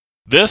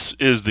This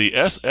is the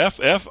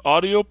SFF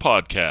Audio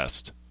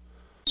Podcast.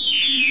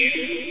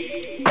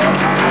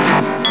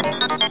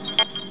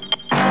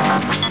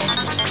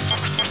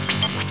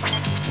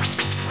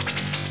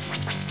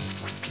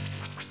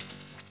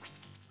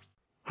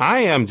 Hi,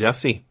 I'm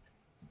Jesse.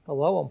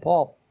 Hello, I'm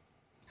Paul.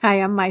 Hi,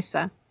 I'm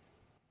Misa.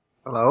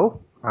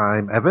 Hello,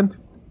 I'm Evan.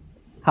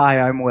 Hi,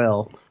 I'm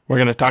Will. We're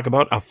going to talk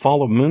about A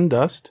Fall of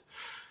Moondust,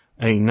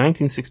 a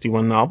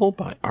 1961 novel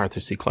by Arthur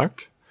C.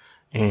 Clarke.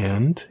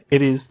 And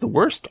it is the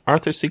worst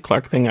Arthur C.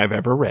 Clarke thing I've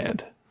ever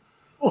read.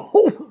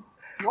 Oh,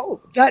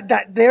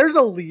 there's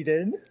a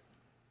lead-in.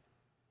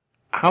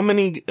 How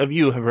many of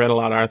you have read a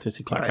lot of Arthur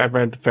C. Clarke? I've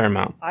read a fair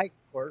amount. I, of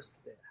course,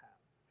 have.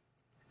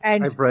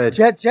 And I've read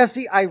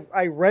Jesse,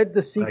 I read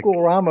the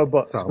sequel-rama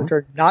books, some. which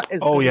are not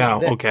as Oh, good yeah,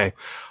 as this. okay.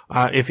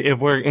 If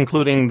we're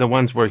including the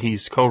ones where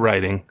he's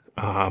co-writing,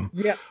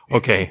 Yeah.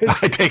 okay,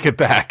 I take it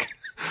back.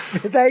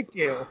 Thank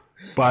you.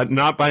 But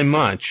not by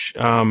much,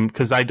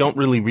 because I don't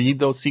really read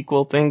those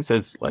sequel things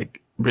as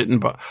like written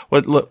by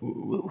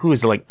who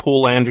is it, like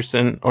Poul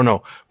Anderson? Oh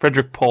no,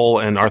 Frederick Pohl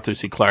and Arthur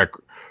C.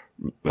 Clarke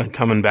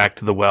coming back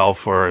to the well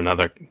for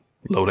another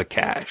load of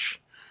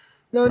cash.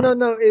 No.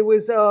 It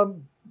was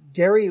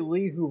Gary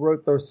Lee who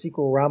wrote those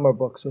sequel-rama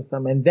books with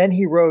them, and then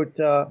he wrote.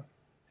 It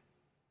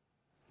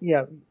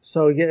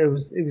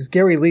was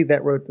Gary Lee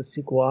that wrote the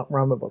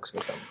sequel-rama books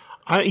with them.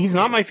 He's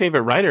not my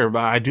favorite writer,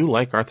 but I do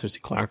like Arthur C.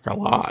 Clarke a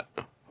lot.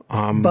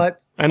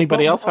 But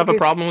anybody else have a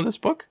problem with this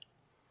book?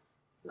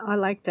 I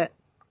liked it.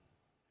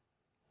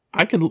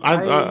 I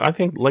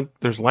think like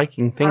there's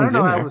liking things I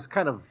don't know, in there. I was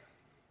kind of...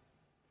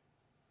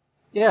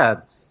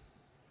 Yeah,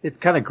 it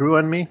kind of grew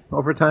on me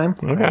over time.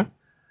 Okay.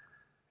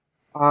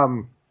 I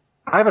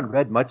haven't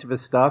read much of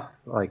his stuff,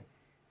 like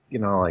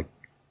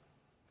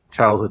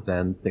Childhood's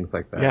End, things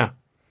like that. Yeah.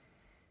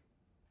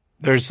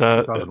 There's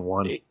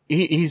 2001.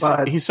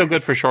 He's so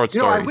good for short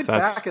stories. I went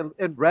back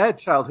and read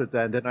Childhood's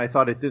End, and I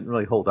thought it didn't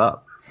really hold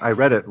up. I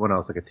read it when I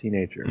was like a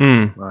teenager.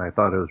 And I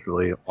thought it was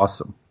really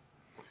awesome.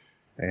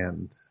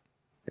 And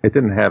it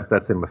didn't have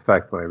that same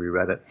effect when I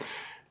reread it.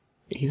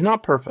 He's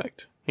not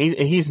perfect.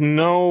 He's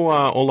no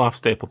Olaf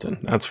Stapleton,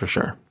 that's for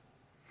sure.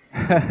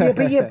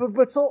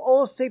 but so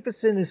Olaf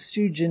Stapleton is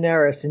sui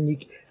generis, and you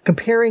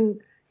comparing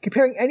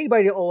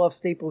anybody to Olaf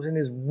Stapleton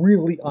is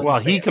really unfair. Well,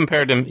 he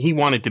compared him. He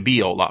wanted to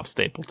be Olaf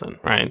Stapleton,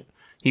 right?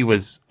 He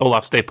was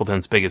Olaf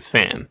Stapleton's biggest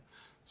fan.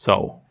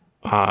 So,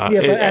 but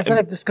as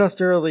I've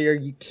discussed earlier,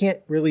 you can't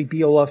really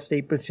be Olaf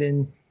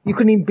Stapleton. You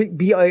couldn't even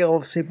be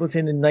Olaf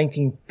Stapleton in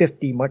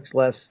 1950, much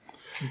less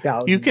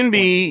 2000. You can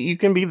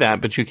be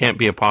that, but you can't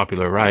be a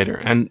popular writer,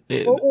 and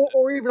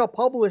or even a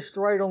published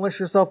writer unless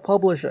you're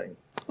self-publishing.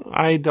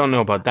 I don't know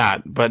about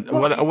that, but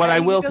what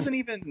I will doesn't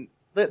even.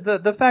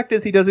 The fact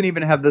is, he doesn't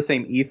even have the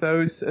same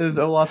ethos as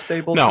Olaf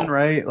Stapleton,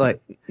 right?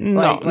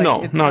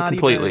 Not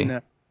completely.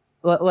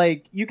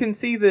 Like, you can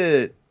see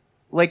that,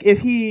 like, if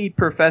he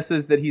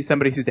professes that he's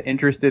somebody who's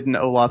interested in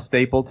Olaf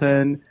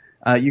Stapleton,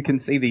 you can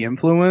see the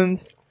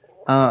influence.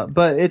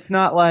 But it's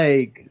not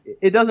like,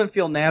 it doesn't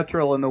feel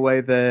natural in the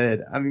way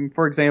that, I mean,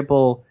 for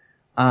example,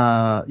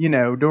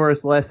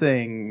 Doris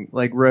Lessing,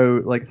 like,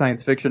 wrote, like,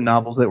 science fiction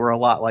novels that were a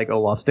lot like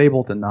Olaf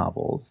Stapleton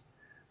novels.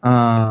 So,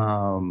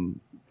 I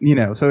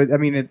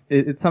mean,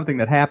 it's something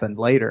that happened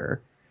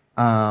later.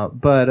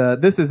 But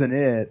this isn't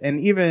it. And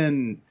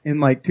even in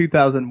like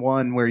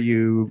 2001, where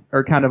you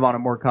are kind of on a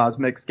more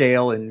cosmic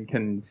scale and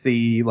can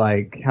see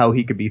like how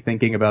he could be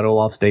thinking about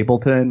Olaf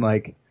Stapleton,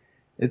 like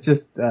it's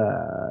just,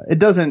 it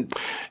doesn't,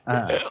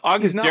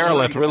 August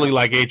Derleth really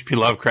like H.P.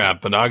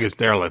 Lovecraft, but August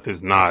Derleth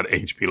is not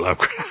H.P.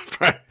 Lovecraft,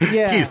 right?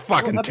 Yeah. He's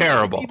fucking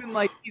terrible. Even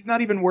like, he's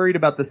not even worried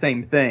about the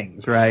same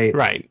things, right?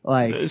 Right.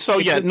 Like, so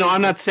yeah, no,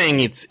 I'm not saying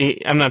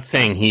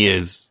he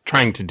is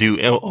trying to do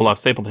Olaf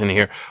Stapleton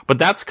here, but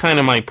that's kind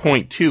of my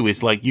point too,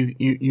 is like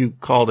you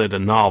called it a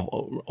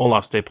novel,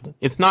 Olaf Stapleton.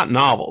 It's not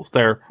novels.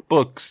 They're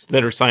books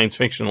that are science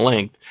fiction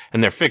length,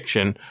 and they're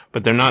fiction,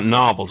 but they're not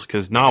novels,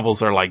 because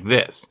novels are like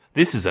this.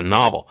 This is a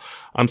novel.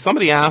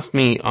 Somebody asked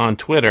me on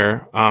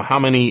Twitter, how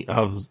many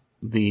of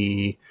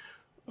the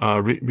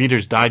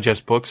Reader's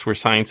Digest books were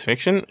science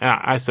fiction.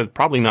 I said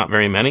probably not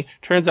very many.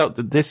 Turns out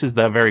that this is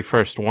the very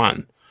first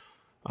one,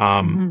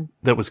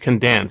 that was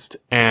condensed.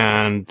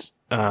 And,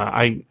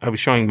 I was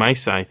showing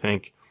Misa, I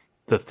think,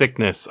 the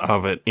thickness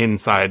of it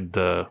inside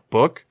the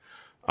book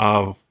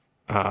of,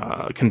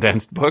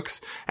 condensed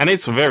books. And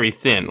it's very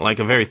thin, like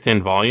a very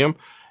thin volume.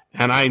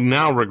 And I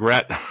now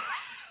regret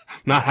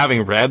not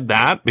having read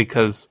that,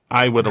 because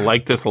I would have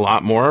liked this a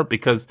lot more,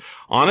 because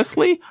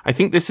honestly, I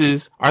think this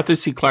is Arthur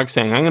C. Clarke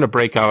saying, I'm going to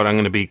break out, I'm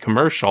going to be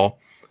commercial,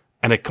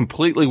 and it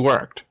completely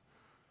worked.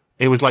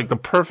 It was like the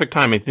perfect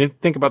time. If you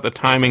think about the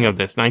timing of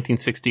this,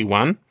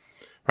 1961,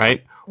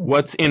 right?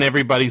 What's in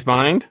everybody's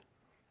mind?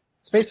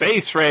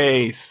 Space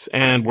race.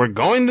 And we're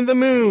going to the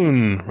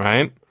moon,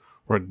 right?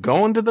 We're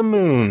going to the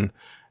moon.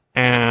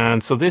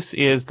 And so this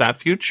is that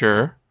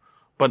future,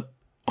 but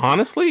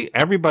honestly,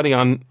 everybody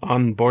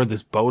on board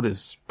this boat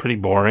is pretty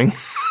boring.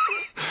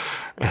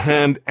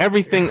 And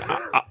everything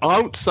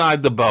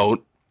outside the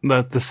boat,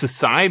 the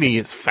society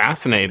is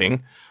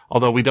fascinating.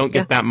 although we don't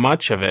get that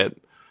much of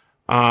it.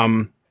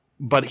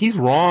 But he's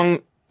wrong.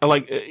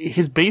 Like,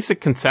 his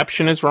basic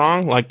conception is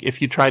wrong. Like,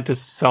 if you tried to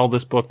sell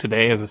this book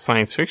today as a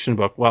science fiction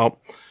book, well,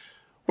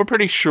 we're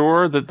pretty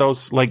sure that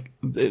those, like,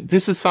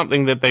 this is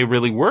something that they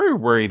really were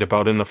worried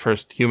about in the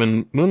first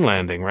human moon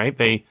landing, right?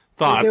 They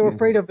thought... They were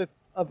afraid of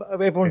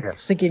everyone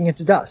sinking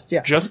into dust,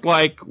 yeah. Just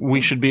like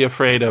we should be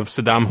afraid of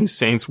Saddam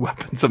Hussein's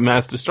weapons of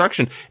mass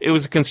destruction. It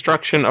was a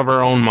construction of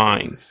our own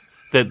minds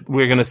that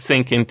we're going to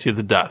sink into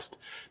the dust.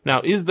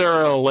 Now, is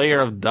there a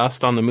layer of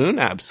dust on the moon?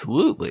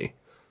 Absolutely.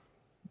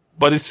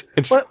 But it's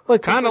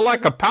kind of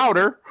like a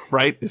powder,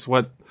 right? Is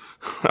what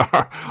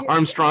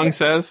Armstrong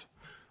says.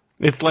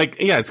 It's like,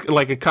 it's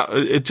like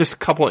it's just a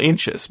couple of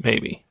inches,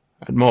 maybe,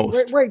 at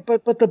most. Right.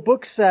 But the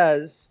book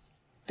says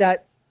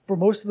that for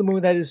most of the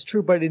moon that is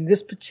true, but in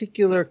this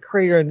particular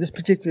crater, in this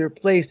particular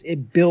place,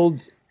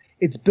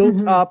 it's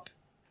built up,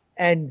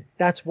 and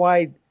that's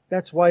why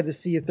the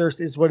Sea of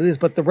Thirst is what it is.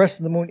 But the rest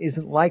of the moon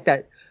isn't like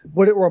that.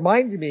 What it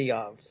reminded me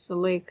of, the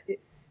lake.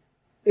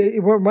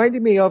 It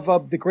reminded me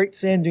of the Great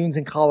Sand Dunes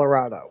in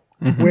Colorado,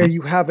 where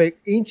you have an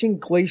ancient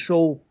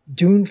glacial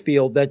dune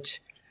field that's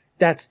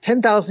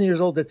 10,000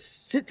 years old that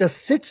just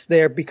sits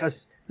there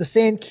because the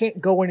sand can't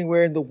go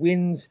anywhere and the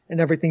winds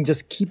and everything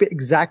just keep it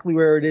exactly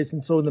where it is.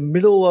 And so in the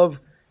middle of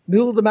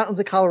the mountains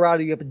of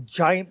Colorado, you have a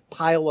giant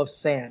pile of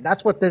sand.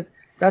 That's what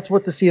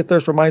the Sea of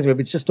Thirst reminds me of.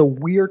 It's just a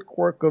weird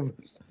quirk of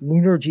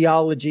lunar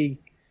geology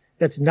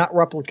that's not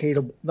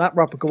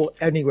replicable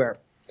anywhere.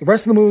 The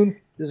rest of the moon,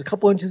 there's a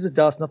couple inches of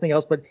dust, nothing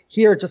else. But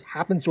here it just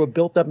happens to have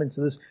built up into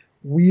this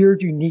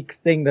weird, unique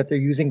thing that they're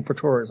using for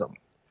tourism.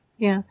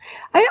 Yeah.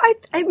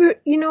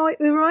 It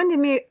reminded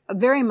me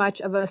very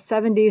much of a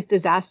 70s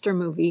disaster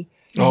movie.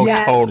 Oh,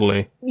 yes.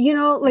 Totally.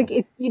 Like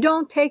if you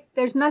don't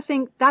there's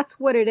nothing, that's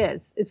what it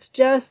is. It's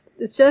just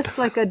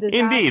like a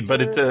disaster. Indeed,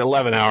 but it's an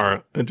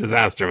 11-hour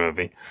disaster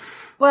movie.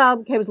 Well,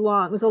 okay, it was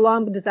long. It was a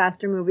long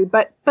disaster movie,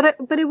 but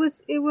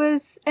it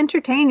was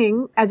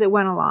entertaining as it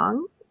went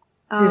along.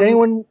 Did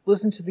anyone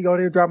listen to the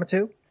audio drama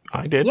too?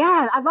 I did.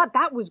 Yeah, I thought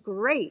that was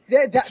great.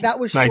 That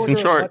was nice and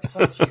short.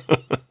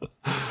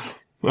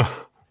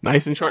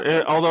 Nice and short.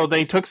 Although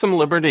they took some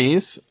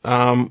liberties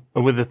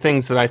with the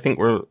things that I think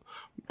were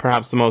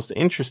perhaps the most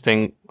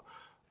interesting,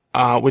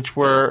 which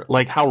were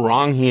like how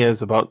wrong he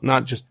is about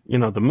not just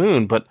the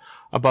moon, but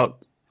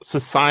about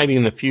society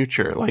in the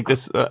future. Like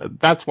this.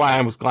 That's why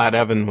I was glad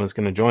Evan was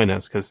going to join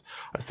us, because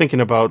I was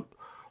thinking about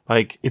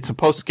like it's a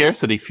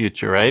post-scarcity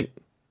future, right?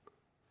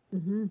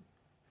 Mm-hmm.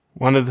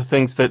 One of the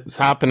things that's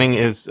happening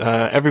is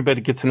everybody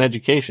gets an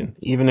education,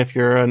 even if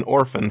you're an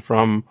orphan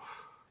from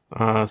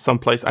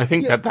someplace. I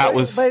think that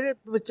was... But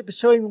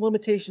showing the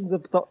limitations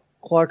of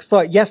Clarke's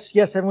thought. Yes,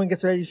 everyone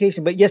gets their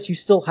education, but yes, you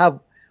still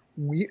have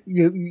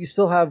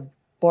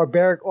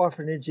barbaric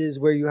orphanages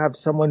where you have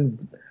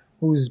someone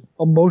who's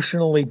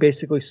emotionally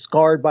basically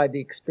scarred by the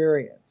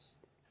experience.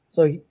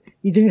 So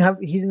he didn't have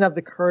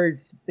the courage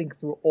to think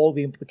through all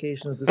the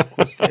implications of this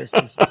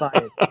post-scarcity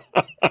society.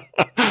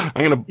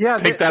 I'm going to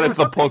take that as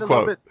the pull quote. A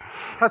little bit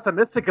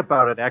pessimistic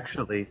about it,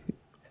 actually,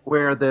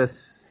 where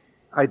this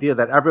idea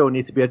that everyone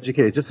needs to be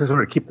educated just to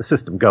sort of keep the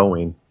system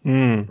going.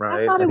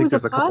 Right? I think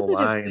there's a couple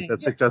lines that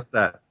suggest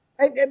that.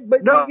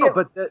 But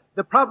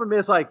the problem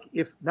is, like,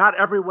 if not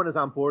everyone is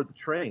on board the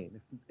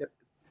train,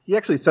 he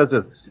actually says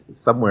this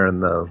somewhere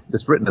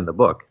it's written in the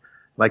book.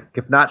 Like,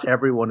 if not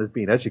everyone is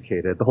being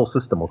educated, the whole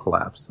system will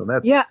collapse. And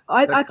that's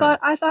I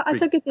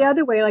took it the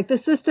other way. Like, the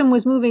system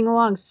was moving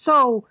along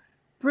so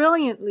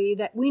brilliantly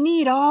that we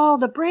need all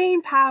the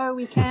brain power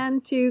we can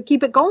to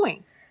keep it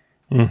going.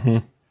 Mm-hmm.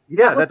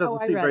 Yeah, that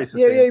doesn't seem very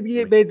sustainable.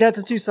 Yeah, that's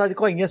a two-sided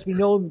coin. Yes, we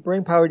know the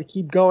brain power to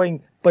keep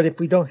going, but if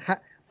we don't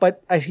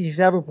I see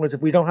several points.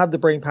 If we don't have the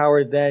brain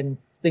power, then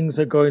things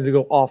are going to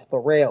go off the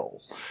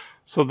rails.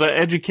 So the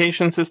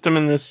education system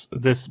in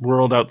this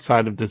world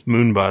outside of this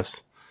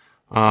Moondust,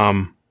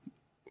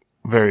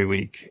 very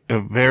weak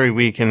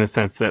in the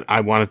sense that I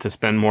wanted to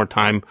spend more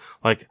time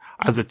like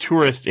as a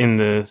tourist in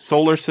the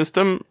solar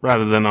system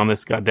rather than on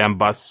this goddamn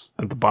bus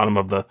at the bottom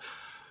of the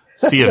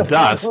sea of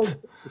dust.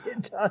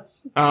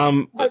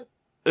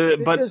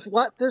 But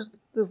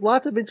there's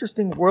lots of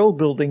interesting world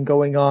building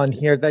going on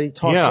here that he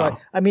talks about.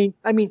 I mean,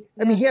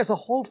 he has a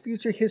whole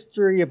future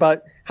history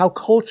about how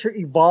culture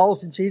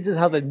evolves and changes,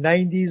 how the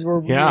 90s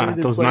were. Yeah,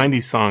 those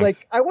 90s songs.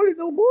 Like, I want to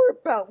know more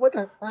about what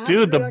the.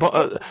 Dude,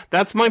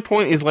 that's my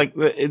point. Is like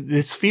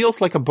this feels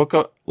like a book.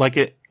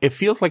 It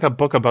feels like a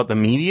book about the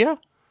media,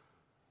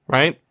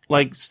 right?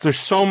 Like there's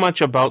so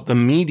much about the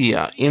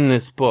media in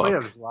this book. Oh, yeah,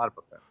 there's a lot of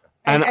books.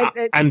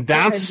 And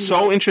that's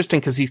so interesting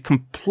because he's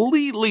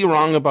completely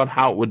wrong about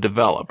how it would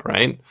develop,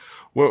 right?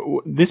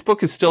 This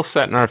book is still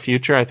set in our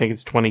future. I think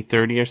it's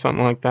 2030 or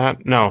something like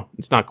that. No,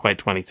 it's not quite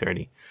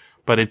 2030,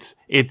 but it's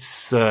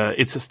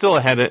still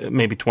ahead of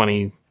maybe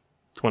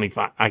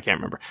 2025. I can't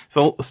remember.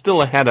 So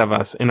still ahead of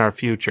us in our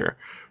future,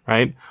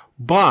 right?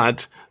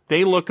 But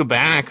they look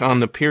back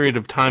on the period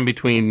of time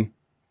between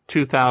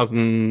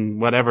 2000,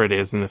 whatever it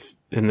is in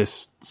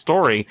this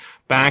story,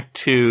 back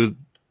to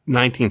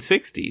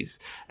 1960s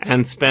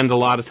and spend a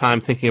lot of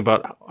time thinking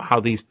about how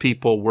these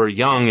people were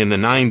young in the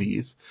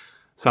 90s.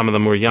 Some of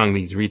them were young,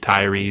 these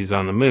retirees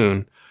on the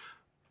moon.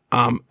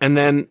 And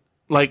then,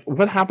 like,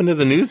 what happened to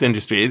the news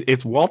industry?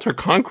 It's Walter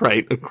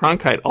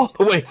Cronkite all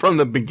the way from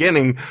the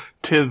beginning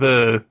to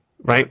the,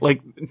 right?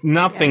 Like,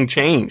 nothing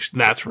changed.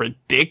 That's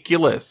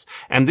ridiculous.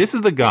 And this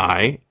is the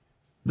guy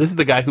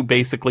who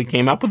basically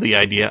came up with the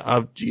idea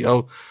of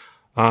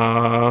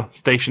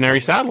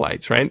stationary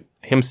satellites, right?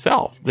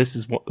 Himself. This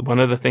is one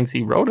of the things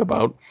he wrote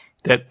about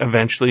that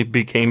eventually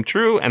became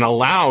true and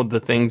allowed the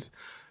things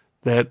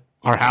that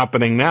are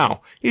happening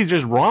now. He's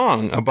just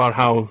wrong about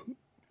how,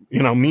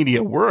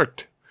 media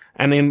worked,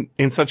 and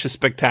in such a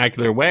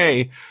spectacular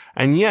way.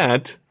 And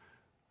yet,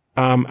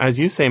 as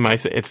you say,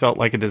 Maisa, it felt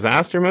like a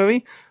disaster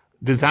movie.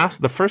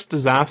 The first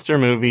disaster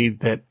movie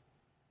that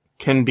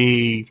can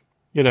be,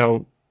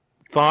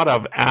 thought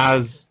of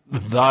as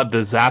the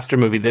disaster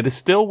movie that is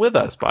still with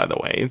us, by the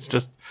way. It's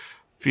just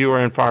fewer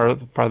and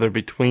farther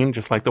between,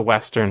 just like the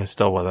Western is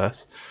still with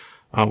us,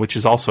 which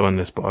is also in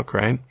this book,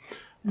 right?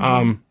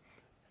 Mm-hmm.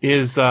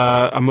 Is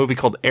a movie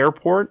called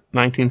Airport,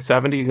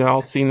 1970. You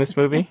all seen this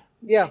movie?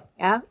 Yeah.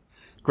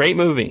 Great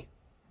movie.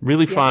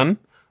 Really fun.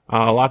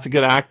 Lots of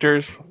good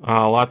actors.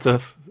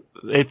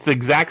 It's the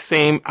exact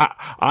same.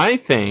 I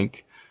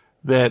think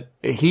that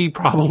he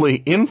probably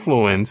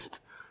influenced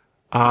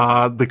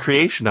the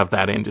creation of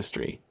that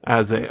industry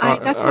that's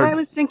what I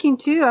was thinking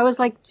too. I was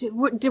like,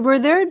 were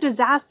there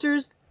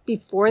disasters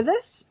before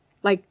this?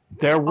 Like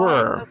there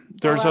were.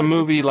 There's a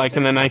movie like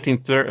in the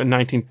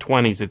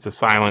 1920s. It's a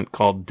silent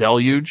called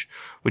Deluge,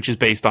 which is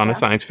based on a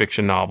science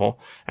fiction novel,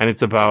 and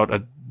it's about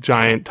a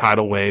giant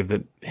tidal wave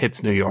that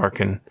hits New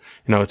York, and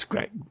it's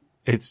great.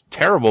 It's a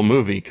terrible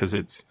movie because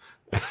it's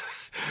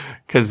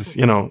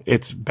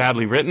it's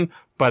badly written,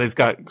 but it's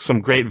got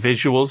some great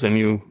visuals,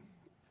 and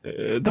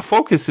the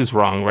focus is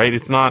wrong, right?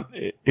 It's not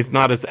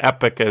as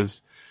epic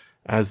as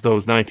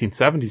those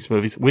 1970s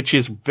movies, which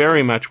is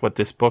very much what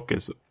this book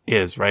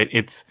is, right?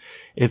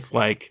 It's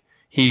like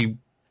he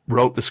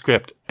wrote the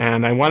script.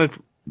 And I wanted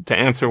to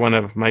answer one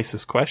of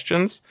Maisa's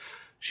questions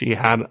she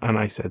had, and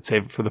I said,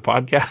 save it for the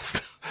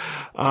podcast.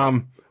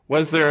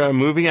 Was there a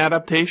movie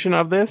adaptation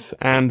of this?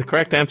 And the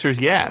correct answer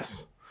is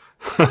yes.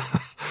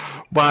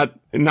 But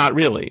not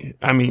really.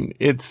 I mean,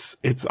 it's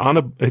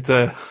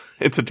a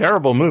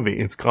terrible movie.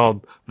 It's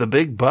called The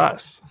Big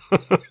Bus.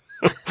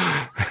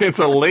 It's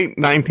a late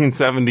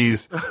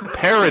 1970s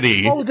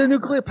parody. Oh, the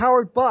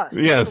nuclear-powered bus.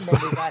 Yes.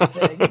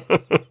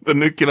 The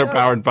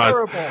nuclear-powered bus.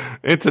 Terrible.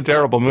 It's a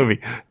terrible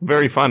movie.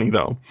 Very funny,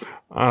 though,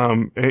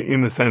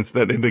 in the sense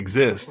that it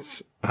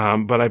exists.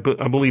 But I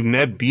believe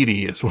Ned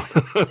Beatty is one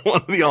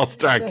of the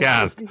all-star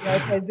cast.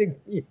 Yes, I think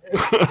he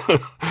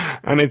is.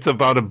 And it's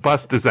about a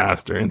bus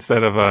disaster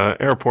instead of an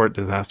airport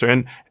disaster.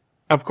 And,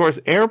 of course,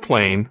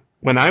 Airplane,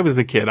 when I was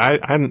a kid, I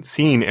hadn't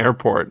seen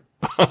Airport.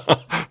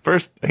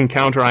 First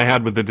encounter I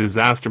had with the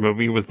disaster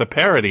movie was the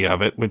parody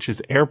of it, which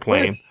is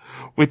Airplane,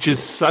 which is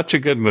such a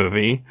good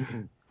movie.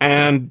 Mm-hmm.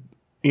 And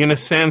in a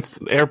sense,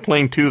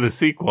 Airplane 2, the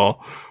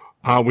sequel,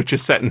 which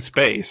is set in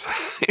space,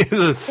 it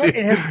has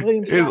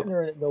William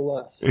Shatner in it, no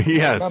less.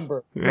 Yes.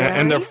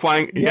 And they're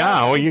flying.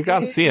 Yeah, well, you got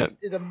to see it.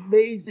 It's an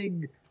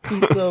amazing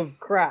piece of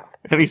crap.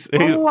 And he's I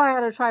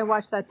gotta try and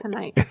watch that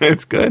tonight.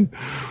 It's good.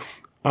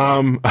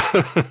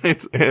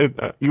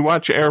 You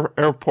watch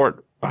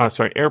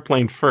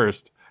Airplane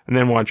first, and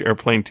then watch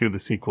Airplane 2, the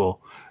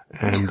sequel,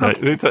 and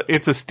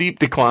it's a steep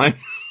decline.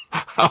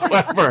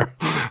 However,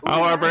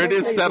 it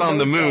is set on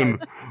the moon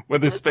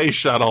with a space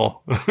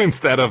shuttle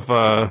instead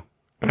of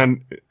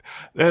and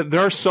there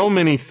are so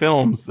many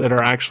films that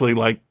are actually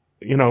like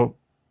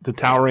the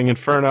Towering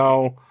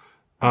Inferno.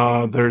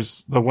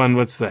 There's the one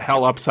what's the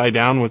Hell Upside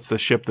Down? What's the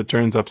ship that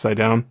turns upside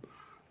down?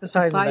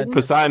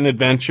 Poseidon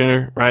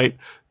Adventure, right?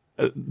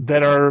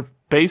 That are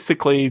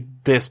basically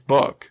this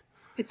book.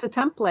 It's a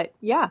template,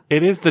 yeah.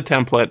 It is the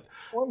template.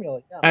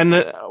 Formula, yeah.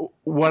 And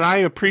what I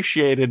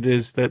appreciated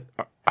is that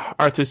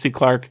Arthur C.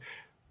 Clarke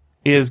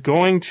is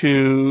going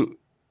to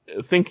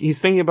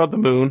he's thinking about the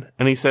moon,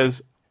 and he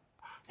says,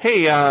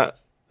 hey,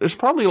 there's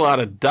probably a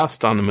lot of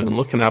dust on the moon.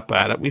 Looking up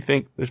at it, we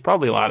think there's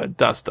probably a lot of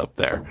dust up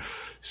there.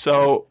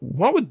 So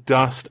what would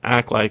dust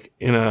act like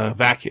in a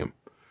vacuum?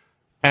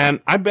 And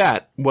I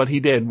bet what he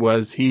did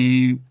was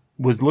he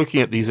was looking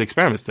at these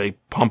experiments. They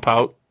pump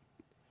out,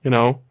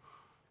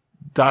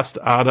 dust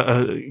out,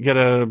 get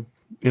a,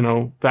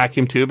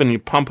 vacuum tube, and you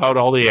pump out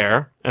all the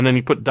air, and then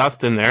you put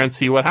dust in there and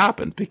see what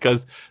happens,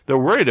 because they're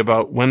worried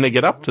about when they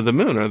get up to the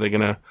moon, are they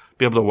going to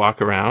be able to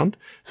walk around?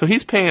 So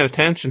he's paying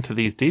attention to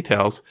these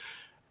details,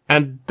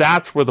 and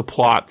that's where the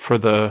plot for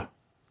the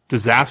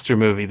disaster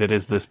movie that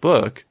is this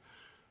book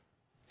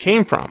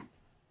came from.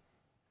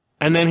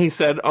 And then he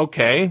said,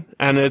 okay,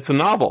 and it's a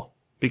novel,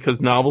 because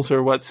novels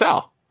are what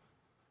sell.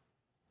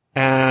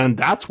 And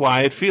that's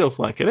why it feels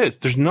like it is.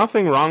 There's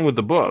nothing wrong with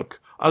the book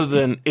other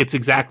than it's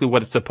exactly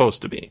what it's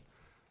supposed to be.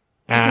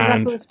 It's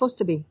exactly what it's supposed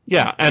to be.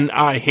 Yeah, and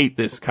I hate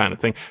this kind of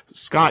thing.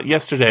 Scott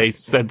yesterday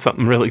said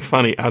something really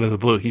funny out of the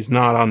blue. He's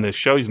not on this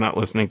show. He's not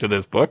listening to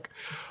this book.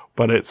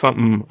 but it's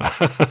something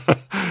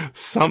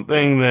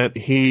something that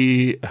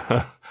he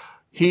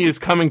is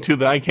coming to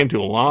that I came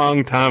to a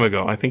long time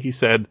ago. I think he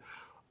said,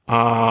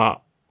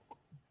 what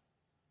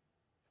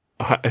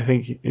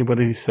did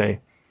he say?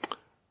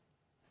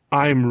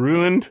 I'm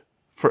ruined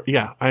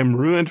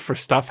for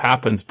Stuff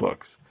Happens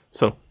books.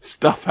 So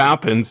Stuff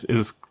Happens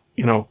is,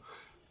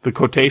 the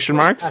quotation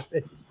marks.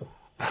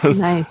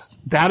 Nice.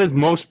 That is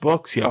most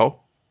books,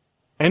 yo.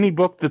 Any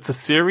book that's a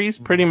series,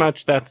 pretty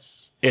much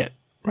that's it,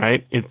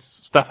 right? It's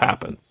stuff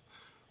happens.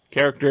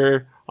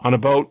 Character on a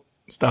boat,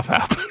 stuff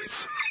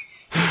happens.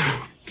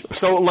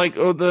 So, like,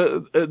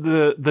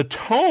 the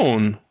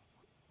tone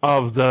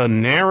of the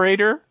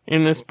narrator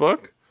in this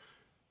book.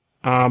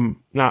 Now,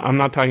 I'm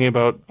not talking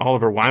about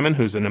Oliver Wyman,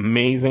 who's an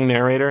amazing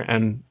narrator,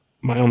 and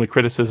my only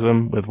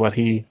criticism with what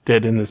he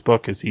did in this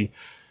book is he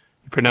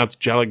pronounced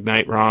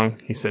Gelignite wrong.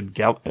 He said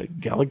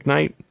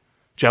Gelignite?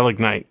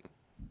 Gelignite.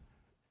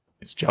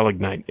 It's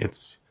Gelignite.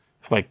 It's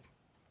like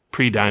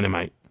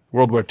pre-dynamite.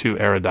 World War II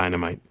era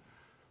dynamite.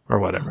 Or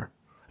whatever.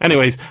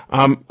 Anyways,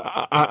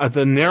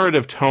 the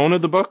narrative tone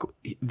of the book,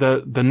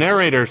 the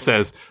narrator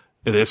says,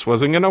 this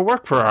wasn't going to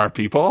work for our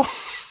people.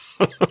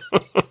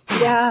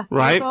 Yeah,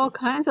 right. There's all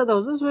kinds of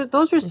those.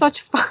 Those were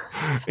such fun.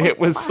 It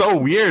was so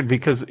weird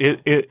because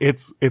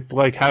it's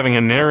like having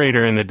a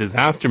narrator in the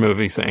disaster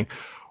movie saying,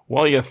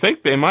 "Well, you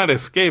think they might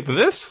escape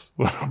this,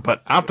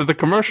 but after the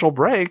commercial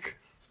break,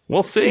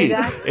 we'll see.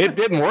 Exactly. It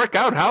didn't work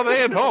out how they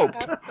had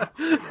hoped."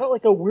 Felt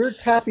like a weird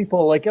taffy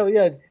pull. Like, oh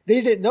yeah,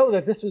 they didn't know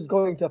that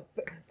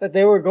that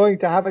they were going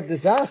to have a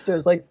disaster.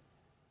 It's like,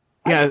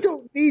 yeah,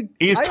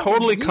 he's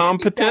totally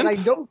competent. I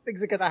know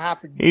things are going to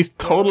happen. He's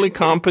totally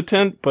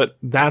competent, but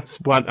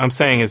that's what I'm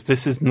saying is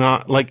this is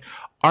not like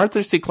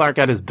Arthur C. Clarke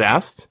at his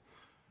best.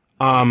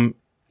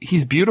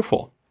 He's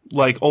beautiful,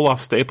 like Olaf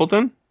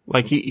Stapleton.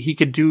 Like he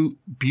could do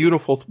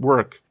beautiful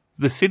work.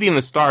 The City and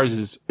the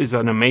Stars is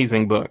an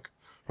amazing book,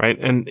 right?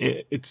 And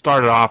it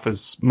started off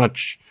as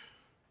much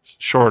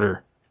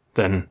shorter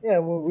than. Yeah,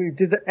 well, we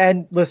did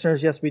and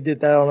listeners, yes, we did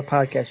that on the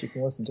podcast. You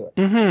can listen to it.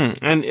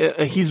 Mm-hmm. And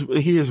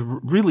he is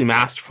really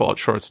masterful at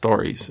short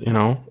stories.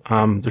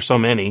 There's so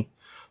many,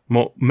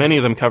 many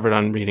of them covered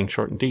on Reading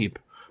Short and Deep.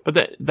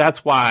 But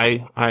that's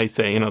why I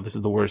say, this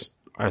is the worst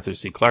Arthur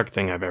C. Clarke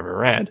thing I've ever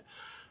read,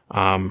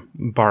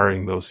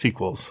 barring those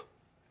sequels.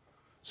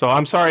 So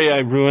I'm sorry I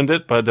ruined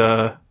it,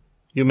 but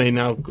you may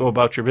now go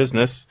about your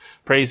business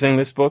praising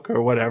this book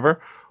or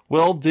whatever.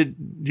 Will, do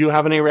you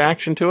have any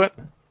reaction to it?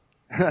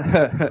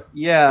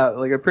 Yeah,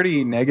 like a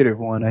pretty negative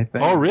one, I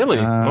think. Oh, really?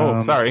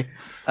 Sorry.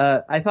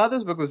 I thought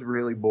this book was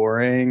really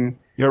boring.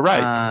 You're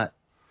right.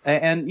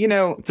 And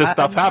it's a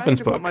Stuff Happens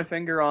book. Put my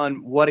finger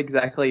on what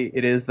exactly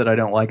it is that I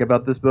don't like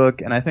about this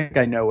book, and I think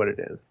I know what it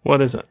is.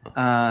 What is it?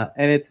 And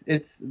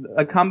it's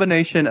a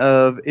combination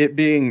of it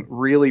being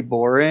really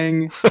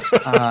boring,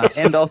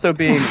 and also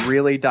being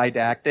really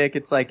didactic.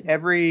 It's like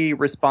every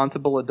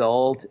responsible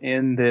adult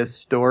in this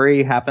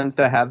story happens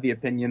to have the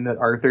opinion that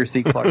Arthur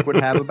C. Clarke would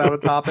have about a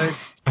topic.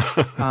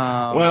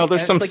 Well,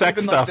 there's some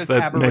sex stuff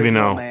that maybe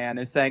no. Man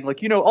is saying, like,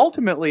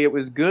 ultimately it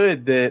was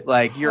good that,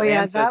 like, your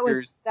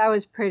ancestors. That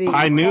was pretty.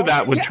 I knew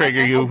that would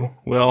trigger you,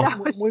 Will.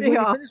 When you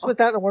finish with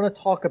that, I want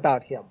to talk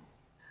about him.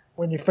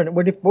 When you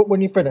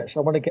finish,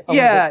 I want to get.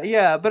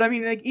 Yeah, but I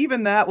mean, like,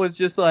 even that was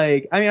just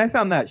like, I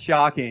found that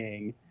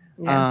shocking.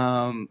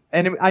 Yeah.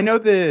 And I know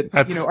that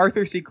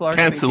Arthur C. Clarke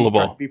thinks he's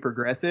trying to be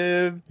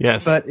progressive.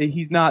 Yes, but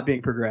he's not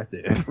being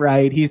progressive,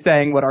 right? He's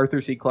saying what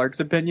Arthur C. Clarke's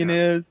opinion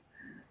is.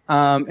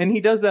 And he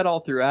does that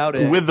all throughout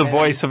it. With the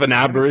voice of an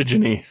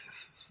Aborigine.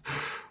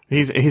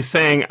 He's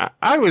saying,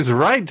 I was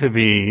right to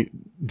be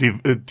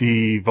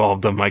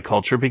devolved of my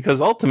culture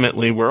because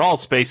ultimately we're all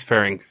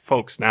spacefaring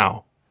folks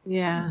now.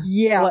 Yeah.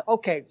 Yeah.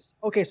 Okay.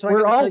 So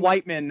we're all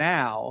white men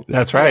now.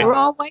 That's right. We're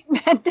all white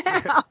men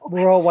now.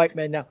 We're all white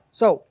men now.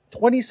 So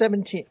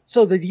 2017.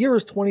 So the year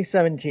is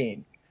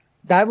 2017.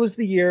 That was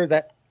the year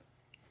that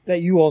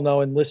you all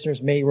know and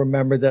listeners may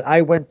remember that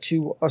I went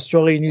to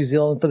Australia and New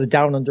Zealand for the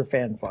Down Under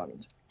Fan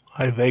Fund.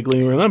 I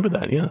vaguely remember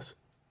that, yes.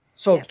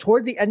 So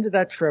toward the end of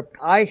that trip,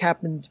 I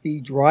happened to be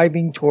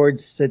driving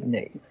towards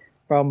Sydney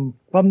from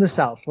the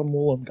south, from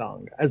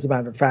Wollongong, as a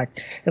matter of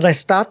fact. And I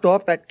stopped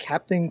off at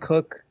Captain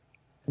Cook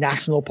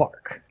National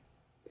Park.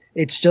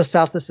 It's just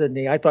south of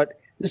Sydney. I thought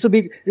this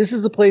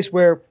is the place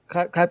where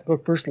Captain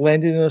Cook first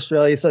landed in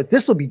Australia. So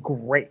this will be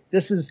great.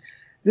 This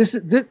will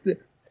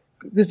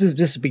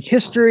be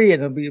history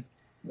and it'll be a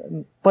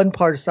fun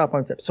part to stop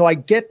on trip. So I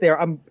get there.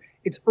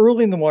 It's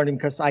early in the morning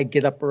because I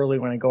get up early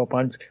when I go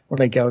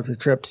to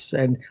trips,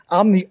 and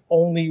I'm the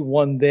only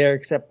one there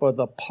except for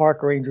the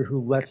park ranger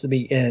who lets me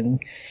in,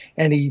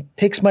 and he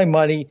takes my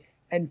money,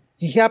 and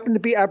he happened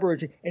to be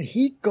Aboriginal, and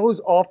he goes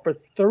off for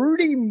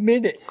 30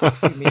 minutes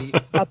to me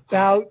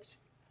about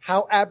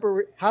how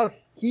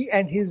he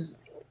and his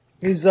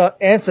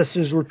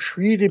ancestors were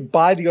treated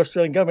by the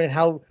Australian government, and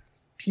how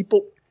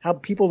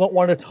people don't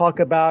want to talk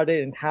about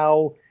it, and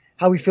how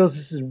he feels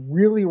this is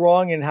really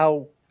wrong,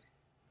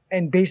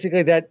 and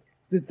basically that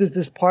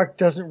this park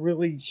doesn't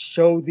really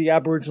show the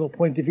Aboriginal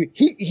point of view.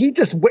 He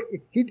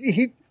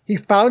he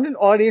found an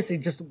audience. He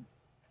just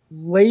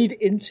laid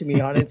into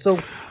me on it. So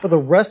for the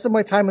rest of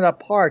my time in that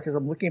park, as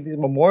I'm looking at these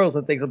memorials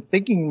and things, I'm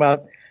thinking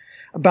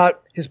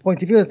about his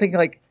point of view and thinking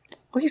like,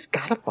 well, he's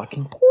got a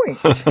fucking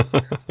point.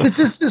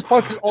 this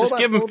park is all just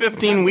give him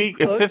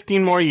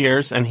 15 more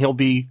years, and he'll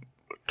be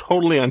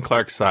totally on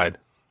Clarke's side.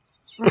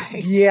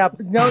 Right. Yeah,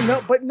 but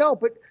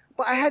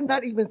I had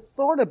not even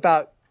thought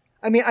about.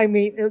 I mean,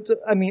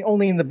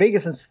 only in the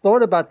biggest sense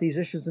thought about these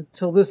issues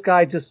until this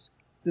guy this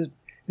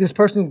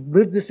person who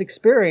lived this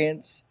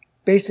experience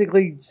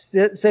basically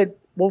said,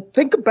 well,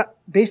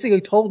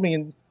 basically told me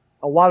in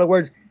a lot of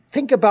words,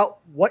 think about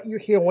what you're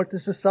here and what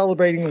this is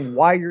celebrating and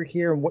why you're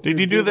here and what. Did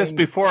you do this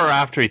before or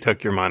after he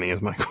took your money?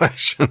 Is my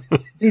question.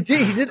 He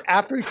did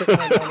after he took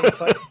my money,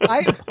 but I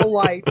am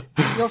polite.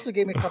 He also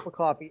gave me a cup of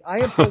coffee. I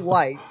am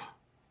polite.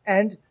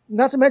 And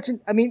not to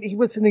mention, I mean, he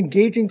was an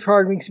engaging,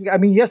 charming speaker. I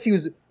mean, yes, he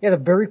had a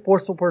very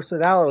forceful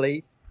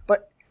personality,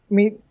 but I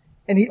mean,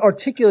 and he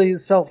articulated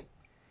himself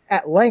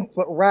at length,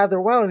 but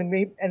rather well.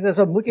 And as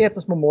I'm looking at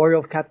this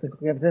memorial of Captain Cook,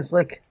 it's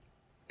like,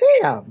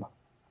 damn,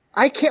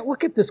 I can't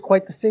look at this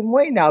quite the same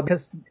way now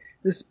because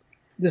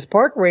this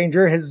park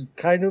ranger has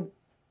kind of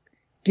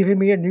given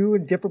me a new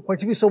and different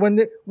point of view. So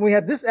when we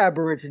have this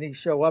Aborigine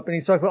show up and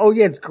he's talking about, oh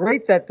yeah, it's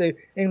great that the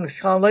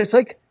English colonists, it's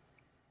like,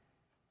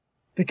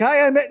 the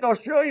guy I met in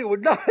Australia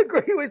would not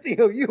agree with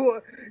you.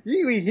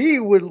 He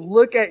would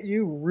look at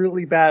you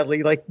really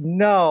badly. Like,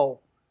 no.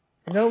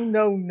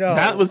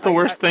 That was the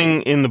worst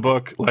thing in the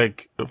book,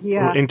 like,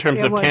 in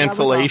terms of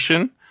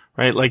cancellation,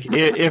 right? Like,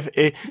 if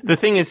the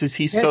thing is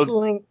he's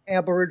canceling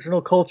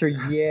Aboriginal culture,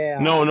 yeah.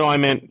 No, I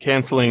meant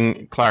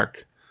canceling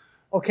Clarke.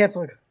 Oh,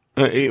 canceling.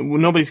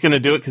 Nobody's going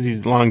to do it because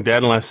he's long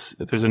dead unless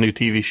there's a new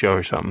TV show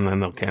or something, then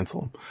they'll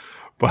cancel him.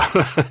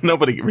 But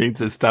nobody reads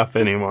his stuff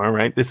anymore,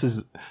 right? This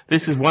is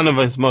one of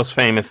his most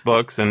famous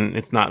books, and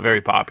it's not very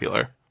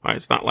popular. Right?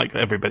 It's not like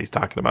everybody's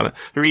talking about it.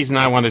 The reason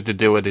I wanted to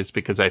do it is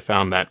because I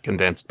found that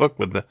condensed book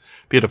with the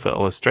beautiful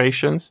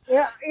illustrations.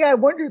 Yeah. I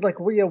wondered, like,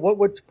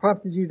 what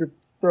prompted you to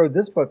throw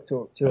this book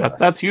to us?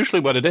 That's usually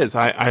what it is.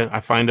 I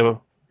find a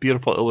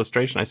beautiful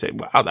illustration. I say,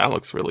 wow, that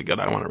looks really good.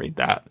 I want to read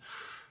that.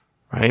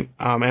 Right?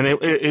 And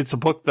it's a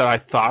book that I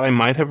thought I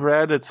might have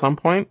read at some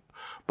point.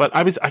 But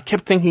I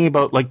kept thinking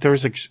about, like,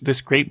 there's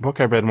this great book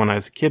I read when I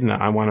was a kid and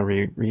I want to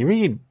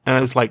reread. And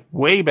it was like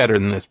way better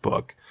than this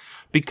book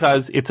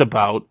because it's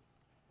about,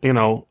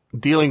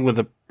 dealing with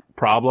a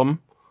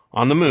problem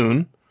on the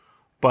moon,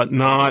 but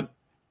not,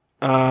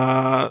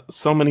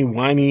 so many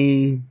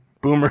whiny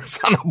boomers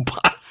on a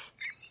bus.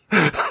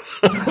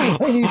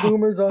 Whiny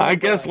boomers on a bus. I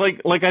guess,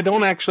 like, I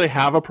don't actually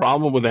have a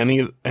problem with any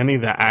of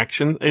the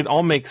action. It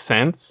all makes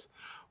sense,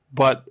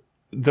 but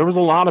there was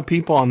a lot of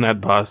people on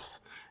that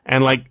bus.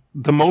 And like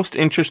the most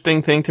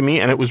interesting thing to me,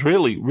 and it was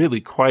really,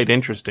 really quite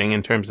interesting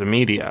in terms of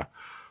media.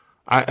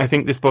 I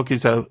think this book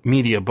is a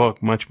media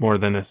book much more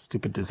than a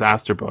stupid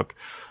disaster book.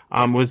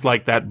 Was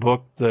like that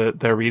book,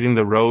 they're reading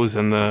the Rose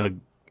and the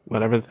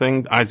whatever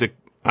thing, Isaac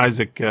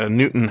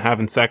Newton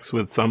having sex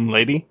with some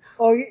lady.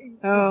 Oh.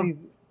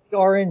 The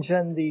orange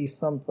and the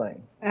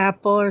something.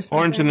 Apple or something.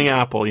 Orange and the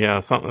apple, yeah.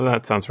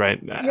 That sounds right.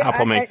 Yeah,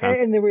 apple makes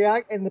sense. And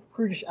the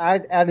prudish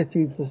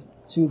attitudes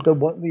to the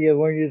one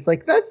is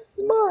like, that's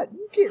smart.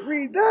 You can't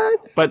read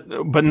that.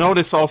 But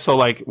notice also,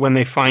 like, when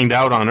they find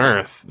out on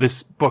Earth,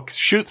 this book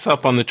shoots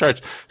up on the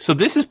charts. So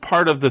this is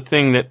part of the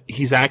thing that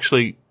he's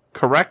actually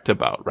correct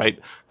about, right?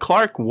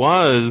 Clarke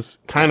was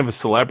kind of a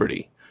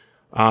celebrity.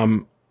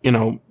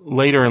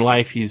 Later in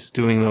life, he's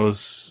doing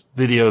those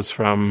videos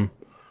from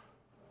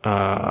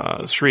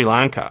Sri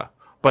Lanka,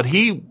 but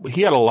he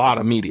had a lot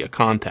of media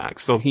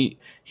contacts, so he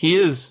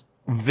is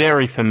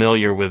very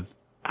familiar with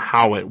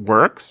how it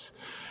works,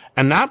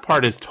 and that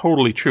part is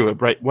totally true.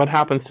 Right? What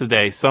happens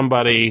today?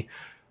 Somebody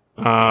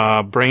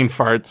brain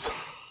farts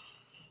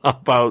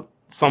about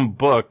some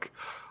book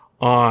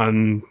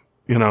on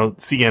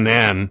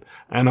CNN,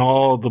 and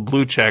all the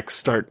blue checks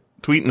start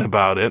tweeting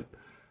about it,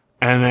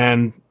 and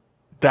then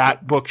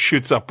that book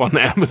shoots up on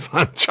the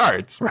Amazon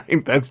charts,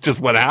 right? That's just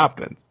what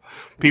happens.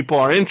 People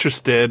are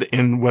interested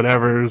in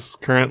whatever's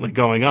currently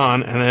going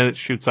on, and then it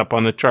shoots up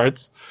on the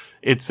charts.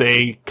 It's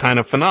a kind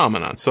of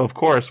phenomenon. So, of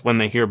course, when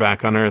they hear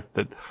back on Earth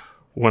that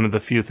one of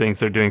the few things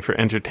they're doing for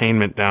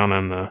entertainment down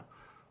on the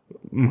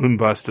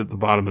Moondust at the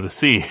bottom of the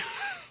sea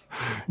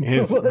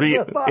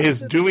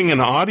is doing an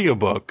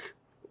audiobook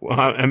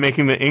and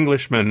making the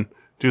Englishman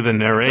do the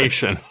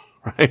narration,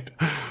 right?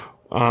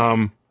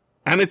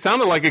 And it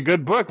sounded like a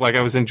good book. Like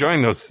I was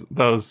enjoying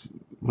those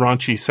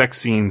raunchy sex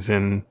scenes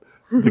in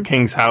the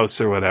king's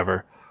house or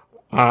whatever.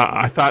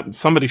 I thought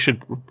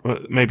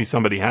maybe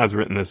somebody has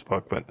written this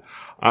book, but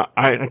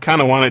I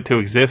kind of want it to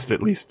exist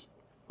at least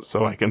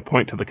so I can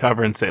point to the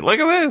cover and say, look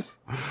at this.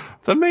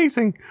 It's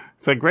amazing.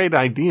 It's a great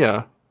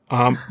idea.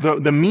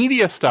 The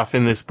media stuff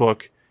in this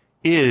book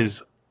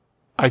is,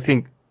 I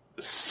think,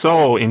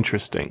 so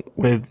interesting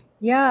with.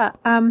 Yeah.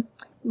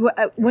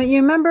 When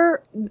you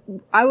remember,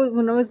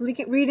 when I was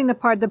reading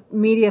the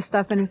media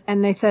stuff,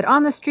 and they said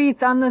on the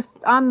streets, on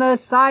the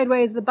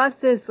sideways, the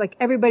buses, like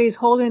everybody's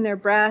holding their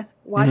breath,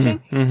 watching.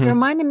 Mm-hmm. It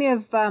reminded me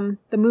of the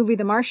movie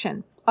The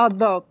Martian.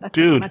 Although that's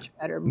a much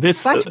better, movie.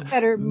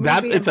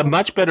 It's a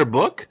much better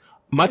book,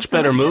 much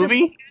better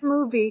movie.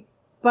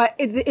 But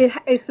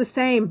it's the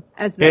same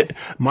as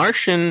this.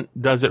 Martian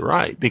does it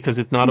right because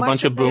it's not a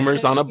bunch of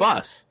boomers on a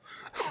bus.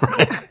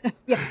 Right?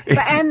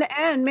 Yeah,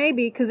 and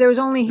maybe because there was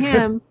only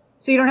him,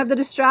 so you don't have the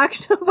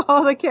distraction of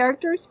all the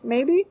characters.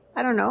 Maybe,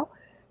 I don't know.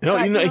 No,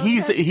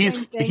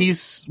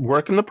 he's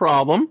working the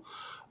problem.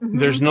 Mm-hmm.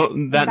 There's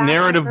that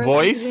narrative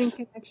voice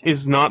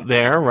is not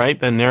there, right?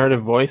 The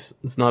narrative voice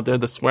is not there.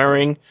 The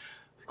swearing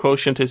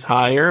quotient is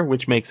higher,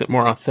 which makes it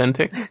more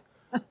authentic.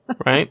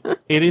 Right?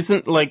 It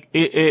isn't like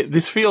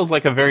this feels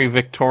like a very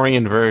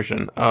Victorian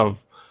version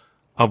of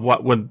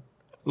what would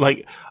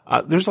like.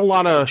 There's a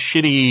lot of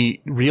shitty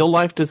real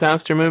life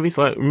disaster movies.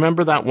 Like,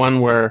 remember that one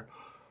where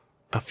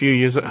a few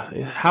years it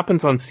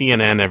happens on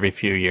CNN every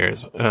few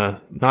years.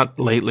 Not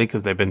lately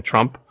because they've been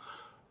Trump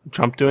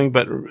doing,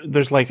 but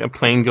there's like a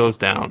plane goes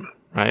down,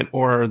 right?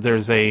 Or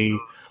there's a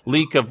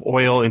leak of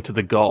oil into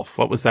the Gulf.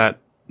 What was that?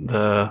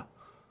 The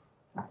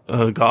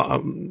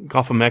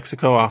Gulf of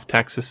Mexico off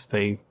Texas.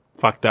 They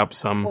fucked up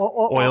some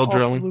oil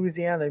drilling.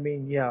 Louisiana, I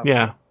mean, yeah.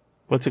 Yeah.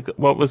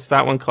 What was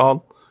that one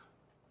called?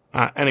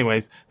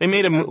 Anyways, they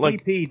made him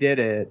like BP did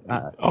it.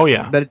 Oh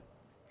yeah. But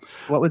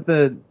what was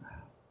the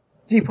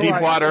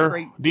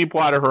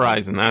Deepwater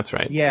Horizon? That's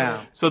right.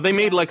 Yeah. So they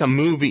made like a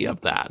movie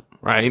of that,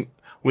 right?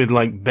 With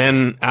like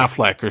Ben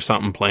Affleck or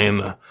something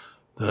playing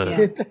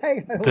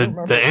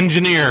the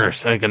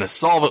engineers are going to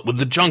solve it with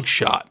the junk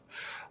shot.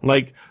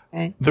 Like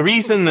the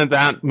reason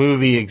that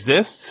movie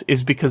exists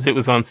is because it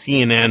was on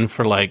CNN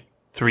for like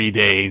 3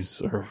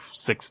 days or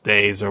 6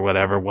 days or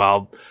whatever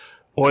while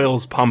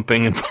oil's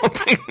pumping and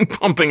pumping and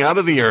pumping out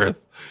of the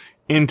earth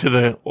into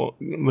the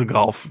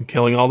Gulf,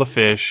 killing all the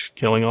fish,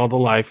 killing all the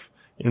life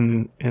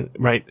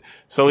right.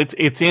 So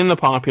it's in the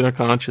popular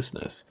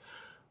consciousness.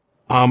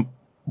 But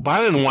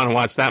I didn't want to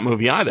watch that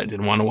movie either. I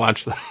didn't want to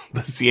watch the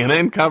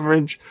CNN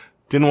coverage.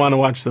 Didn't want to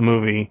watch the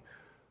movie.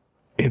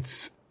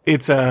 It's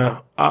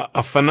a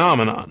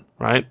phenomenon,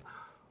 right?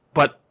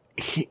 But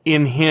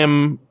in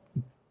him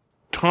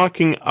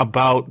talking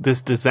about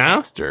this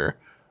disaster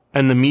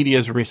and the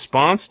media's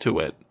response to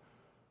it,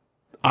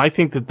 I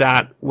think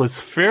that was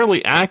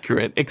fairly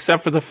accurate,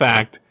 except for the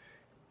fact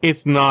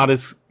it's not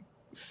as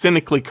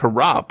cynically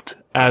corrupt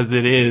as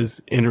it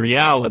is in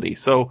reality.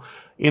 So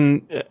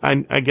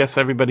I guess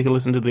everybody who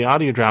listened to the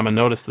audio drama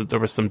noticed that there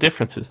were some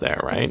differences there,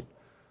 right?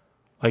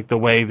 Like the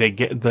way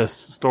the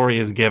story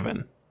is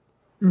given.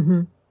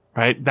 Mm-hmm.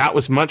 Right? That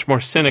was much more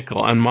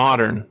cynical and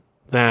modern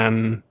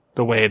than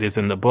the way it is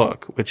in the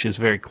book, which is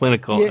very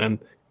clinical and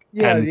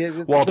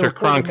Walter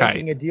Cronkite.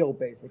 Making a deal,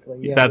 basically.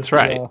 Yeah, that's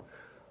right.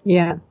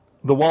 Yeah.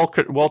 The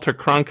Walter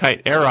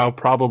Cronkite era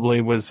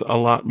probably was a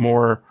lot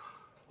more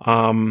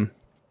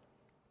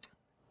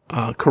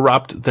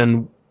corrupt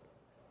than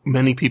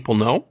many people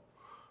know.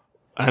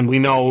 And we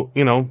know,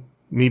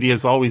 media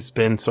has always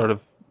been sort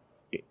of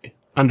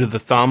under the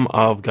thumb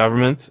of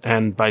governments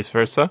and vice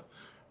versa,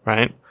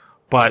 right?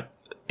 But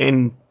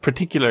in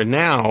particular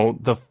now,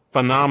 the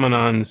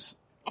phenomenons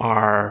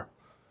are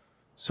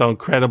so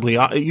incredibly,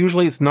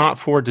 usually it's not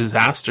for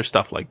disaster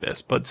stuff like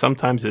this, but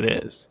sometimes it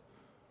is,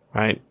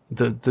 right?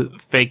 The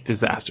fake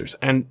disasters.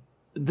 And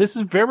this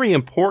is very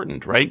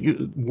important, right?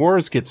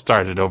 Wars get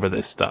started over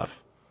this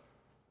stuff.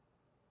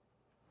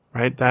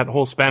 Right? That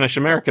whole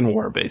Spanish-American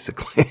War,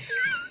 basically,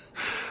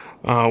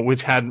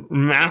 which had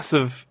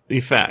massive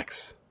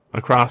effects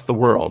across the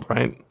world,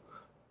 right?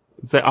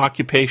 It's the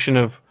occupation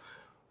of,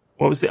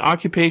 what was the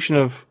occupation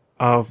of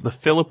the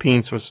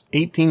Philippines was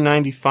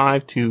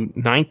 1895 to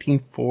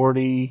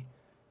 1949?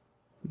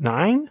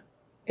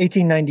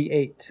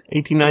 1898.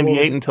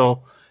 1898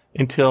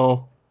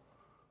 until,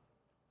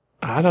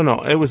 I don't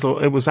know, it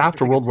was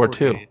after World War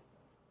II.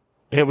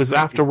 It was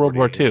after World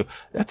War II.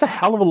 That's a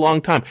hell of a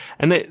long time.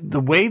 And the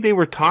way they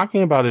were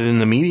talking about it in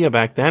the media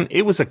back then,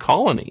 it was a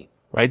colony,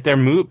 right?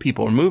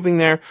 People were moving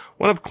there.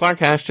 One of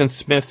Clarke Ashton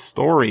Smith's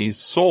stories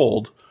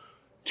sold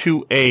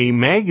to a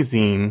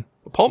magazine,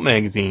 a pulp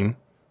magazine.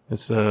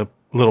 It's a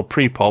little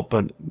pre-pulp,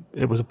 but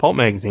it was a pulp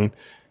magazine,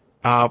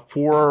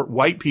 for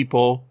white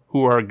people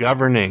who are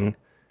governing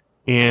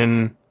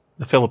in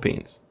the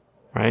Philippines,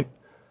 right?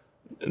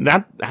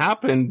 That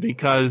happened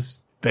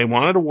because they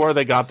wanted a war,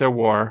 they got their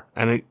war,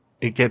 and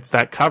it gets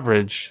that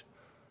coverage.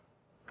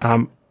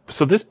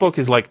 So this book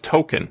is like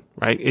Token,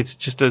 right? It's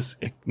just a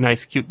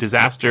nice, cute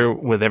disaster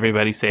with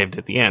everybody saved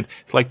at the end.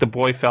 It's like the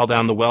boy fell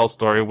down the well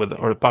story or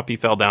the puppy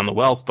fell down the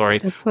well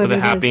story with a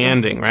happy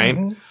ending, right?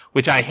 Mm-hmm.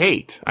 Which I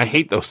hate. I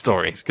hate those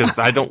stories because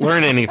I don't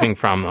learn anything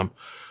from them.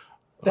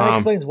 That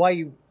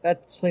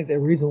explains the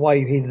reason why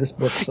you hated this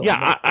book so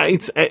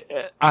much.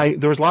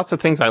 There was lots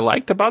of things I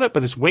liked about it,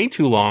 but it's way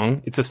too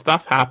long. It's a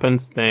stuff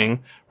happens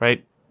thing,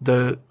 right?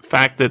 The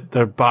fact that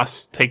the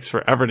bus takes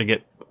forever to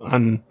get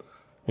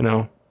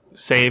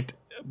saved,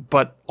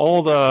 but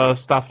all the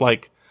stuff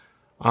like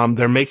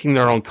They're making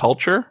their own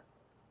culture.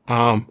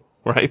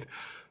 Right?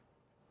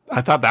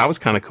 I thought that was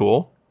kind of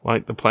cool.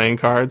 Like the playing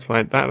cards,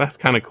 right? That's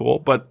kind of cool,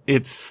 but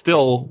it's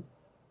still,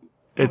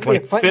 it's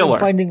like filler.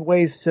 Finding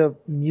ways to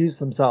amuse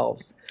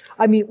themselves.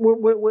 I mean,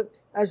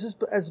 as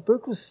the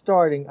book was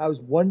starting, I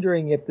was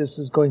wondering if this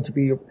was going to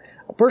be. At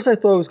first, I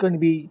thought it was going to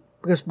be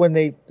because when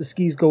the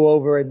skis go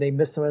over and they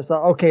miss them, I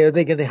thought, okay, are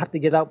they going to have to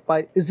get out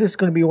by? Is this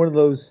going to be one of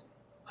those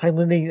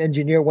Highlander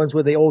engineer ones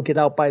where they all get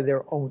out by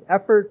their own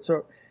efforts,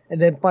 and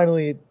then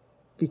finally it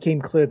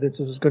became clear that this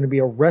was going to be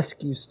a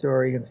rescue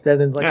story instead,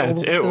 and like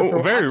it's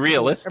very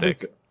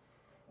realistic.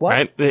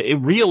 What? Right?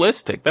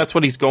 Realistic. That's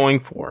what he's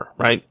going for,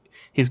 right?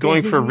 He's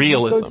going for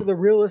realism. Go to the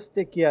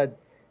realistic,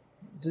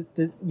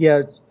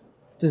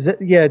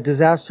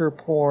 disaster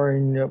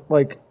porn,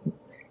 like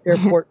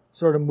airport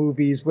sort of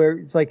movies where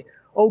it's like,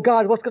 oh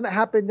God, what's going to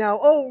happen now?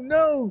 Oh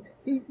no,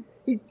 he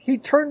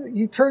turned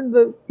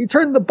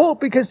the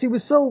boat because he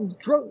was so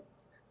drunk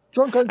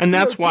on. And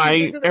that's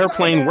why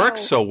Airplane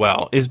works so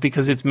well, is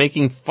because it's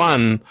making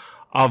fun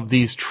of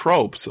these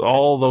tropes,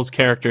 all those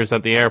characters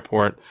at the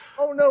airport.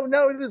 Oh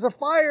no, there's a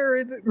fire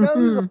in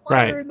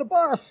the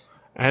bus.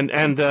 And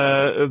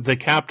the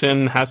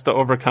captain has to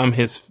overcome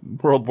his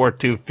World War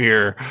II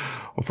fear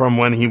from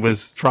when he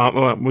was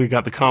we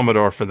got the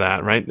Commodore for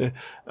that, right?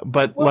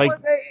 But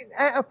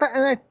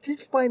and I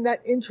did find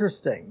that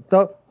interesting.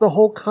 The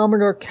whole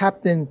Commodore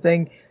captain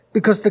thing,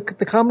 because the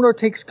Commodore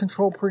takes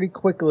control pretty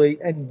quickly,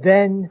 and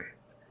then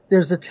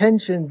there's a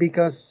tension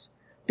because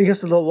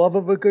of the love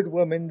of a good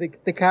woman,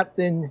 the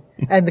captain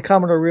and the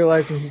Commodore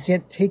realizing he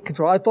can't take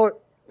control. I thought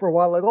for a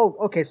while, like, oh,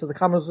 okay, so the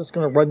Commodore's just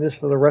going to run this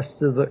for the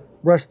rest of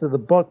the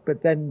book,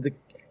 but then the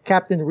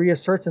captain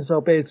reasserts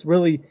himself. But it's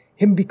really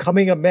him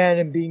becoming a man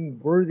and being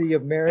worthy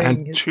of marrying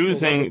and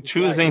choosing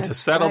to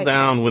settle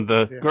down with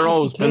the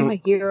girl who's been a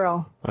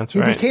hero. That's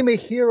right. He became a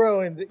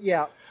hero, and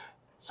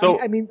So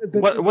I mean,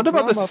 what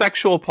about the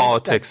sexual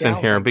politics in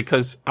here?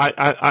 Because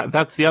I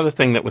that's the other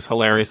thing that was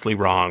hilariously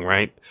wrong,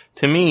 right?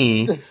 To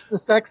me, the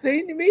sex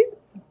scene, you mean?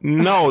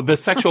 No, the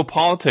sexual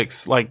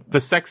politics, like the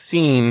sex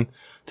scene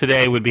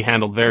today would be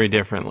handled very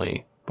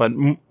differently. But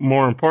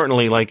more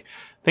importantly, like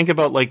think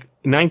about like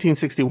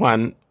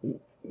 1961.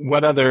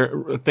 What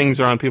other things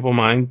are on people's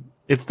mind?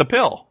 It's the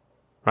pill,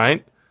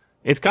 right?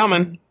 It's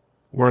coming.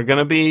 We're going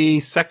to be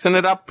sexing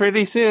it up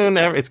pretty soon.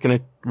 It's going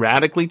to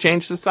radically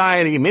change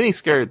society,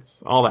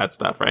 miniskirts, all that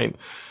stuff, right?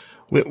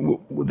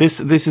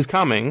 This is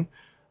coming.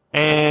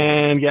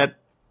 And yet,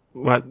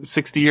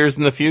 60 years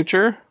in the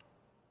future?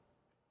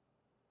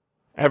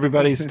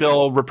 Everybody's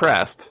still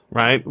repressed,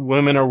 right?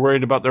 Women are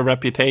worried about their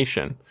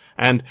reputation.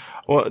 And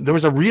there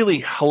was a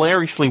really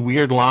hilariously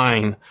weird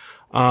line.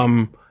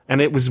 And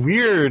it was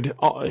weird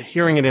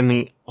hearing it in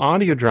the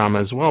audio drama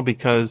as well,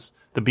 because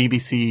the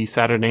BBC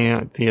Saturday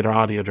Night Theatre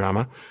audio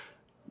drama,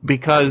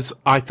 because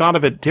I thought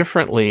of it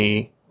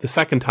differently the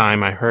second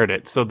time I heard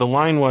it. So the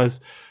line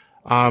was,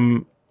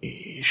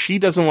 she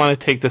doesn't want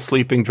to take the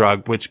sleeping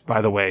drug, which,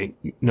 by the way,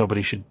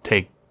 nobody should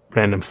take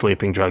random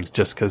sleeping drugs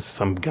just because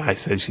some guy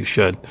says you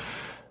should.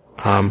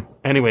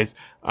 Anyways,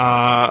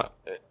 no,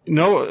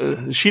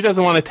 she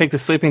doesn't want to take the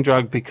sleeping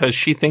drug because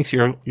she thinks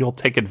you'll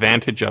take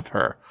advantage of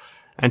her.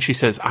 And she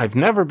says, I've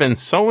never been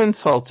so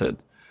insulted.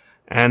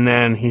 And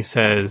then he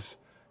says,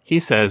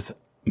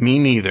 me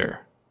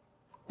neither.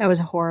 That was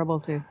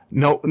horrible too.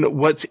 No,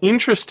 what's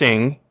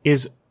interesting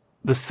is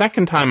the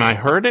second time I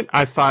heard it,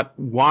 I thought,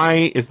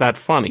 why is that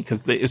funny?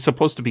 Because it's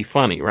supposed to be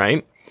funny,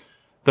 right?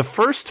 The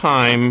first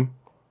time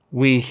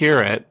we hear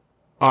it,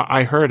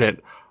 I heard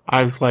it,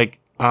 I was like,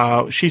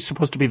 she's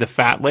supposed to be the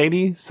fat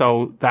lady,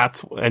 so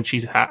and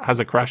she has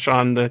a crush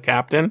on the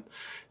captain.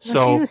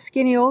 So she's a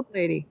skinny old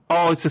lady.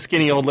 Oh, it's a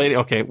skinny old lady.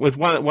 Okay, it was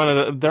one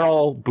of they're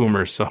all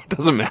boomers, so it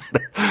doesn't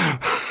matter.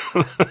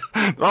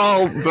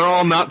 they're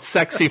all not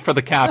sexy for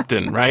the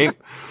captain, right?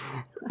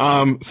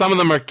 Some of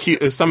them are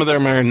cute, some of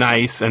them are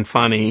nice and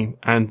funny,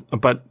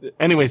 but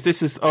anyways,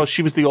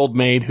 she was the old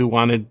maid who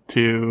wanted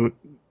to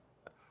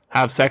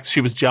have sex. She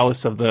was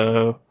jealous of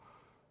the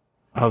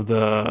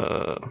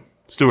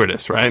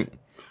stewardess, right?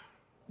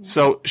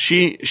 So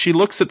she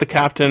looks at the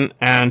captain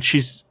and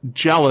she's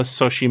jealous,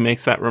 so she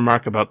makes that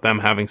remark about them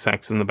having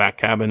sex in the back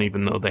cabin,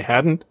 even though they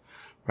hadn't,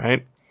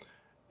 right?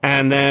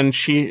 And then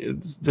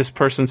this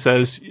person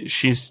says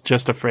she's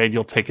just afraid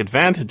you'll take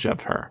advantage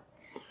of her,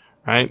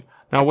 right?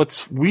 Now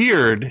what's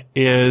weird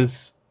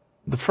is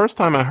the first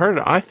time I heard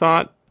it, I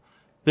thought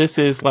this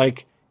is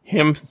like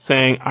him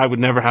saying, I would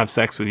never have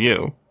sex with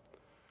you.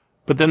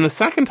 But then the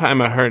second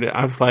time I heard it,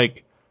 I was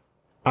like,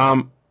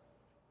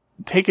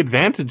 take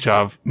advantage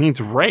of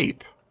means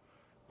rape.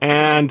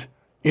 And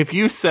if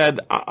you said,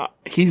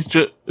 she's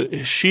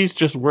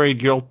just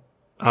worried you'll,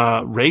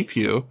 rape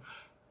you.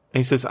 And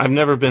he says, I've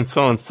never been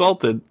so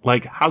insulted.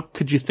 Like, how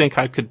could you think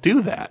I could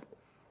do that?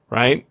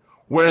 Right?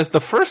 Whereas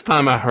the first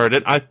time I heard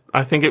it,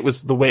 I think it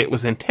was the way it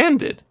was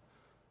intended.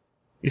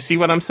 You see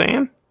what I'm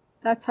saying?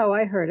 That's how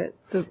I heard it.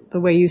 The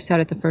way you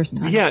said it the first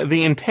time. Yeah,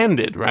 the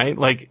intended, right?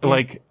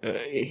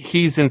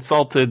 He's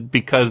insulted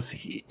because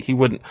he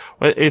wouldn't.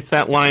 It's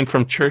that line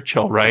from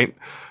Churchill, right?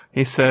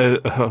 he says,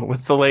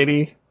 what's the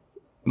lady?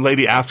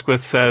 Lady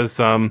Asquith says,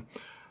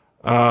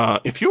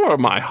 if you were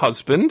my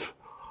husband,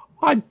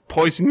 I'd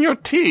poison your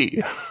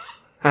tea.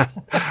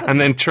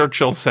 And then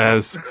Churchill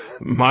says,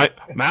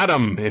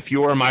 Madam, if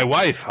you were my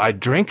wife, I'd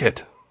drink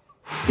it.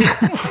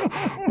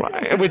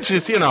 Right? Which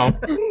is,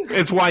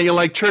 it's why you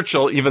like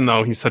Churchill, even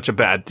though he's such a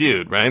bad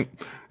dude, right?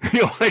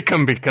 You like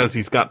him because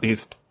he's got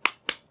these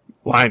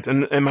lines,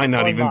 and it might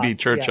not even be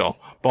Churchill.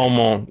 Yes.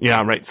 Beaumont,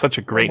 yeah, right. Such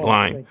a great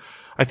line.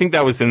 I think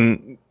that was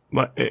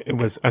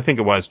I think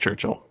it was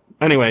Churchill.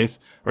 Anyways,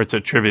 or it's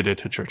attributed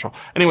to Churchill.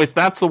 Anyways,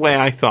 that's the way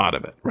I thought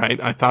of it,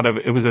 right? I thought of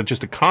it was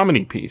just a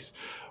comedy piece.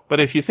 But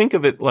if you think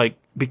of it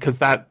because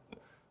that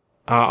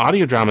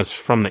audio drama is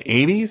from the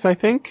 80s, I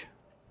think,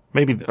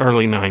 maybe the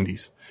early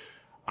 90s.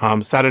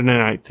 Saturday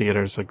Night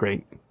Theater is a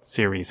great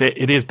series.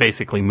 It is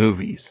basically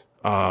movies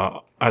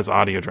as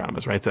audio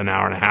dramas, right? It's an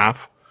hour and a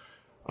half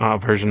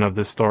version of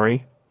this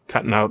story,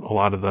 cutting out a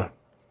lot of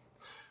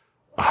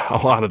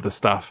the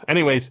stuff.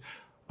 Anyways,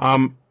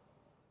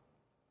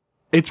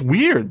 it's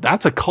weird.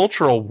 That's a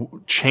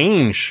cultural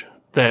change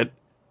that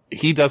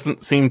he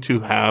doesn't seem to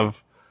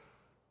have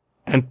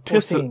he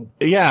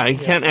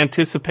can't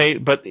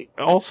anticipate, but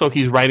also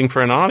he's writing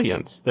for an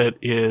audience that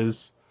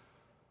is,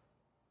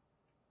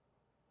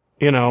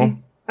 I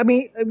mean,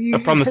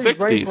 from the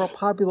 60s. Writing for a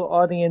popular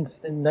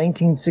audience in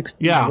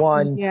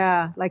 1961.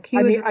 Yeah, like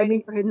he was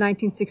writing for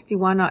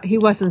 1961. He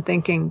wasn't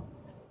thinking.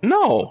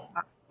 No,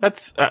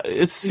 that's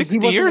it's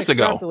 60 years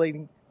ago.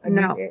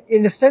 No.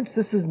 In a sense,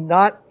 this is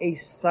not a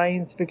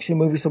science fiction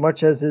movie so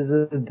much as is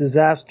a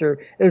disaster.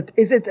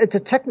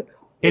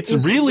 It's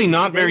really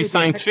not very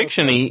science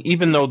fiction-y,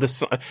 even though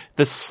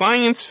the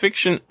science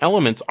fiction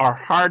elements are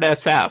hard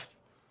SF,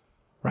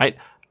 right?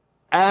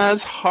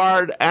 As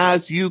hard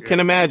as you can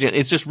imagine.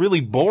 It's just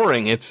really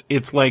boring.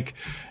 It's like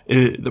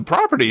the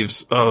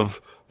properties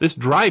of this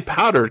dry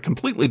powder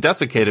completely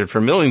desiccated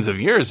for millions of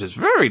years is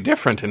very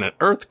different in an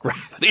Earth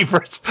gravity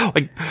versus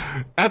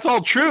that's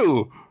all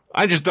true.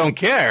 I just don't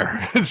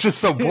care. It's just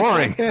so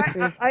boring.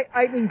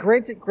 I mean,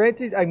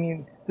 granted, I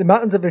mean, the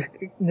mountains of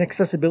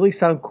inaccessibility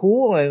sound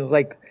cool, and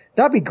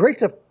that'd be great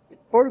to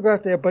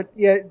photograph there. But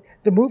yeah,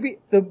 the movie,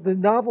 the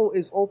novel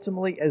is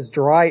ultimately as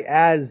dry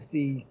as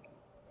the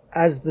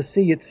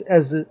sea,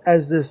 as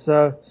this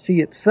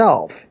sea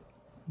itself.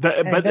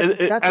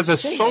 As a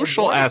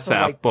social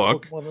SF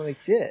book,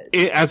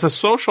 as a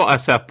social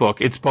SF book,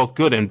 it's both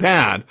good and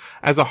bad.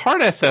 As a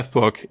hard SF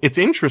book, it's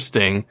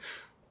interesting,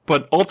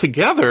 but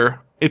altogether,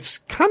 it's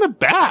kind of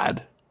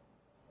bad.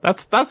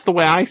 That's the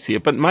way I see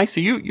it. But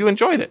Micey, you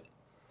enjoyed it.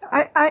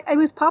 It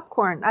was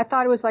popcorn. I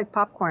thought it was like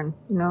popcorn.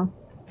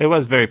 It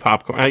was very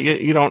popcorn.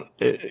 You don't.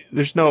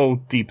 There's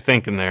no deep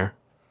thinking there.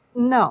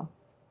 No.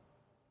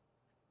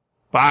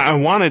 But I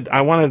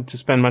wanted to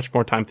spend much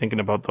more time thinking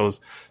about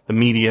the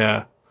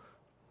media,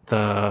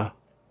 the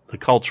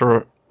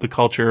culture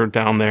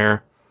down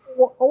there.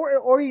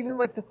 Or even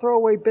the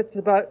throwaway bits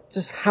about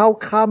just how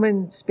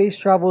common space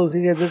travel is.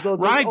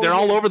 Right, they're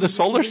all over the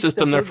solar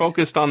system. They're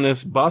focused on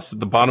this bus at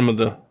the bottom of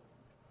the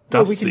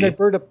dust sea. We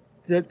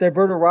can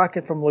divert a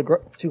rocket from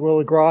to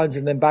Lagrange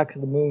and then back to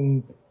the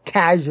moon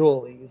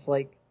casually. It's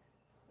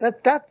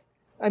that's.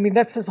 I mean,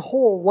 that's just a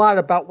whole lot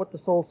about what the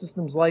solar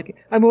system's like.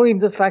 I mean, even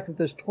just the fact that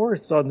there's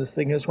tourists on this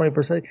thing is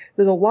 20%.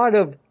 There's a lot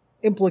of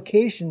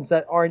implications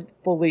that aren't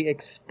fully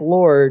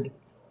explored,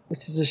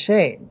 which is a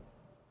shame.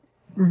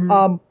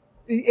 Mm-hmm.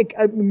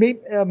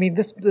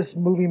 This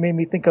movie made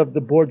me think of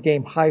the board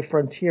game High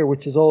Frontier,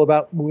 which is all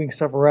about moving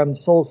stuff around the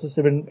solar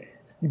system, and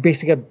you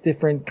basically have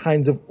different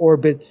kinds of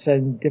orbits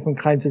and different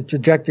kinds of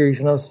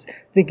trajectories. And I was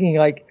thinking,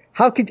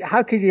 how could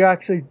you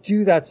actually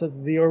do that so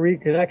that the Ori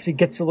could actually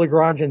get to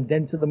Lagrange and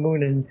then to the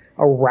moon in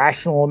a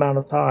rational amount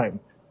of time?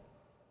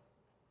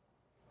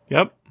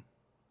 Yep.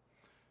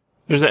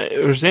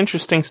 There's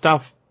interesting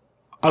stuff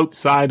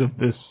outside of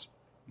this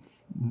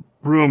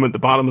room at the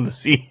bottom of the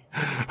sea.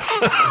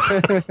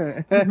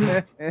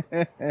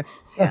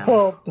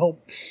 Oh, don't.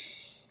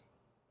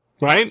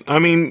 Right? I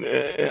mean,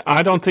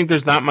 I don't think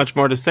there's that much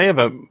more to say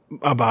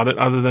about it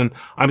other than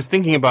I was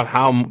thinking about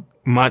how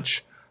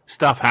much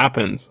stuff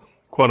happens,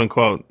 quote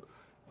unquote,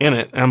 in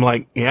it. And I'm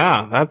like,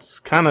 yeah, that's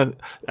kind of,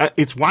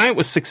 it's why it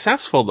was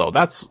successful though.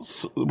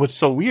 That's what's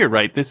so weird,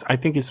 right? I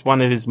think it's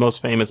one of his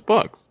most famous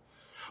books.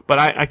 But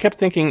I kept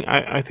thinking,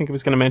 I think I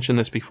was going to mention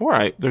this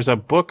before. There's a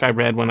book I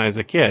read when I was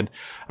a kid.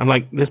 I'm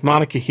like, this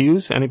Monica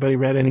Hughes. Anybody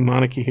read any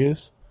Monica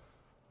Hughes?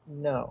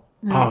 No.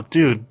 Oh,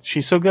 dude,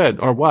 she's so good,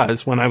 or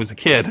was when I was a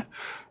kid.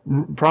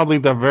 Probably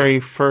the very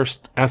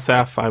first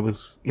SF I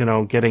was,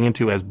 getting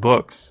into as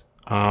books.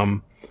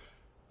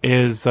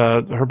 Is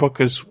her book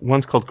is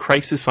one's called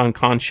Crisis on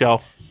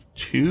Conshelf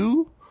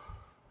 2,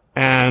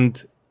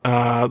 and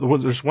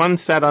there's one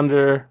set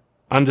under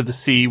the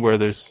sea where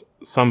there's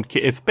some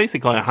kid. It's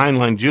basically a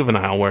Heinlein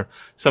juvenile where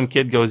some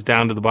kid goes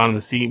down to the bottom of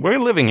the sea. We're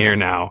living here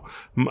now,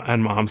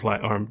 and mom's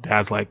like, or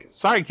dad's like,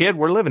 sorry kid,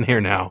 we're living here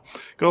now.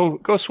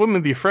 Go swim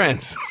with your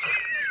friends.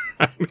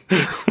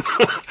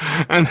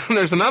 And then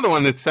there's another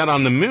one that's set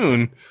on the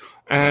moon,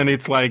 and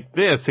it's like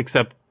this,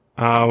 except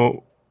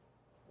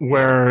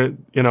where,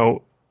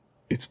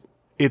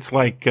 it's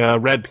like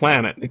Red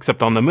Planet,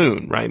 except on the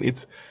moon, right?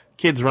 It's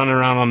kids running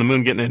around on the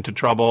moon getting into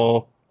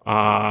trouble,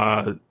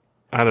 I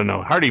don't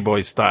know, Hardy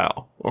Boys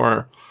style,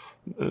 or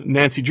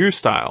Nancy Drew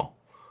style.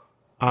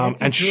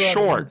 And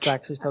short. It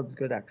actually sounds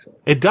good, actually.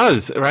 It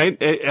does, right?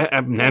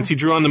 Nancy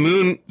Drew on the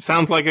Moon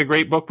sounds like a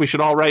great book we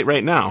should all write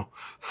right now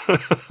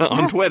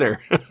on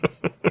Twitter.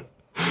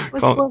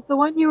 Was the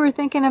one you were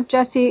thinking of,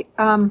 Jesse,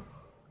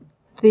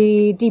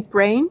 the Deep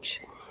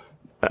Range?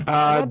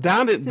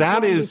 That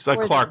is a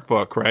Clarke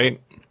book,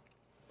 right?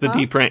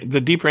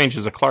 The Deep Range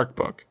is a Clarke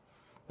book.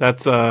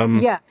 That's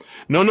yeah.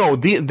 No.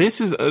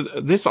 This is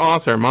this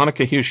author,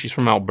 Monica Hughes. She's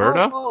from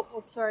Alberta.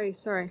 Oh, sorry.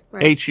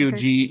 Right.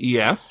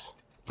 Huges.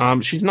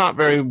 She's not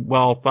very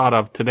well thought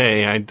of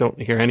today. I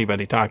don't hear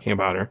anybody talking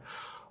about her.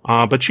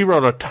 But she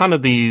wrote a ton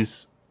of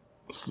these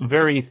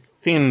very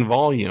thin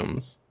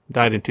volumes.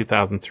 Died in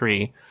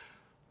 2003.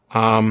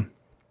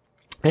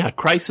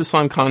 Crisis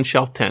on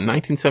Conshelf 10,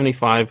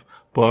 1975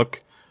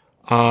 book.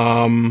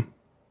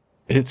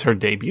 It's her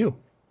debut.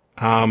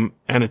 And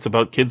it's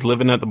about kids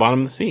living at the bottom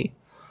of the sea.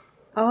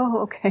 Oh,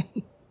 okay.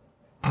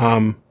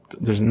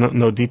 There's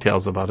no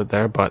details about it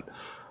there, but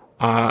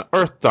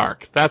Earth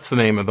Dark, that's the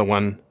name of the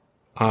one.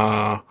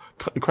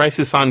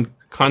 Crisis on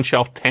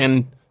Conshelf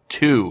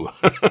 10-2.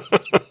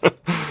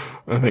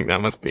 I think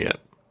that must be it.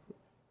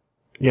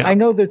 Yeah. I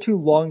know they're too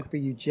long for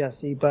you,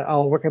 Jesse, but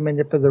I'll recommend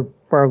it for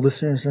our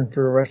listeners and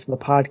for the rest of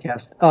the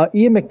podcast.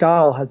 Ian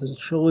McDonald has a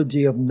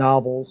trilogy of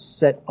novels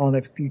set on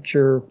a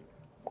future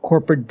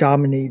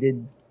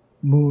corporate-dominated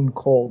moon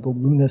called the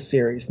Luna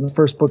series. And the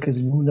first book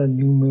is Luna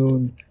New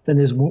Moon, then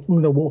there's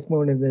Luna Wolf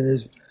Moon, and then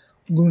there's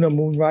Luna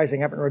Moon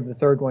Rising. I haven't read the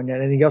third one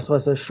yet. And he also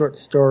has a short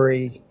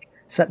story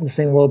set in the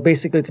same world.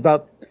 Basically, it's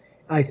about,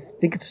 I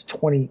think it's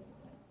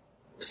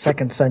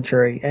 22nd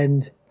century,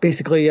 and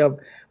basically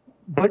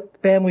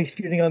but families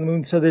feuding on the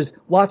moon. So there's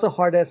lots of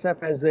hard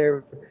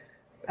SF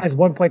as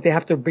one point they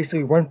have to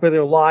basically run for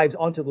their lives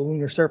onto the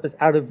lunar surface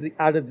out of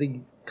the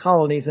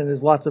colonies, and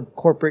there's lots of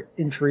corporate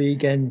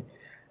intrigue and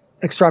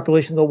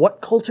extrapolations of what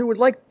culture would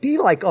be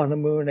like on the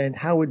moon, and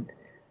how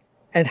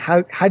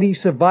do you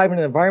survive in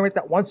an environment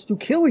that wants to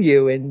kill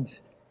you, and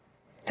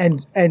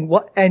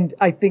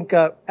I think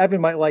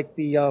Evan might like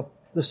the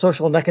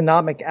social and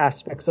economic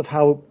aspects of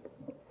how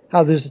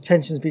there's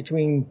tensions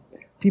between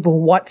people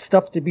who want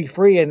stuff to be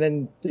free, and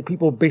then the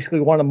people basically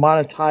want to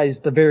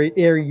monetize the very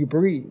air you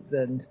breathe.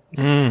 And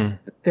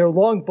they're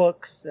long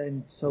books,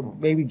 and so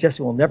maybe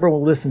Jesse will never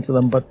listen to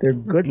them, but they're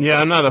good.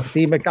 Yeah, I'm not a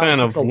fan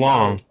of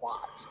long.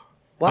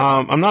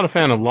 I'm not a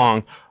fan of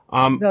long.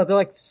 No, they're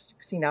like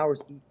 16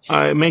 hours each.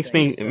 It makes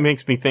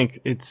me think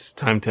it's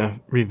time to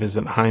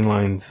revisit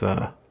Heinlein's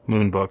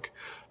Moon book,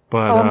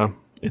 but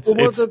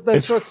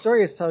the short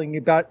story is telling you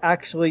about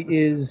actually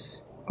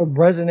is a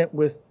resonant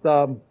with.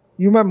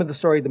 You remember the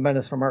story, The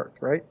Menace from Earth,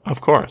 right?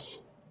 Of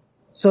course.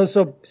 So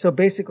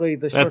basically,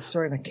 the short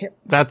story, and I can't.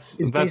 That's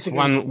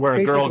one where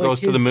a girl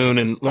goes to the moon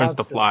and learns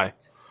to fly.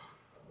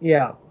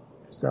 Yeah.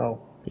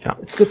 So yeah,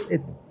 it's good.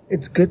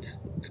 It's good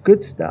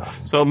stuff.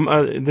 So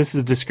this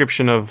is a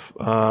description of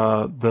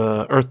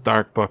the Earth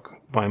Dark book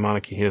by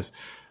Monica Hughes.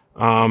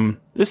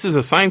 This is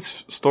a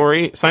science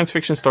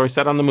fiction story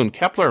set on the moon.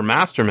 Kepler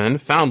Masterman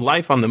found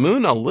life on the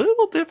moon a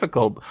little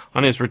difficult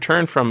on his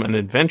return from an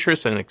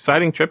adventurous and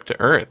exciting trip to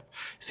Earth.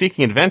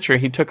 Seeking adventure,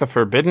 he took a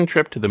forbidden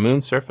trip to the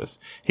moon's surface.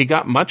 He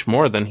got much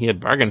more than he had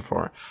bargained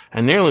for,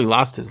 and nearly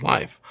lost his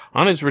life.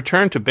 On his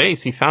return to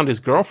base, he found his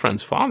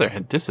girlfriend's father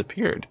had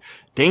disappeared.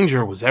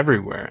 Danger was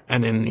everywhere,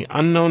 and in the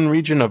unknown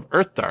region of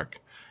Earth Dark,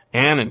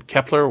 Anne and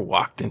Kepler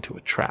walked into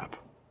a trap.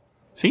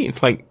 See,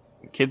 it's like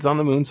kids on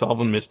the moon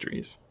solving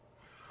mysteries.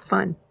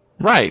 Fun.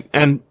 Right.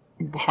 And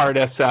hard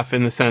SF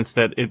in the sense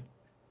that it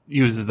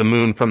uses the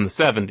moon from the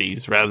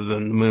 70s rather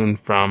than the moon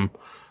from,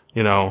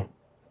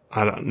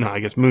 I don't know,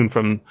 I guess moon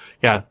from,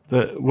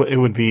 it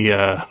would be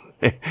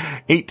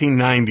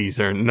 1890s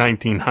or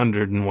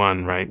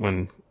 1901, right?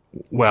 When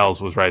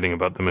Wells was writing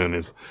about the moon,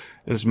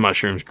 there's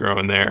mushrooms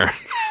growing there,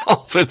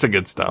 all sorts of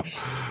good stuff.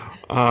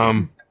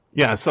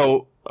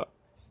 So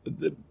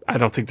I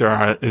don't think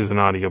there is an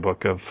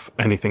audiobook of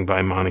anything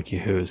by Monica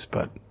Hughes,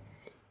 but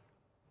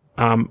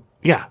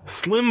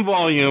slim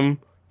volume,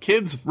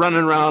 kids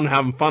running around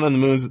having fun on the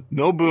moons,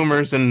 no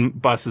boomers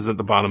and buses at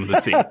the bottom of the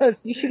sea.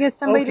 You should get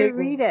somebody to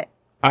read it.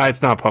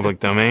 It's not public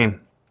domain.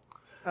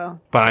 Oh.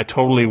 But I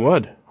totally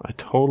would.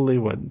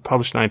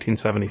 Published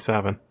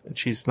 1977. And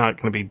she's not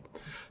going to be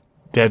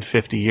dead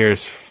 50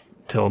 years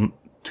till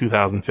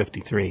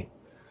 2053.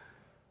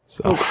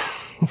 So,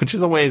 which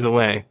is a ways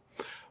away.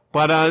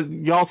 But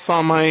y'all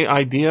saw my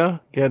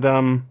idea. Get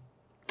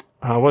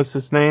what's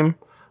his name?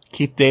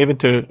 Keith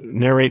David to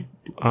narrate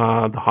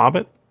The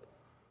Hobbit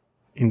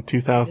in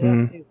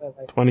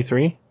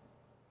 2023.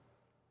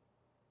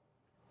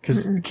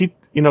 Because Keith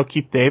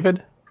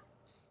David.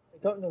 I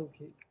don't know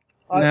Keith.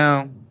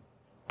 No.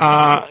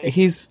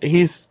 He's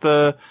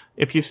the,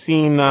 if you've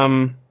seen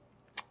what's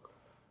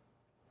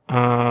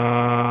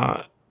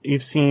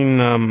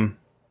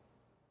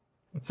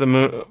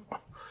the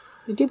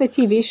Did you do a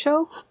TV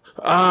show?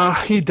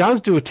 He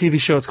does do a TV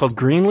show. It's called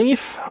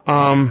Greenleaf.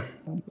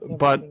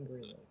 But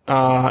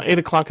 8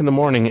 o'clock in the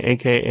morning,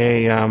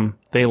 aka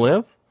They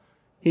Live.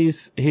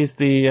 He's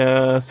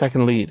the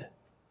second lead.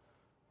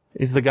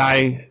 He's the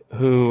guy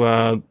who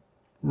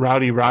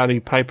Rowdy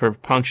Piper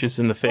punches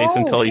in the face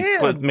until he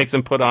makes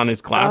him put on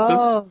his glasses.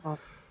 Oh.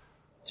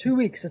 2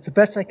 weeks. That's the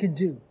best I can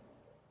do.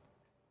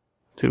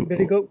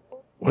 Better go.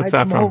 What's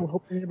that from? Home,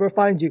 hope they never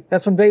find you.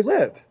 That's from They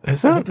Live.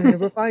 Is that? Hope they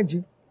never find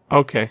you.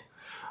 Okay.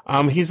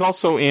 He's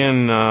also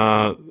in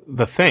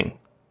The Thing.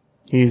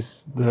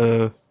 He's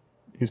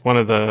one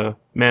of the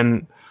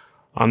men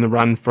on the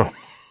run from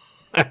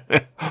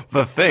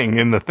The Thing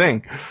in The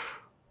Thing.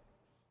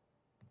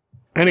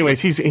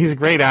 Anyways, he's a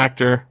great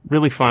actor,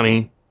 really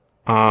funny.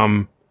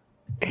 Him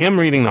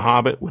reading The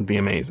Hobbit would be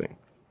amazing.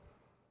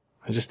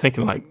 I was just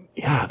thinking, like,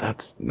 yeah,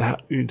 that's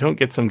that. You don't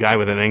get some guy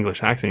with an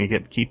English accent. You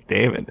get Keith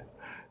David.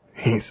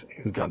 He's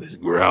got this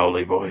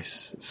growly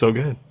voice. It's so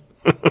good.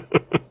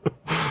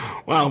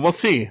 Well, we'll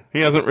see. He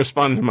hasn't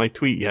responded to my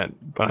tweet yet,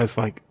 but I was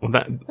like, well,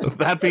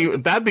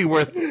 that'd be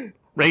worth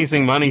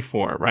raising money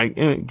for, right?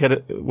 Get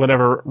it,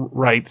 whatever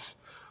rights,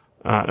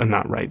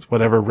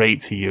 whatever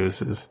rates he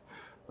uses.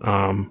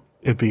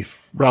 It'd be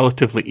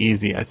relatively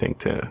easy, I think,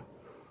 to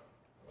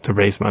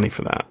raise money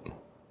for that.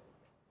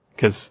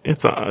 Cause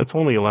it's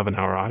only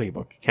 11-hour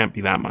audiobook. It can't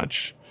be that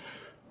much,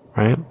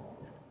 right?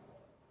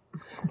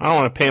 I don't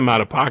want to pay him out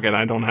of pocket.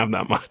 I don't have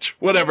that much.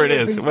 Whatever it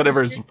is,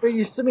 whatever's. But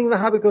you're assuming The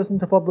Hobbit goes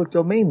into public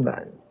domain,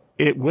 then.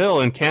 It will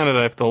in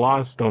Canada if the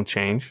laws don't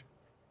change.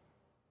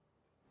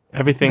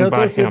 Everything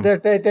by him.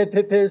 That's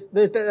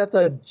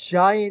a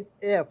giant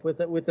if with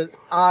an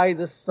I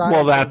the size.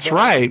 Well, that's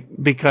right,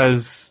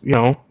 because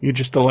you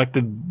just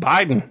elected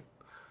Biden.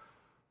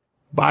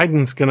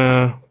 Biden's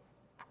gonna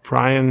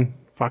try and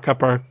fuck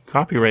up our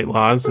copyright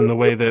laws in the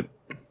way that.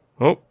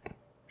 Oh,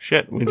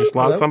 shit! We just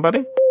lost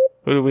somebody.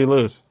 Who did we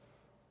lose?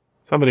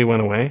 Somebody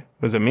went away.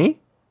 Was it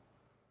me?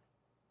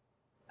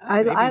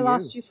 I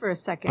lost you for a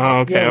second. Oh,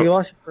 okay. Yeah, we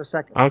lost you for a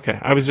second. Okay,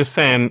 I was just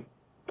saying,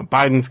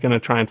 Biden's going to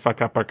try and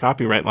fuck up our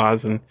copyright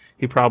laws, and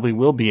he probably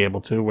will be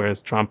able to,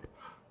 whereas Trump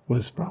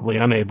was probably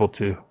unable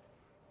to.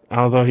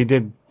 Although he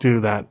did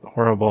do that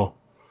horrible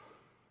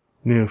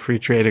new free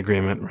trade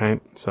agreement,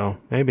 right? So,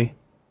 maybe.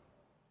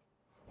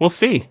 We'll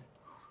see.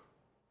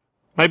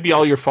 Might be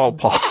all your fault,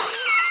 Paul.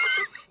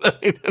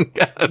 He didn't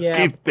get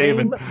Keith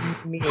David.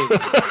 Me.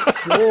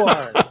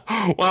 Sure.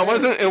 Well,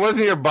 it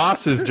wasn't your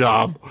boss's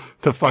job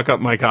to fuck up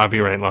my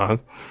copyright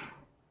laws.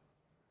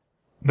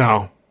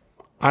 No.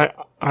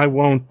 I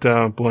won't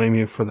blame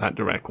you for that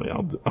directly.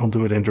 I'll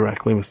do it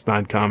indirectly with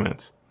snide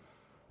comments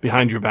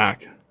behind your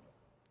back.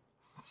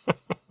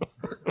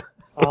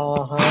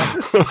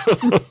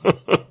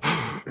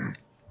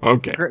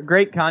 Okay.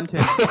 Great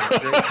content.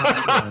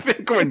 I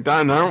think we're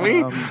done, aren't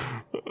we?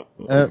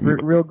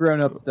 Real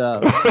grown-up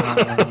stuff.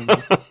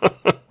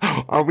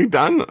 Are we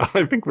done?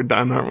 I think we're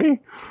done, aren't we?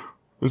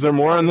 Is there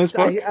more on this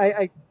book?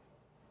 I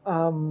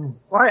have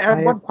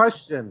one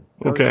question.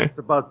 Okay. It's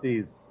about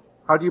these.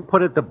 How do you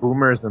put it? The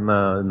boomers in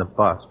the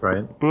bus,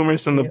 right?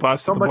 Boomers in the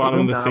bus at the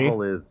bottom of the sea. So much of this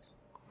novel is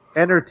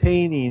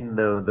entertaining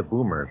the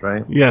boomers,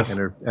 right? Yes.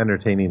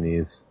 Entertaining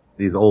these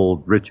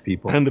old rich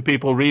people and the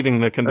people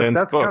reading the condensed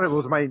that's books. Kind of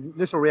was my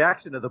initial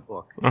reaction to the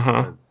book.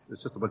 It's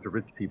just a bunch of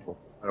rich people.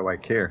 How do I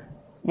care?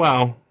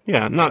 Well,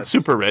 yeah, not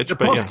super rich, the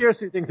but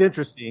post-scarcity thing's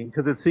interesting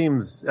because it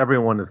seems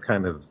everyone is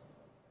kind of.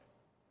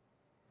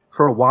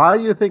 For a while,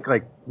 you think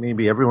like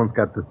maybe everyone's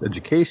got this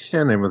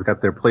education, everyone's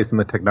got their place in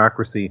the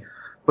technocracy,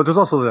 but there's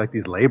also like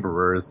these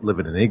laborers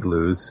living in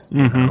igloos,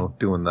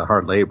 doing the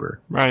hard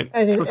labor. Right. So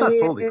it's not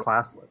totally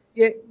classless.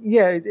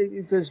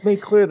 It's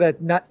made clear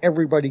that not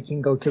everybody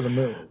can go to the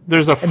moon.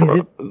 There's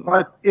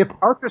but if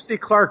Arthur C.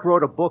 Clarke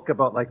wrote a book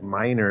about like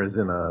miners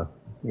in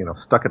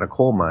stuck in a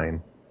coal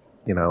mine,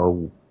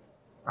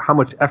 how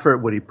much effort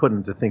would he put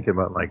into thinking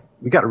about like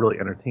we got to really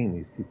entertain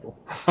these people?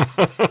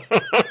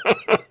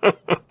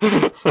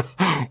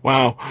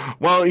 Wow.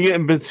 Well, yeah,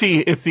 but see,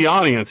 it's the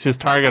audience, his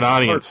target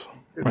audience,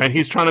 right?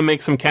 He's trying to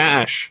make some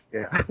cash.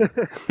 Yeah.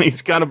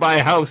 He's got to buy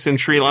a house in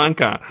Sri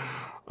Lanka.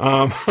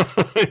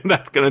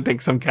 That's going to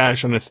take some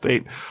cash on his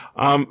state.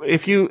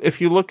 If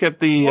you look at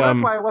the, that's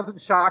why I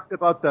wasn't shocked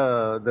about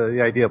the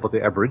idea about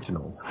the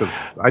Aboriginals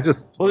because I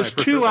just there's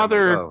two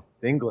other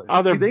English.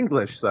 He's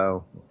English,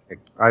 so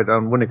I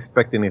wouldn't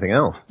expect anything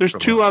else. There's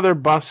two other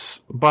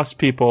bus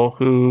people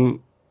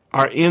who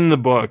are in the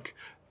book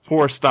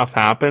before stuff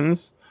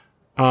happens,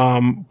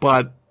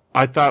 but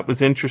I thought it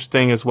was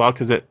interesting as well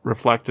because it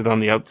reflected on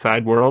the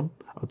outside world.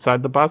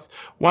 Outside the bus.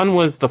 One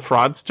was the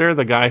fraudster,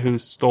 the guy who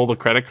stole the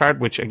credit card,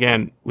 which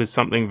again was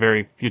something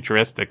very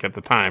futuristic at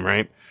the time,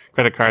 right?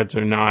 Credit cards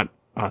are not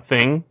a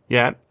thing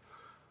yet.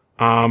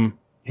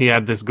 He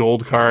had this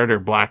gold card or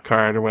black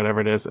card or whatever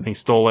it is, and he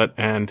stole it,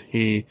 and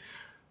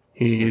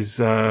he's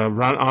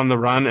on the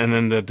run, and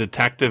then the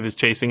detective is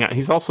chasing out.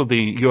 He's also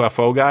the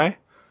UFO guy.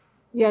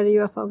 Yeah, the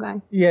UFO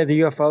guy. Yeah, the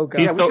UFO guy.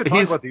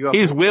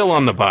 He's Will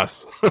on the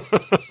bus.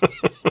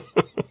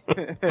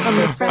 From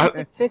the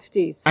frantic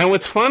 50s. And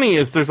what's funny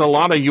is there's a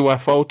lot of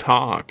UFO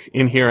talk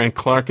in here, and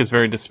Clarke is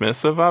very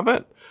dismissive of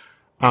it.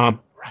 Rightly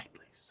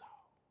so.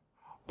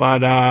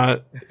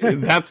 But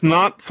that's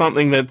not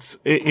something that's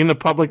in the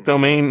public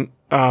domain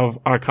of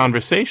our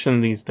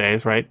conversation these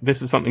days, right?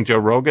 This is something Joe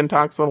Rogan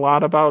talks a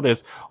lot about,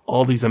 is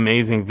all these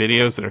amazing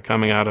videos that are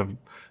coming out of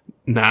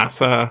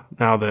NASA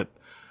now that,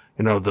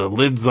 the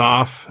lid's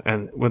off,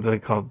 and what do they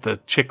call it? The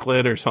chick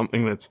lid or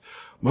something that's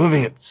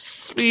moving at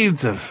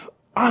speeds of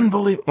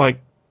unbelievable,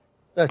 like,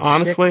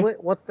 honestly.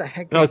 Chiclet? What the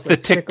heck? No, it's the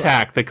Tic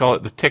Tac. They call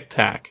it the Tic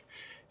Tac.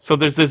 So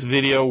there's this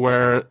video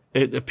where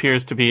it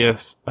appears to be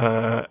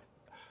a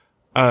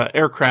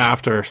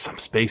aircraft or some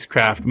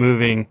spacecraft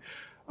moving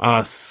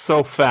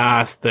so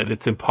fast that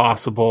it's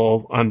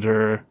impossible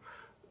under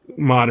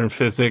modern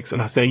physics.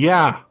 And I say,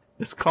 yeah,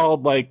 it's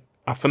called like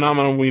a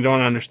phenomenon we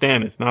don't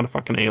understand. It's not a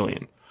fucking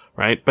alien,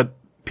 right? But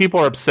people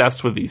are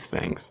obsessed with these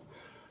things.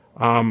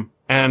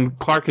 And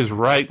Clarke is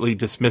rightly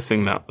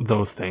dismissing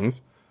those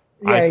things.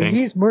 Yeah, I think.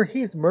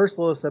 He's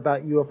merciless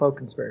about UFO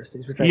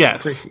conspiracies, which I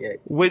appreciate.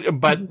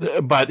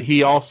 But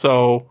he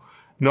also,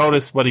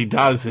 notice what he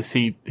does is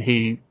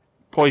he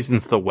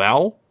poisons the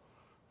well,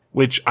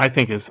 which I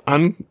think is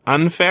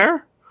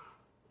unfair.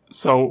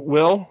 So,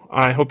 Will,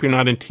 I hope you're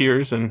not in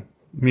tears and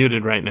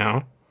muted right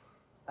now.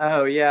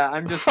 Oh yeah,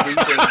 I'm just weeping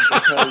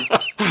because,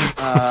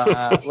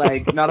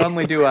 not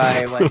only do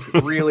I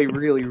really,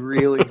 really,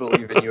 really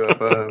believe in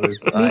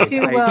UFOs. Me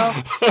too, Will.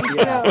 Me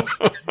too.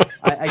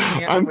 I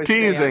can't. I'm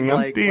teasing.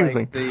 I'm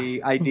teasing.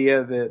 The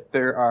idea that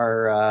there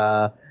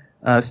are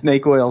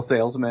snake oil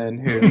salesmen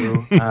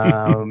who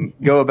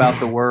go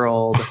about the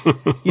world.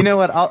 You know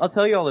what? I'll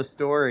tell you all a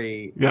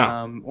story.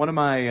 Yeah. One of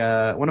my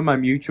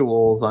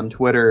mutuals on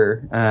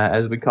Twitter,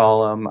 as we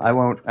call them, I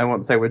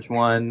won't say which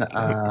one.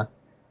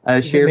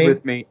 Shared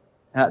with me.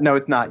 No,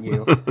 it's not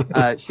you.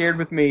 Shared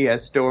with me a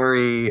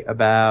story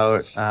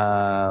about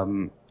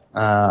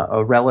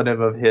a relative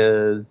of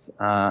his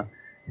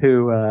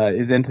who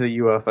is into the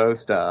UFO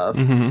stuff,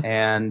 Mm-hmm.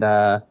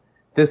 and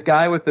this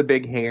guy with the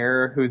big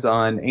hair who's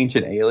on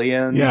Ancient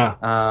Aliens. Yeah.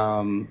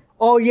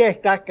 Oh yeah,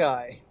 that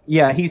guy.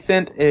 Yeah, he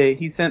sent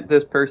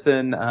this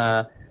person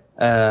a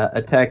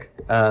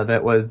text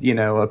that was,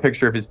 a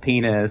picture of his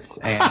penis,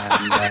 and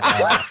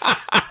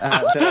that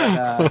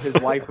his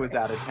wife was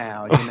out of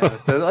town.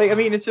 So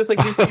it's just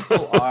like these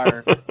people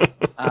are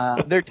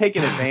they're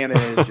taking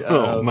advantage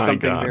of something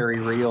very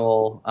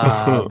real,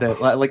 that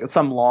like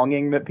some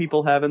longing that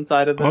people have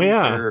inside of them. Oh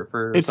yeah,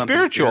 for it's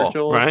spiritual,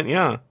 right?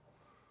 Yeah.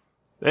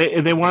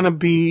 They want to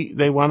be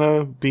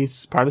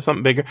part of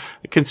something bigger.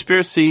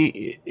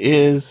 Conspiracy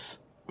is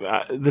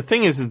the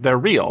thing is they're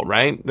real,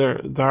 right?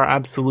 They're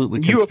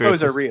absolutely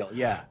conspiracies. UFOs are real,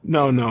 yeah.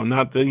 No,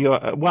 not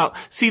the well.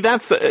 See,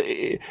 that's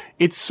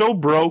it's so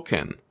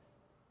broken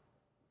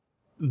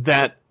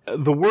that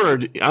the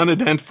word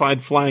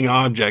unidentified flying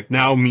object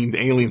now means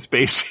alien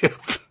spaceship.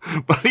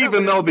 But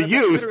even though the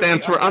U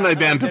stands for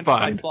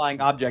unidentified,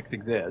 flying objects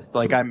exist.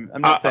 Like I'm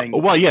not saying.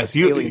 Well, yes,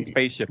 alien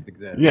spaceships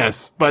exist.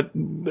 Yes, but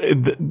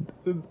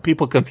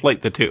people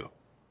conflate the two,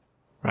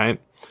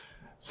 right?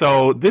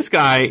 So this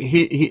guy,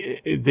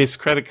 this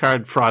credit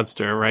card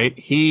fraudster, right?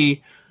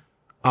 He's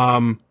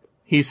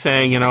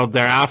saying,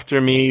 they're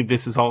after me.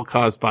 This is all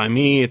caused by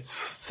me. It's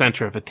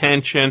center of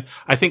attention.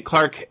 I think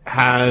Clarke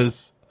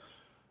has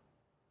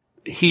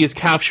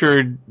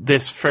captured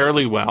this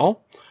fairly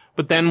well.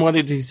 But then what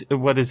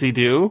does he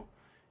do?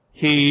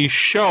 He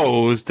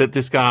shows that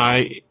this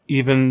guy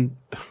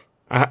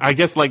I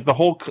guess like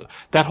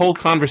that whole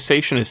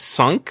conversation is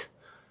sunk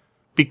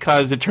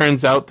because it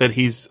turns out that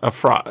he's a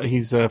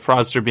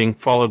fraudster being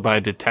followed by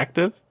a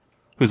detective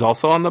who's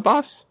also on the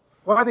bus.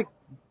 Well, I think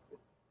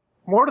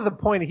more to the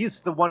point, he's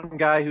the one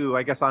guy who,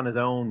 I guess, on his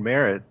own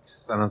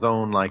merits, on his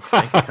own bank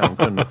account,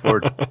 couldn't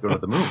afford to go to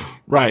the moon.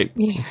 Right.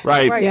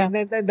 Right. And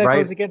that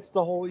goes against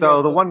the whole.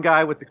 So the one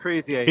guy with the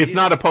crazy idea. It's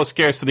not a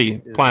post-scarcity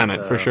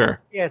planet for sure.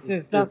 Yeah,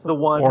 it's not the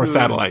one or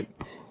satellite.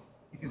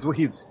 He's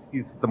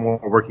the more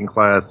working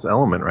class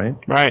element, right?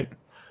 Right,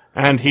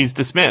 and he's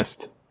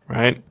dismissed,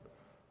 right?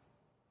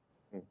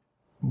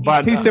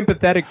 But too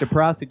sympathetic to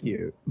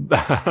prosecute.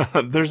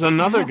 There's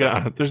another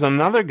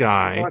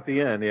guy. Oh, at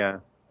the end, yeah.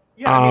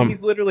 Yeah,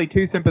 he's literally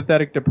too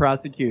sympathetic to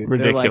prosecute.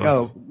 Ridiculous. They're like,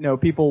 oh, no,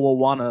 people will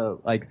want to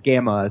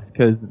scam us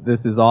because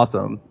this is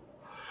awesome.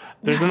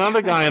 There's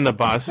another guy in the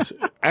bus,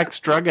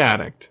 ex-drug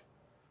addict.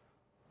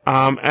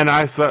 And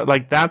I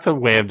thought, that's a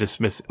way of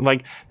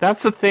dismissing.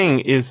 That's the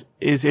thing is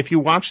if you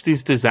watch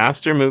these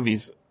disaster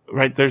movies,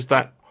 right, there's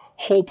that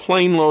whole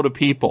plane load of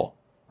people,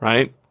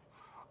 right?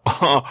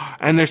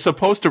 And they're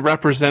supposed to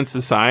represent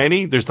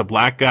society. There's the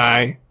black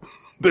guy.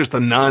 There's the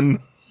nun,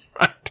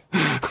 right?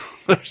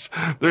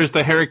 There's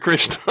the Hare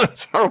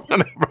Krishnas or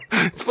whatever.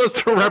 It's supposed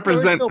to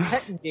represent. There's no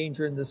pet in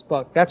danger in this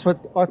book. That's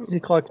what Arthur C.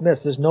 Clarke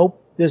missed. There's no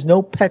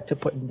pet to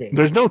put in danger.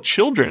 There's no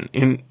children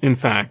in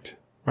fact,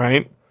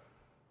 right?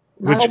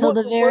 Not until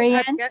the very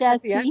end,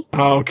 Jesse.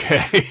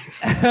 Okay.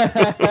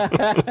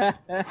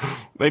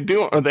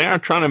 They are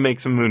trying to make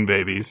some moon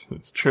babies.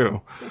 It's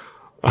true.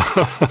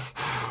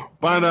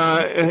 But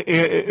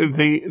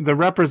the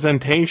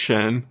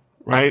representation,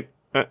 right?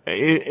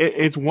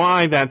 It's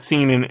why that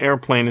scene in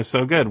Airplane is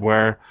so good,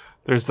 where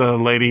there's the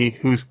lady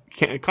who's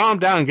calm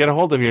down, get a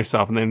hold of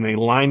yourself, and then they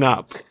line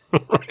up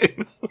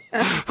right,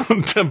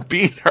 to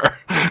beat her.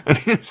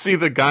 And you see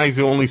the guys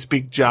who only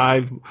speak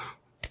jive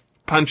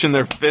punching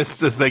their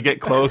fists as they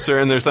get closer,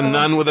 and there's a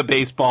nun with a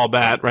baseball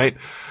bat, right?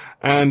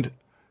 And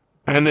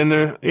then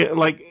they're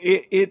like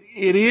it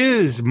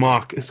is it's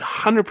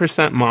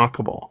 100%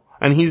 mockable,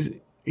 and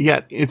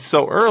yet it's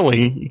so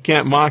early you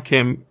can't mock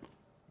him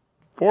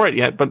for it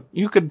yet. But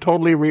you could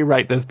totally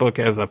rewrite this book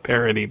as a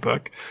parody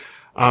book.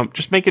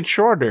 Just make it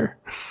shorter.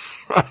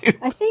 Right?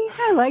 I think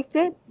I liked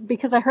it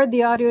because I heard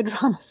the audio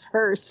drama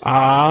first.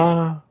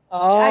 I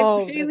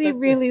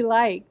really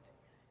liked.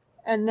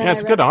 And then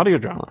it's good audio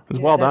drama. It's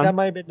well done. That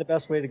might have been the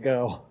best way to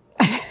go.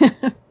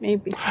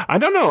 Maybe. I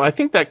don't know. I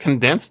think that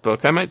condensed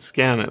book, I might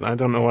scan it. I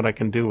don't know what I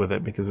can do with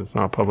it because it's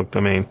not public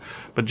domain.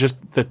 But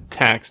just the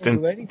text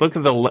and look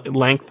at the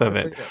length of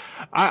it.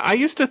 I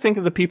used to think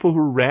of the people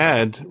who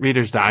read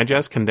Reader's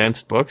Digest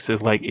condensed books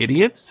as like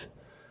idiots.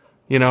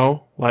 You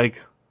know,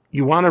 like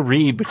you want to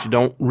read, but you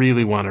don't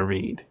really want to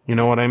read. You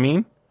know what I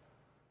mean?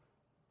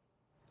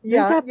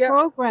 There's that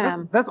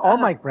program. That's all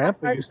my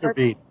grandpa used to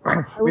read.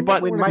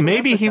 But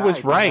maybe he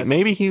was right.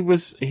 Maybe he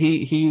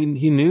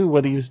knew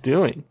what he was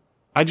doing.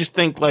 I just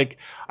think, like,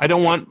 I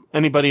don't want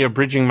anybody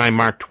abridging my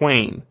Mark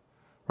Twain,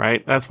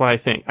 right? That's what I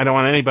think. I don't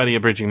want anybody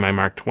abridging my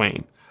Mark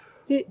Twain.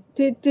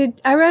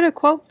 Did I read a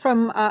quote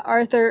from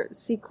Arthur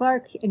C.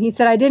 Clarke, and he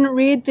said, I didn't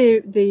read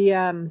the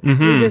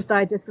Reader's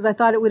Digest because I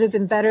thought it would have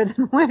been better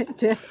than what it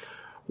did.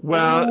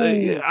 Well,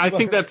 I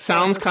think that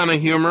sounds kind of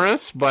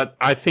humorous, but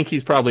I think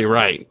he's probably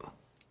right.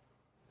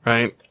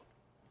 Right?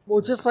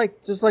 Well,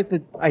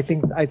 I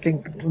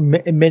think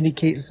in many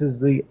cases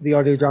the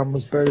audio drama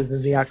was better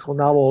than the actual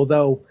novel,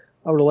 although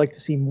I would like to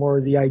see more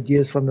of the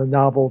ideas from the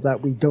novel that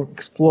we don't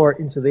explore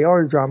into the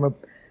audio drama.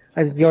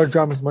 I think the audio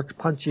drama is much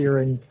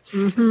punchier and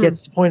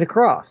gets the point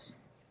across.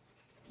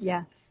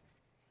 Yeah.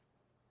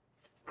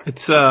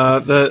 It's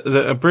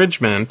the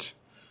abridgment,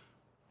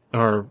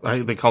 or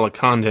they call it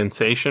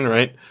condensation,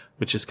 right?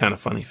 Which is kind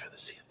of funny for the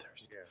Sea of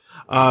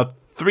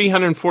Thirst.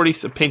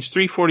 340, page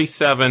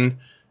 347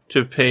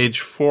 to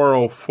page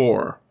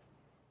 404.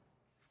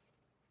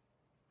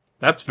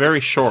 That's very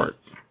short.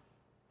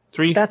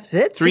 That's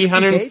it?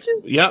 300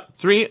 pages? Yeah,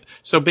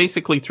 so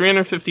basically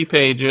 350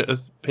 pages,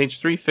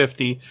 page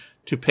 350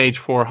 to page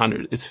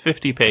 400. It's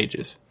 50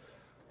 pages.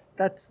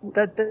 I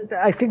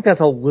think that's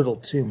a little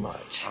too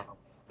much.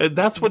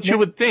 That's what you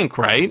would think,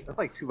 right? That's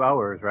like 2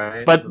 hours,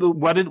 right? But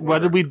what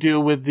did we do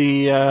with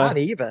the not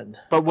even.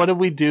 But what did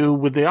we do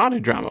with the audio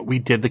drama? We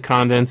did the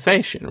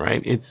condensation,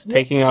 right? It's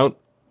taking out,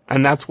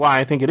 and that's why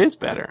I think it is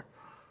better.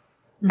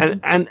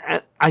 And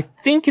I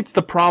think it's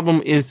the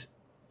problem is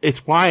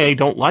it's why I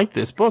don't like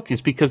this book is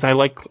because I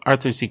like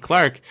Arthur C.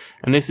 Clarke,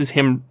 and this is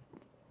him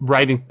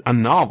writing a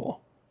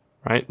novel,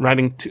 right?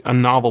 Writing a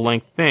novel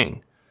length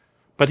thing.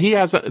 But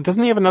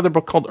doesn't he have another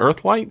book called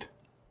Earthlight?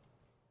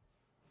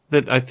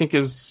 That I think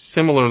is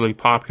similarly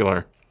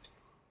popular.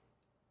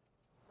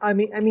 I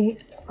think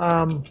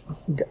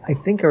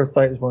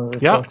Earthlight is one of the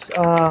books.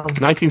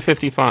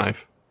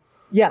 1955.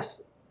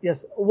 Yes.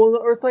 Well,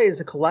 Earthlight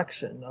is a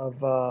collection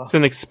of. It's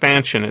an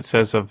expansion. It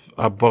says of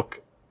a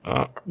book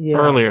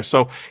earlier.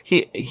 So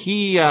he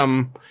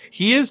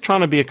is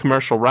trying to be a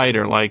commercial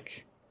writer,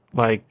 like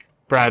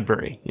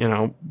Bradbury. You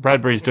know,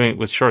 Bradbury's doing it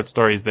with short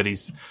stories that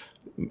he's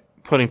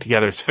putting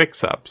together as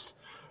fix-ups,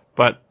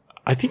 but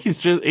I think he's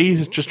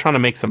just trying to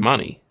make some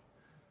money,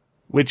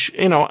 which,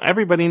 you know,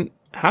 everybody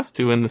has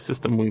to in the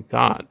system we've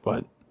got.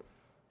 But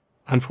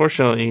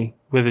unfortunately,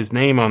 with his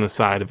name on the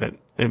side of it,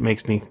 it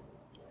makes me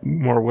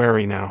more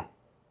wary now.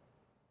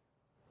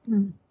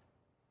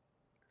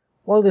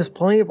 Well, there's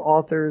plenty of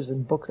authors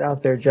and books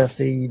out there,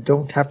 Jesse. You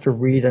don't have to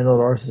read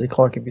another Arthur C.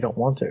 Clarke if you don't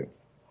want to.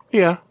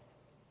 Yeah.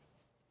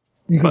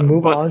 You can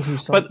move on to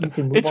something.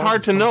 But it's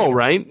hard to know,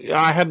 right?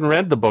 I hadn't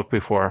read the book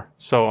before,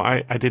 so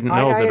I didn't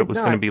know that it was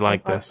going to be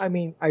like this. I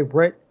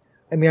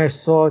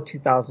saw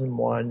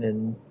 2001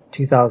 and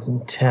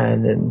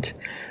 2010, and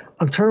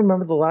I'm trying to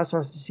remember the last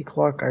Arthur C.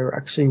 Clarke I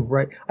actually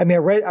read. I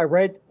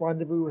read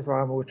Rendezvous with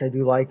Rama, which I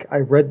do like. I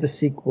read the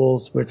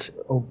sequels, which,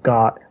 oh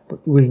God,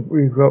 we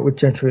wrote with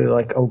Gentry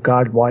like, oh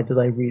God, why did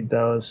I read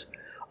those?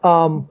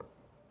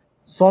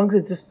 Songs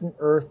of Distant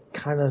Earth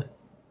kind of.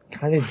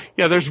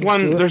 Yeah, there's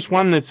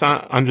one that's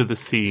under the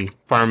sea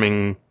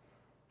farming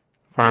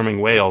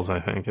whales, I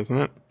think, isn't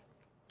it?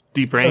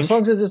 Deep Range.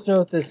 Songs of Distant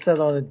Earth is set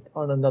on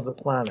another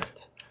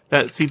planet.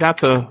 That's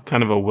a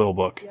kind of a Will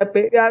book.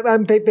 Yeah,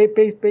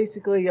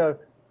 basically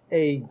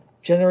a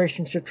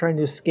generation ship trying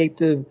to escape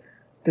the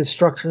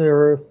destruction of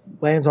Earth,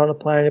 lands on a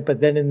planet, but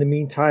then in the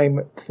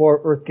meantime,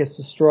 before Earth gets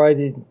destroyed,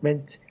 it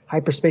meant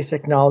hyperspace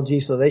technology,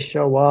 so they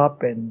show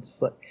up, and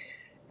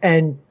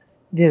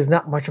there's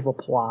not much of a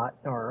plot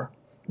or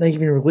not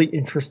even really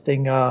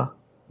interesting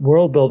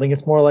world building.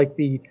 It's more like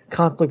the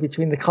conflict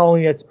between the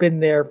colony that's been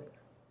there,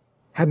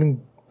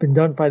 having been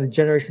done by the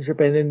generation ship,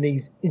 and then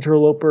these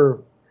interlopers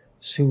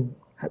who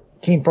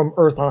came from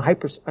Earth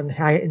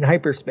in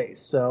hyperspace.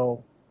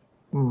 So,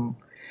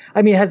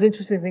 I mean, it has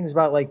interesting things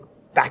about like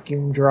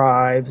vacuum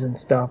drives and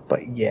stuff.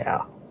 But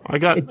yeah,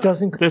 it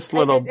doesn't. This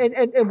little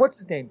and what's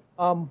his name?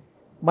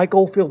 Mike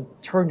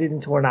Oldfield turned it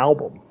into an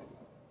album.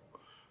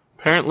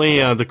 Apparently,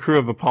 the crew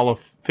of Apollo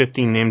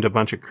 15 named a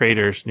bunch of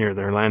craters near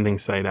their landing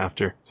site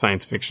after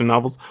science fiction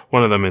novels.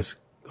 One of them is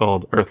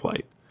called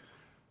Earthlight.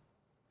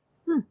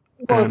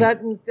 Well,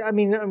 I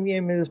mean,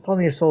 there's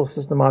plenty of solar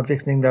system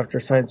objects named after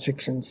science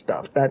fiction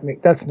stuff. That's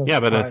no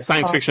surprise. But it's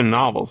science fiction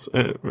novels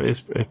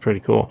is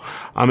pretty cool.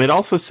 It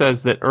also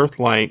says that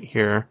Earthlight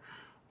here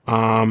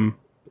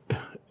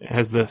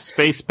has the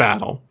space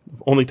battle.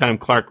 Only time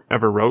Clarke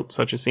ever wrote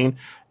such a scene,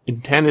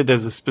 intended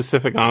as a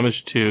specific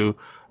homage to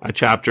a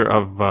chapter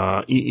of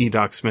E.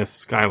 Doc Smith's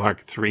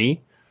Skylark 3.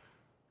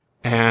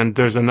 And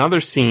there's another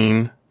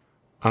scene.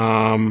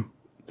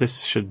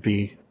 This should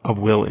be of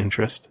Will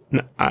interest.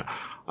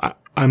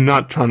 I'm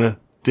not trying to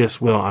diss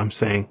Will. I'm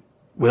saying,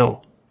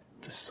 Will,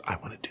 I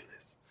want to do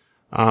this.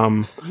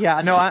 I'm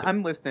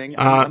listening.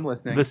 I'm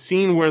listening. The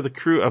scene where the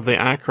crew of the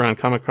Acheron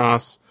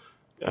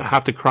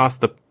have to cross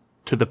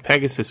to the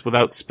Pegasus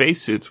without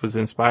spacesuits was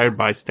inspired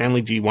by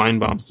Stanley G.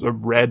 Weinbaum's The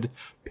Red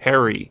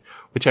Perry,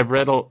 which I've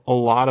read a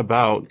lot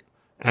about,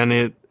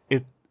 and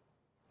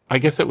I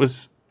guess it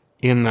was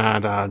in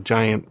that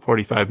giant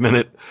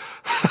 45-minute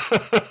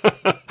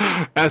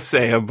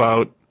essay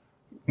about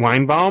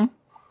Weinbaum,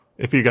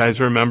 if you guys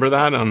remember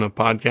that on the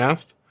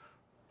podcast.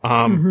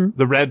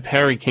 The Red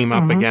Perry came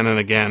up again and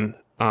again,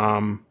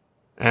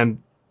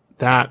 and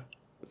that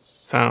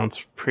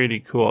sounds pretty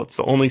cool. It's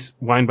the only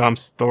Weinbaum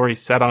story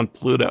set on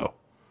Pluto.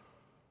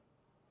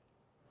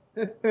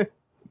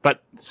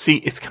 But see,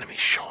 it's going to be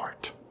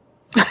short.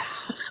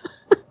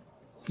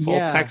 Full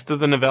text of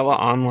the novella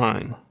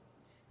online.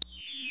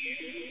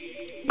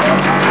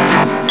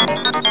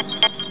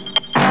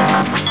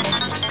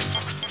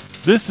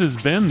 This has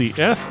been the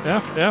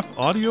SFF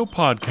Audio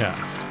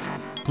Podcast.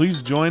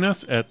 Please join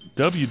us at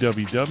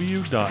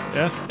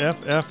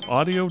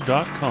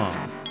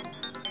www.sffaudio.com.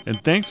 And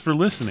thanks for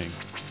listening.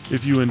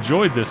 If you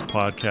enjoyed this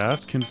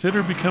podcast,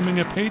 consider becoming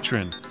a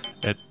patron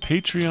at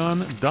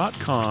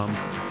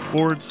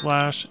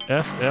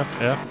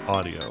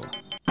patreon.com/SFFaudio.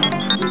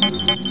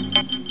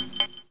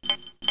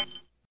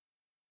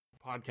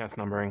 Podcast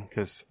numbering,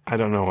 because I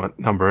don't know what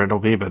number it'll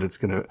be, but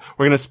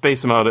we're gonna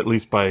space them out at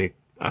least by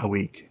a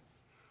week.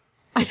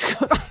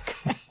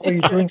 Are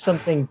you doing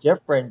something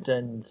different?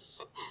 And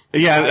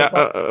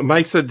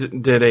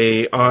Misa did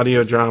a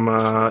audio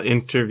drama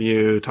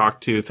interview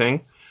talk to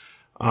thing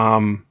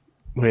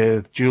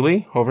with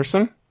Julie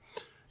Hoverson.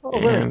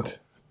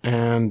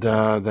 And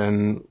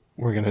then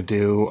we're gonna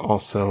do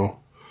also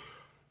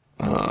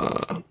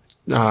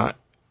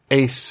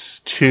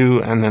Ace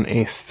 2 and then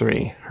Ace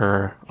 3,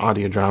 her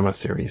audio drama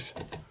series.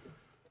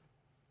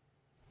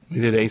 We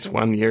did Ace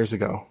 1 years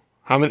ago.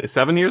 How many?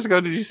 7 years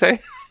ago, did you say?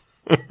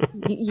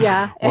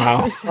 Yeah.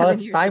 Wow. Well,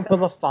 it's time for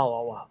the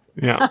follow-up.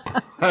 Yeah.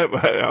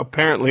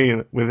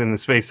 Apparently within the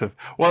space of,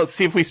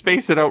 see if we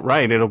space it out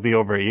right, it'll be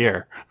over a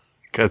year.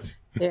 Because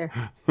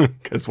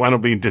one will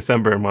be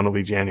December and one will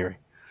be January.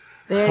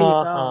 There you go.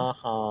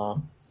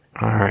 All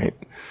right.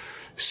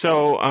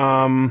 So,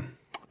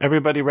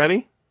 everybody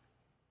ready?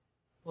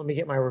 Let me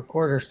get my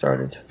recorder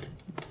started.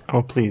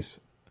 Oh, please.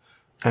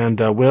 And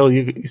Will,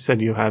 you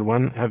said you had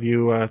one. Have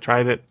you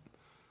tried it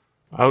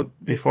out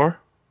before?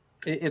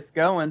 It's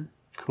going.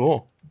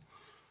 Cool.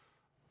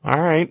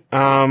 All right.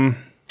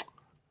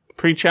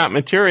 Pre-chat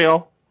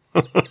material.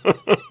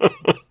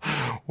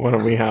 What do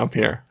we have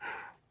here?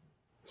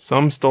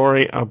 Some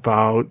story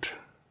about...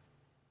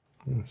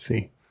 Let's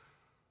see.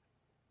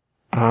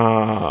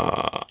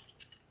 Oh,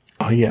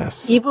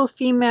 yes. Evil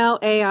female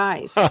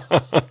AIs.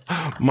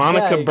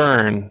 Monica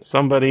Byrne,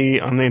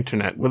 somebody on the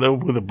internet with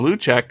a blue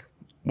check.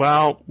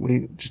 Well,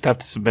 we just have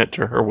to submit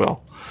to her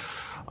will.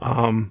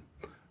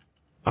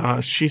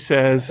 She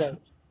says,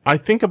 I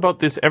think about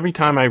this every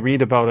time I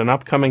read about an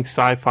upcoming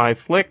sci-fi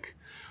flick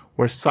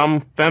where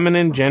some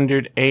feminine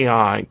gendered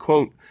AI,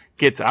 quote,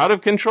 gets out of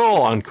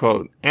control,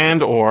 unquote,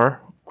 and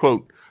or,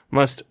 quote,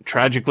 must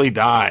tragically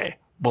die.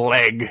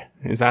 Bleg.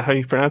 Is that how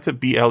you pronounce it?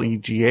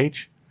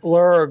 B-L-E-G-H?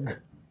 Blurg.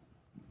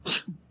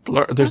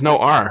 There's no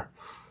R.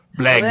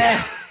 Bleg.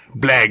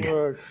 Bleg.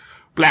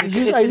 Black. It's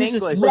in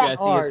English,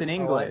 Jesse. It's in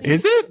English.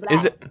 Is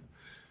it?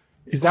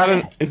 Is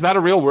that a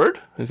real word?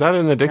 Is that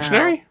in the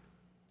dictionary?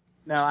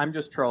 No, I'm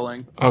just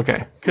trolling.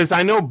 Okay. Because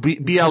I know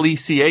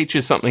B-L-E-C-H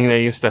is something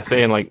they used to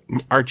say in like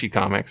Archie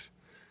comics.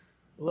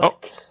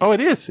 Oh,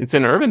 it is. It's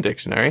in Urban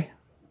Dictionary.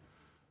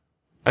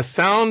 A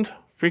sound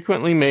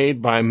frequently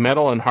made by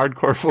metal and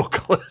hardcore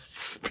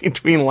vocalists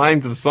between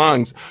lines of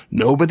songs.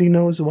 Nobody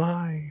knows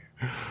why.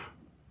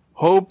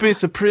 Hope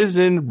it's a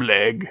prison,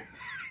 Bleg.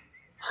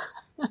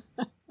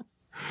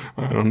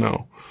 I don't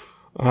know.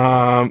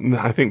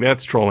 I think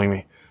that's trolling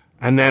me.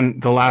 And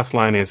then the last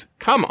line is,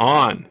 come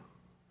on.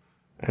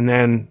 And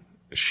then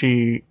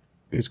she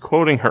is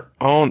quoting her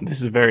own. This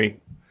is a very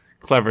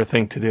clever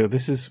thing to do.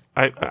 This is,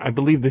 I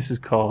believe this is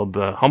called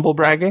humble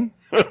bragging.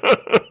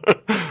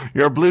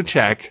 You're a blue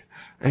check.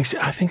 And he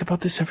said, I think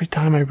about this every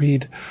time I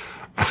read.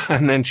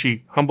 And then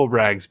she humble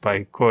brags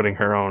by quoting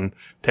her own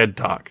TED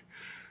Talk.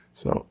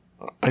 So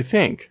I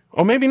think,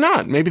 oh, maybe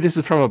not. Maybe this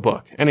is from a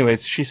book.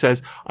 Anyways, she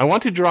says, I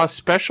want to draw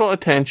special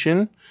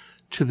attention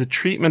to the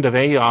treatment of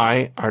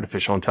AI,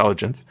 artificial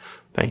intelligence.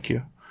 Thank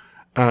you.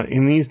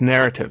 In these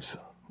narratives,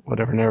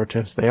 whatever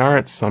narratives they are,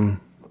 it's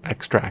some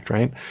extract,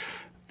 right?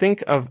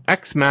 Think of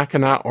Ex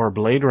Machina or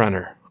Blade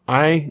Runner.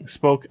 I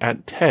spoke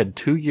at TED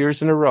 2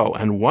 years in a row,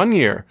 and 1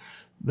 year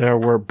there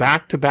were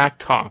back-to-back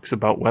talks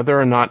about whether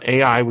or not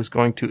AI was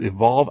going to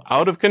evolve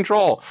out of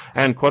control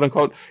and,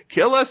 quote-unquote,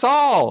 kill us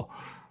all.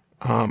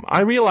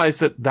 I realized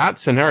that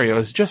scenario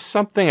is just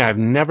something I've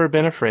never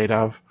been afraid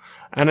of.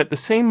 And at the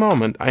same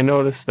moment, I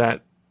noticed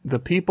that the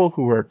people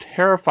who are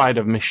terrified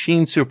of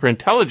machine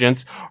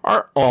superintelligence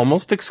are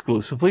almost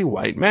exclusively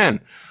white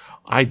men.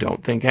 I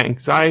don't think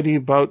anxiety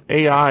about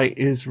AI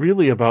is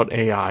really about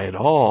AI at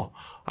all.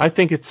 I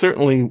think it's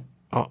certain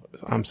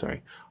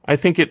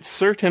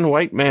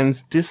white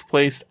men's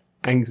displaced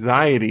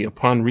anxiety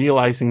upon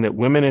realizing that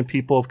women and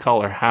people of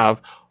color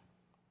have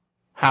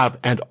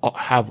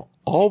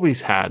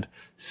always had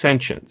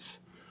sentience.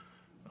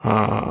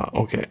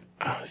 Okay.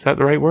 Is that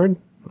the right word?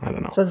 I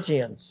don't know.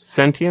 Sentience.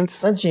 Sentience?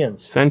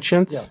 Sentience.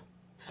 Sentience? Yeah.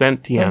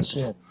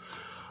 Sentience.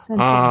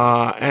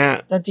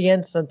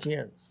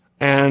 Sentience.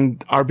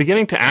 And are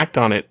beginning to act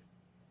on it,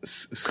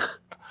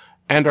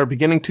 and are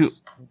beginning to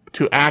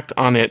act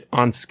on it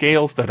on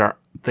scales that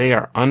they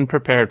are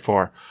unprepared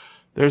for.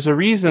 There's a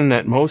reason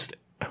that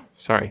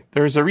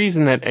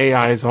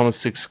AI is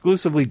almost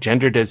exclusively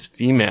gendered as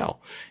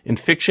female in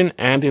fiction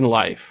and in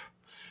life.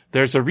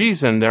 There's a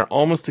reason they're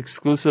almost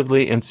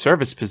exclusively in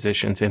service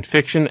positions in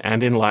fiction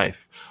and in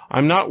life.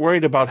 I'm not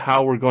worried about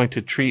how we're going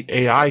to treat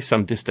AI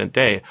some distant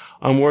day.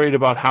 I'm worried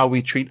about how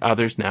we treat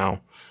others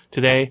now.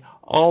 Today,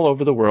 all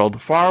over the world,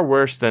 far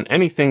worse than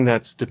anything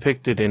that's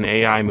depicted in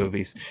AI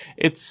movies.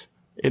 It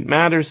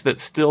matters that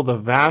still the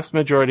vast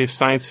majority of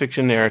science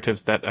fiction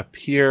narratives that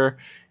appear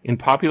in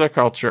popular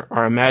culture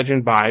are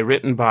imagined by,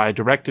 written by,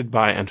 directed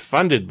by, and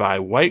funded by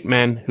white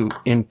men who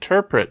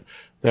interpret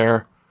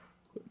their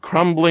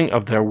crumbling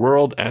of their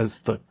world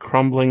as the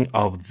crumbling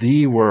of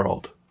the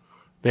world.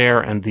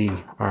 There and the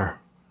are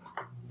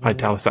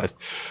italicized.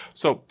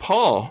 So,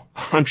 Paul,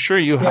 I'm sure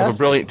you have a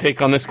brilliant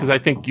take on this because I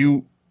think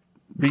you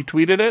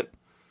retweeted it.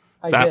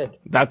 I did.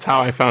 That's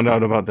how I found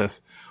out about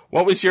this.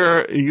 What was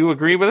you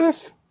agree with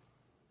this?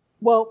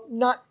 Well,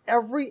 not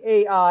every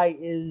AI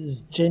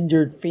is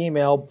gendered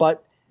female,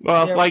 but...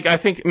 Well, I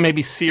think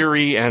maybe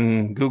Siri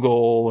and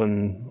Google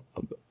and...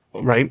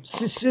 Right?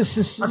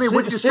 I mean,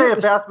 would you say a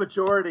vast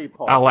majority,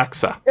 Paul?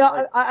 Alexa.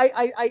 Yeah,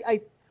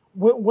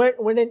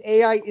 when an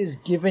AI is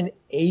given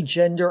a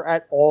gender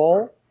at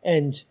all,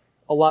 and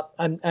a lot,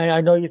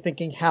 I know you're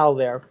thinking Hal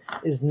there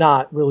is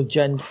not really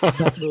gender.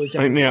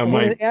 Yeah,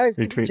 when an AI is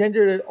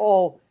gendered at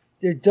all,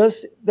 there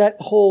does that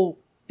whole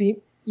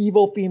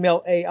evil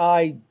female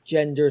AI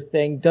gender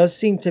thing does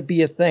seem to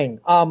be a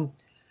thing.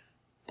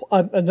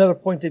 Another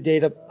point of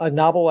data, a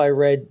novel I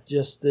read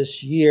just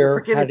this year. You're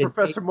forgetting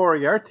Professor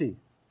Moriarty.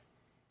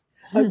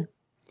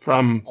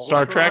 From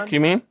Star Trek,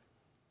 you mean?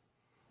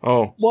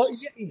 Oh. Well,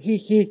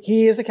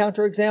 he is a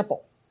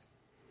counterexample.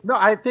 No,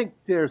 I think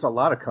there's a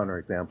lot of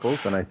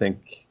counterexamples, and I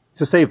think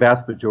to say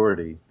vast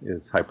majority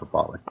is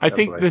hyperbolic. I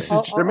think this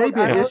is... There may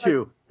be an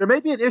issue. There may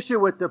be an issue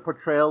with the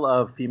portrayal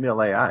of female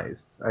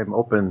AIs. I'm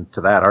open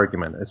to that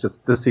argument. It's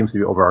just this seems to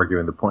be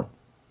over-arguing the point.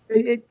 I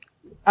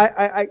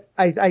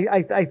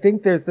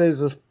think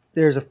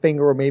there's a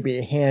finger or maybe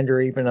a hand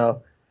or even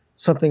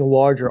something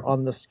larger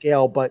on the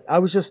scale. But I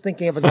was just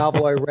thinking of a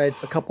novel I read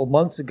a couple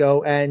months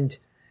ago, and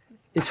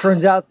it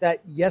turns out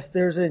that yes,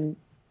 there's a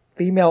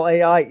female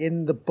AI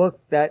in the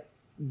book that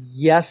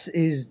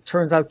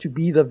turns out to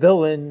be the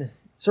villain.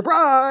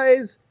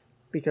 Surprise!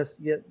 Because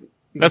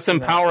that's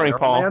empowering,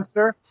 Paul.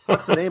 Neuromancer?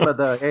 What's the name of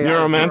the AI?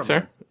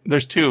 Neuromancer.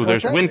 There's two.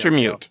 There's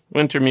Wintermute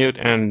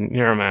and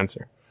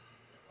Neuromancer.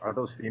 Are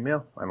those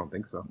female? I don't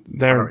think so.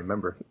 I don't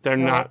remember. They're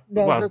not.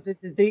 No, well,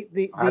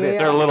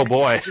 they're a little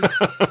boy.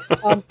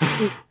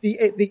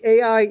 The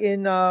AI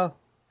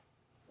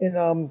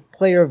in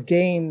Player of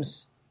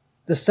Games,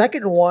 the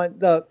second one,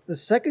 the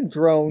second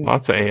drone.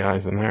 Lots of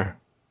AIs in there.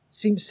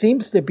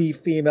 Seems to be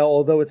female,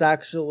 although it's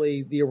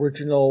actually the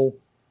original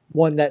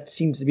one that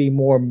seems to be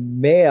more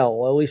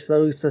male. At least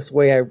that's the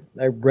way I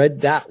read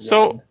that.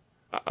 So.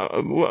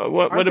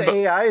 What about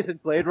the AIs in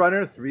Blade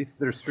Runner?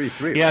 There's 3.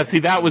 Yeah, see,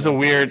 that was a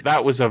weird.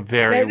 That was a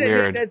very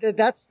weird.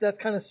 That's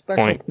kind of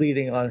special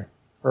pleading on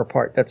her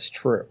part. That's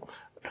true.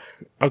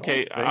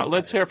 Okay,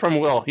 let's hear from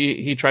Will.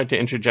 He tried to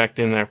interject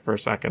in there for a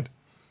second.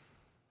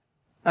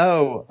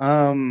 Oh,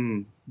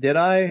 did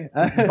I?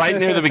 Right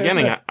near the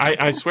beginning.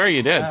 I swear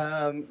you did.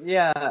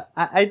 Yeah,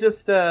 I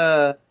just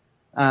I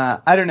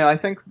don't know. I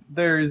think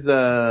there's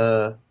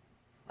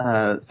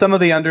some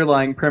of the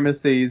underlying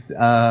premises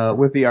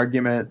with the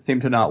argument seem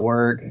to not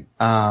work.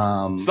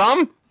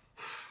 Some?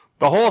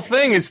 The whole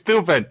thing is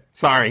stupid.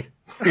 Sorry.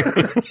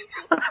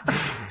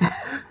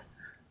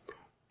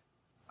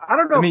 I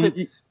don't know if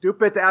it's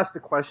stupid to ask the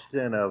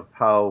question of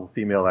how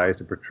female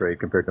AIs are portrayed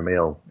compared to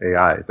male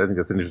AIs. I think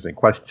that's an interesting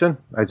question.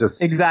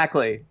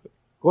 Exactly.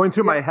 Going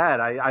through my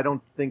head, I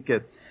don't think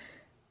it's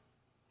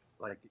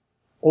like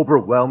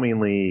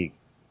overwhelmingly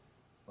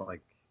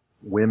like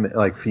women,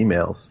 like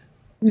females.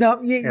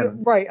 No, you're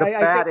right. The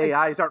bad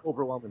AIs aren't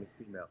overwhelmingly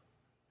female.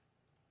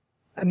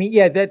 I mean,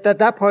 yeah,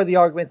 that part of the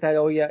argument that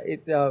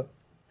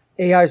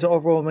AIs are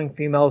overwhelming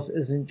females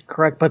isn't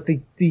correct, but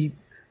the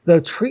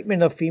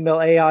treatment of female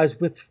AIs,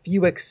 with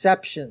few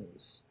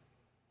exceptions,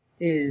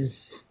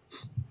 needs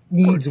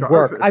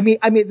work. I mean,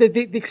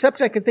 the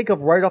exception I can think of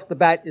right off the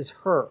bat is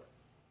her,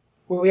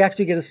 where we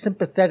actually get a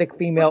sympathetic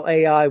female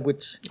AI,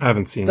 which I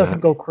haven't seen doesn't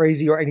go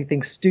crazy or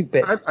anything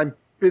stupid. I'm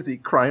busy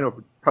crying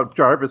over how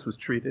Jarvis was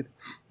treated.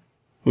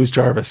 Who's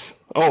Jarvis?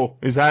 Oh,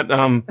 is that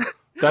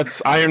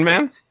that's Iron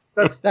Man?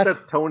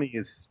 That's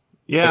Tony's.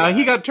 Yeah,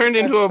 he got turned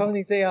into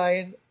Tony's AI,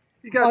 and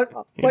he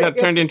got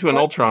turned into an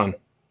Ultron.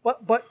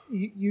 But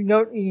you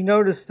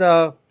noticed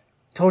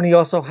Tony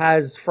also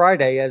has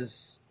Friday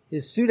as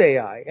his suit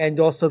AI, and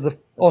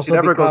she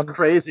never goes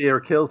crazy or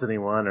kills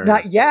anyone. Or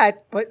not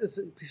yet, but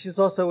she's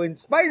also in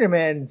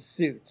Spider-Man's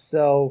suit.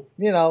 So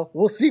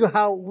we'll see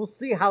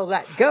how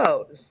that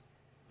goes.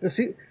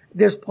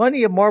 There's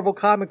plenty of Marvel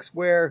comics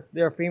where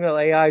there are female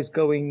AIs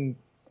going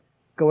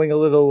a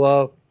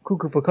little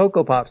cuckoo for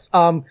Cocoa Puffs.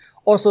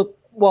 Also,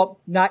 well,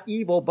 not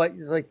evil, but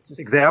it's like just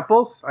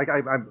examples.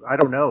 I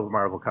don't know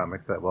Marvel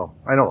comics that well.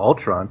 I know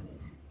Ultron.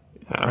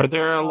 Are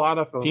there a lot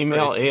of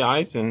female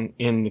AIs in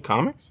the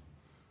comics?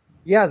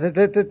 Yeah,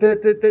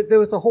 there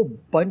was a whole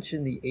bunch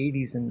in the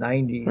 80s and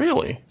 90s.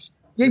 Really?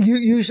 Yeah,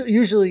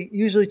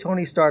 usually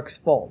Tony Stark's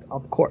fault,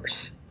 of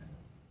course.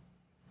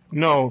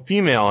 No,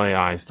 female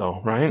AIs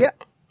though, right? Yeah.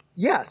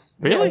 Yes.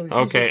 Really? Yeah,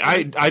 okay.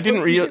 I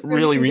didn't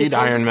really read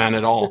Iron Man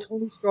at all.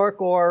 Tony Stark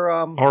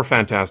or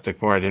Fantastic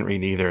Four. I didn't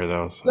read either of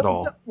those at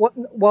all.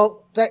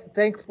 Well,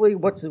 thankfully,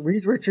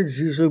 Reed Richards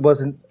usually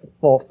wasn't at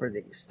fault for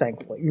these.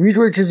 Thankfully, Reed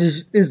Richards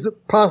is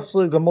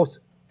possibly the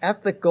most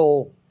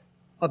ethical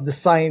of the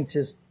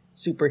scientist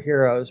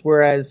superheroes,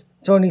 whereas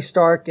Tony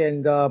Stark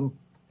and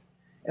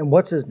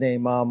what's his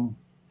name,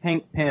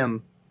 Hank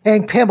Pym.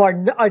 Hank Pym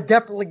are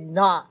definitely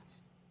not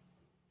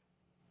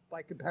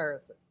by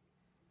comparison.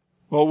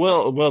 Well,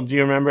 Will, do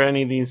you remember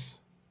any of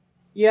these?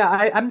 Yeah,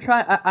 I'm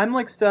trying. I'm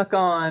like stuck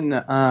on.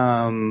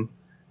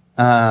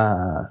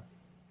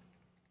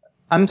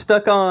 I'm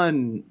stuck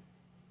on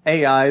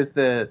AIs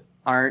that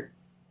aren't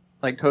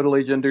like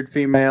totally gendered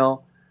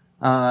female.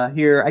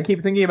 Here, I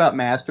keep thinking about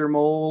Master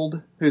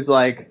Mold, who's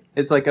like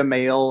it's like a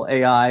male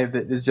AI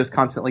that is just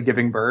constantly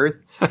giving birth.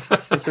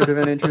 It's sort of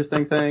an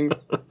interesting thing.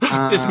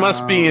 This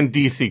must be in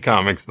DC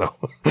Comics, though.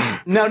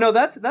 No,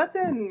 that's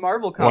in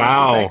Marvel Comics.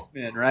 Wow.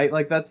 X-Men, right?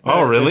 Like that's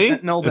really? The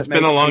Sentinel it's that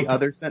been a long time.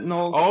 Other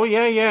Sentinels. Oh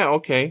yeah,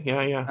 okay,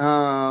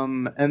 yeah.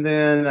 And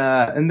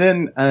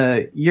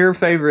then your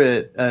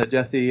favorite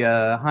Jesse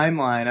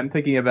Heinlein. I'm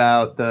thinking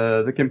about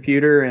the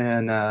computer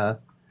in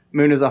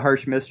Moon is a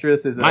Harsh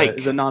Mistress is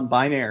a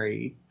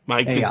non-binary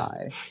Mike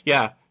AI.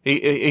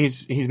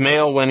 He's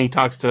male when he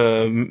talks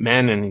to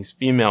men, and he's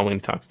female when he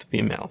talks to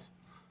females.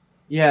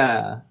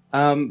 Yeah.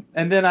 And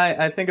then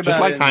I think about just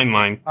like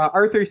Heinlein.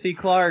 Arthur C.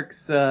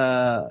 Clarke's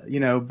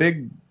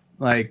big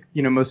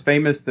most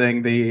famous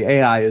thing, the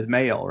AI is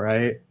male,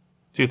 right?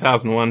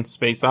 2001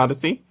 Space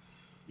Odyssey?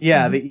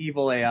 Yeah, the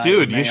evil AI.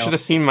 Dude, you should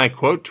have seen my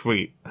quote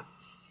tweet.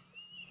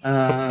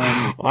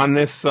 On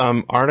this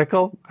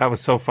article. That was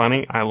so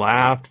funny. I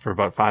laughed for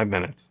about 5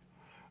 minutes.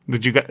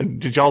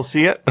 Did y'all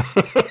see it?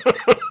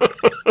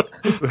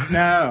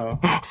 No.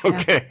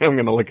 Okay, I'm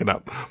gonna look it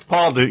up.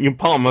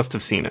 Paul must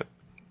have seen it.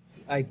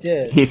 I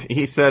did.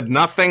 He said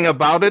nothing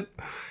about it.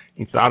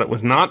 He thought it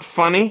was not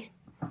funny.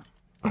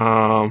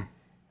 I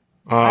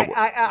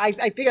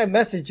think I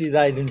messaged you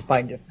that I didn't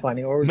find it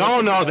funny. Or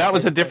no, that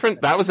was a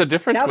different. That was a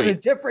different tweet. That was a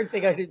different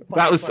thing. I didn't.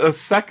 That was funny. A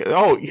second.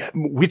 Oh, yeah,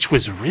 which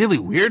was really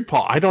weird,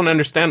 Paul. I don't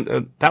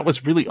understand. That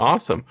was really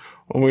awesome.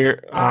 When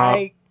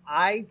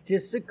I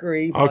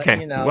disagree. But,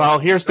 okay. Well,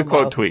 here's the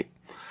quote tweet.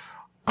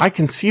 I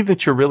can see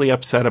that you're really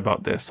upset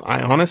about this.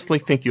 I honestly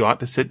think you ought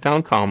to sit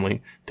down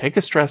calmly, take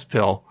a stress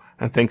pill,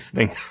 and think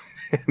things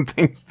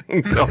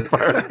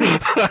over.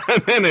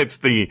 And then it's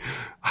the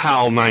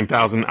HAL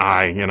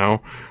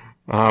 9000I,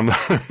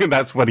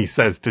 that's what he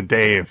says to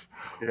Dave.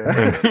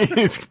 Yeah.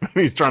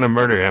 He's trying to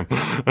murder him.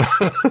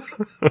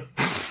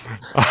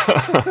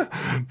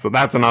 So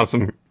that's an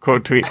awesome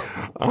quote tweet.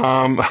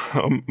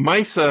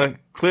 Misa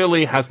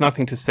clearly has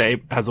nothing to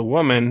say as a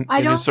woman.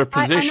 It is her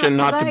position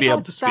not to be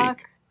able to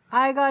speak.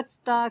 I got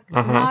stuck,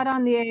 not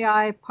on the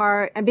AI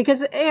part, and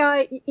because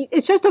AI,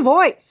 it's just a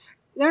voice.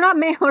 They're not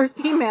male or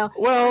female.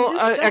 Well,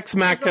 Ex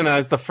Machina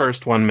is the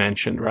first one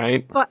mentioned,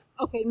 right? But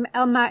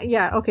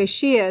okay,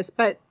 she is.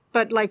 But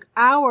like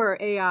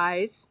our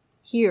AIs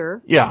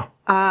here, yeah,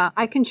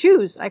 I can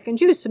choose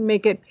to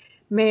make it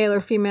male or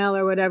female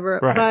or whatever.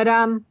 Right.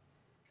 But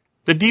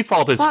the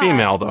default is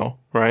female, though,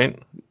 right?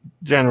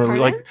 Generally,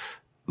 pardon?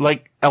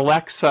 like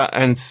Alexa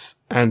and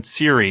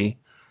Siri.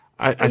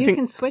 I you think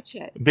can switch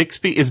it.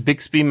 Is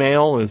Bixby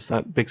male? Is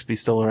that Bixby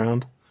still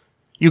around?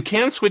 You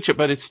can switch it,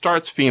 but it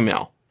starts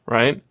female,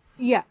 right?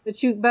 Yeah,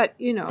 but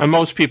you know. And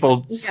most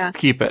people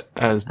keep it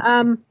as,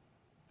 I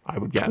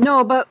would guess.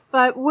 No, but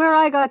where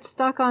I got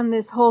stuck on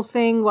this whole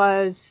thing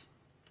was,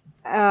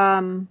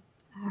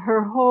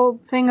 her whole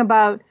thing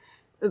about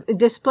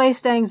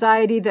displaced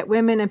anxiety that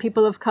women and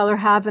people of color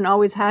have and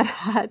always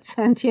had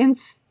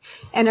sentience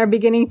and are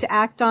beginning to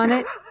act on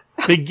it.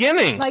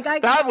 Beginning?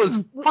 That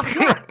was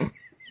fucking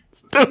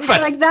stupid.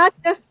 Like that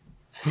just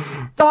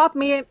stopped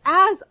me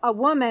as a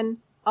woman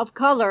of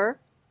color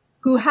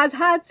who has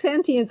had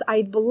sentience,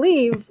 I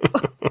believe,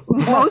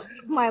 most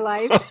of my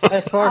life.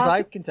 As far as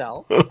I can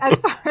tell. As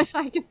far as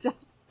I can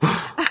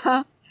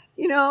tell.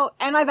 You know,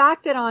 and I've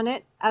acted on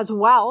it as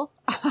well.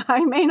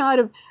 I may not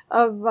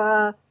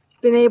have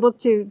been able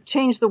to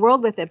change the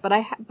world with it, but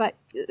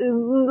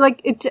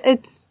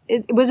it's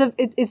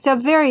a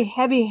very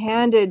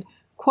heavy-handed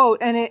quote,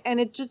 and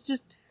it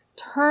just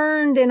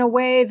turned in a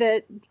way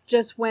that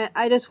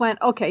I just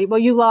went, okay, well,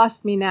 you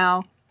lost me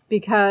now,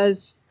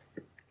 because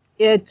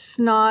it's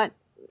not,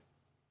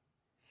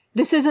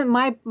 this isn't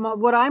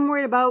what I'm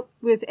worried about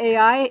with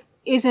AI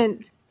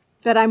isn't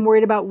that I'm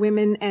worried about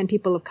women and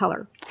people of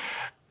color.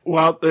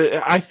 Well,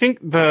 I think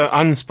the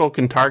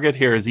unspoken target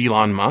here is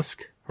Elon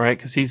Musk, right?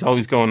 Because he's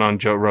always going on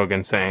Joe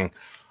Rogan saying,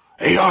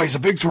 AI is a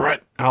big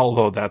threat,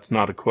 although that's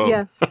not a quote.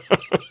 Yeah.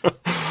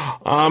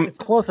 It's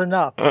close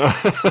enough.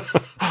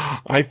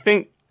 I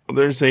think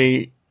there is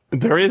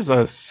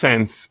a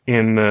sense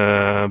in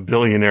the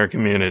billionaire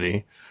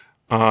community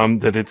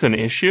that it's an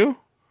issue,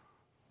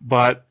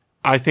 but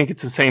I think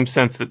it's the same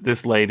sense that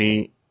this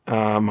lady,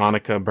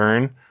 Monica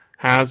Byrne,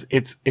 has.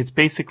 It's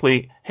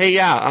basically, hey,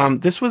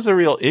 this was a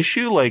real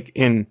issue, like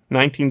in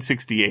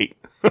 1968.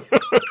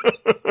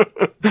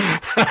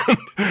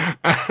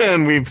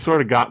 And we've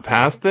sort of got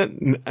past it.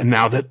 And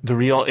now that the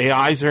real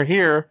AIs are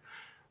here,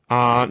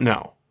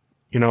 no.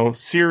 You know,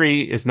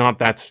 Siri is not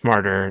that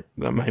smarter.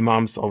 My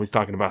mom's always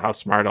talking about how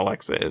smart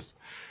Alexa is.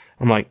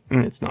 I'm like,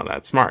 it's not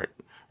that smart,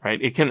 right?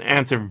 It can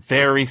answer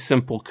very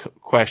simple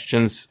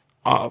questions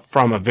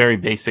from a very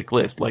basic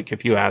list. Like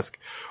if you ask,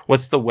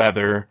 what's the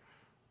weather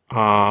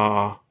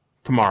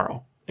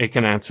tomorrow? It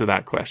can answer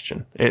that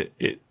question.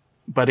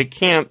 But it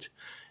can't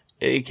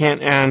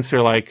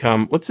answer like,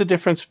 what's the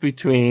difference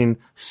between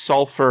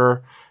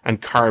sulfur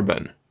and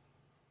carbon?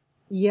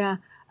 Yeah.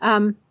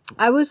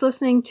 I was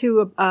listening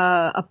to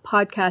a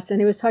podcast, and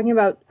he was talking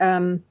about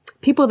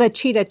people that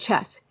cheat at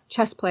chess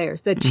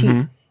players that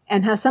cheat,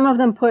 and how some of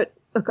them put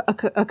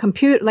a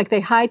computer, like they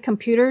hide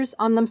computers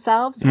on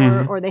themselves,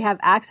 or they have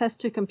access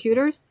to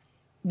computers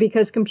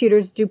because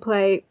computers do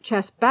play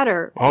chess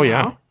better. Oh,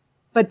 yeah.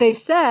 But they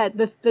said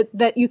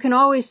that you can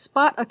always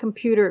spot a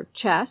computer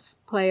chess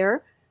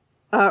player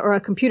or a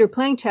computer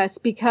playing chess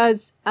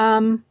because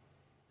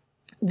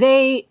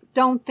they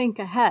don't think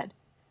ahead.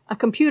 A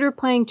computer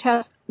playing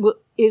chess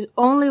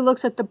only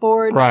looks at the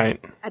board right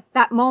at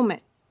that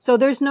moment. So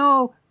there's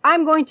no,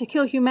 I'm going to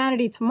kill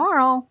humanity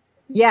tomorrow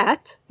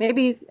yet,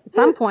 maybe at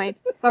some point.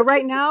 But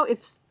right now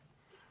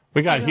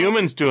we got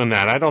humans doing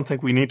that. I don't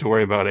think we need to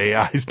worry about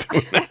AIs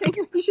doing that. I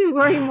think we should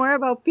worry more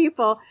about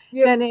people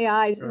than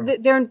AIs. They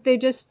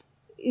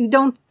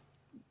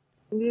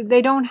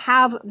don't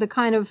have the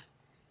kind of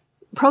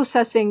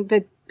processing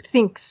that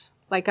thinks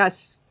like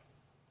us.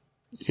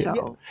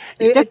 So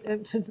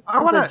since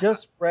I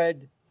just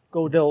reread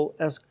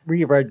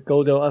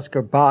Godel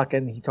Esker Bach,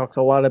 and he talks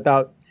a lot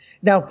about,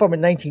 now from a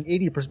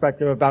 1980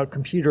 perspective, about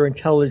computer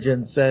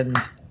intelligence and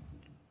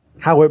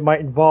how it might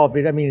involve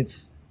it. I mean,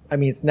 it's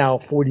now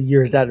 40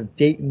 years out of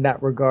date in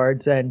that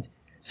regards, and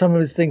some of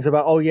his things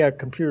about,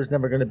 computer's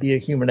never going to be a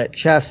human at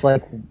chess.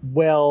 Like,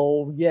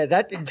 well, yeah,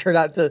 that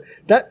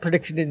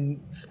prediction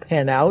didn't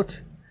pan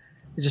out.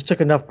 It just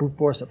took enough brute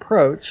force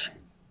approach.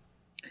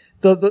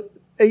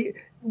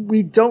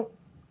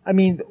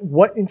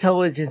 What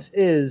intelligence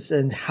is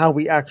and how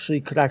we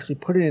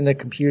could put it in a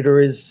computer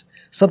is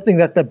something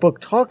that the book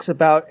talks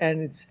about,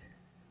 and it's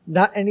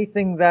not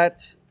anything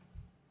that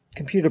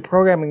computer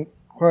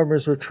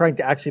programmers who are trying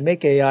to actually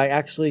make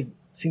AI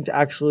seem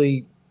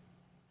to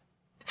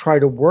try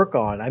to work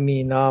on.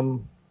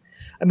 The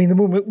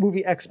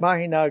movie Ex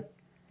Machina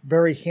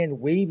very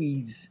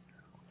hand-wavies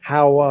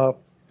how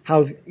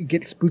it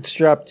gets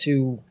bootstrapped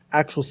to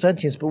actual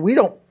sentience, but we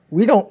don't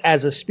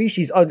as a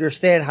species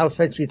understand how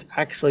sentience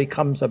actually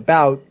comes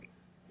about.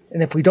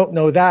 And if we don't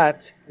know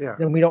that,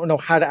 then we don't know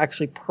how to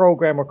actually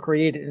program or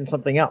create it in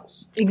something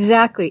else.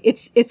 Exactly.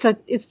 It's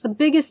the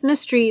biggest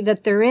mystery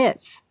that there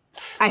is.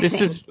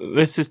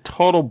 This is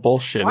total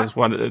bullshit. This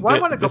article. I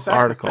want to go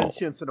back to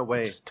sentience in a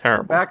way. It's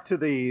terrible. Back to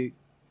the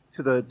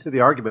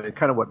argument,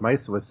 kind of what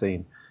Meisa was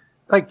saying.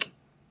 Like,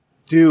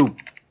 do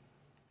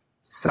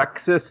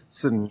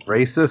sexists and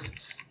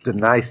racists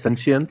deny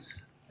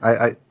sentience?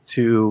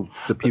 To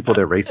the people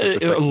they're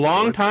racist. A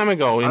long time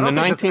ago, in the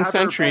 19th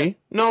century.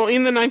 No,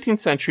 in the 19th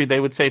century, they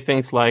would say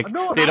things like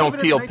they don't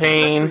feel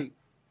pain,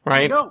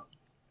 right? No.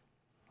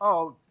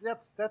 Oh,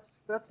 that's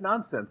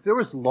nonsense. There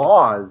was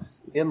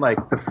laws in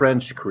like the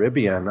French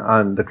Caribbean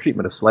on the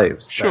treatment of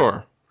slaves.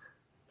 Sure.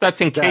 That's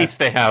in case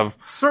they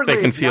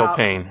can feel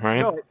pain,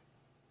 right? No,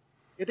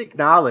 it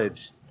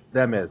acknowledged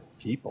them as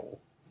people.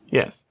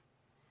 Yes.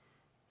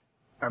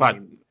 They're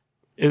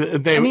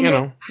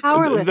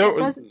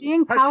powerless.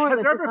 Being powerless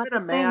is not the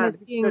same as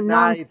being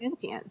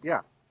non-sentient.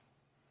 Yeah.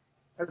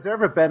 Has there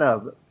ever been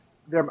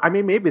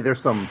maybe there's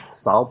some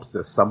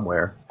solipsist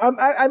somewhere.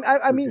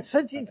 I mean,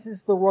 sentience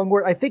is the wrong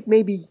word. I think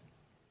maybe,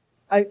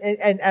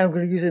 and I'm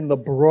going to use it in the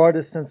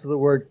broadest sense of the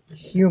word,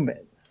 human.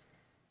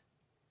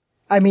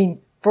 I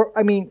mean,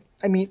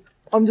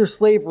 under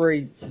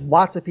slavery,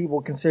 lots of people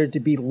were considered to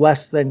be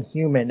less than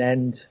human,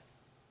 and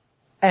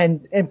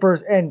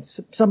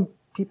some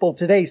people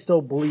today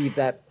still believe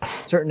that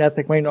certain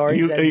ethnic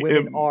minorities and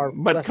women are.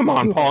 But come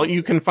on, Paul,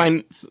 you can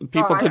find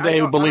people today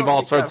who believe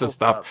all sorts of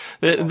stuff.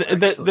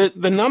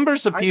 The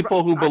numbers of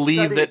people who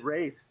believe that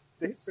race,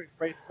 they history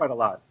race quite a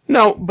lot.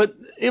 No, but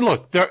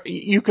look,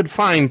 you could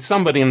find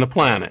somebody on the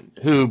planet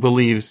who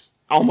believes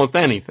almost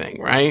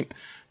anything, right?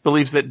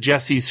 Believes that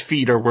Jesse's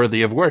feet are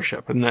worthy of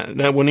worship, and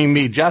that wouldn't even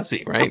be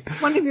Jesse, right?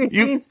 One of your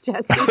dreams,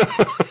 Jesse.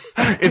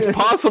 It's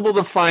possible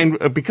to find,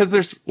 because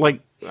there's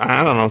like,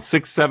 I don't know,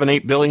 6, 7,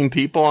 8 billion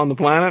people on the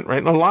planet,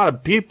 right? A lot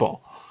of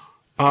people.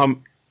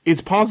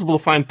 It's possible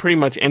to find pretty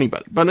much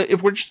anybody. But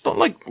if we're just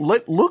like,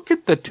 look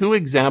at the two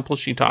examples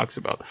she talks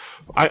about.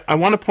 I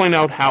want to point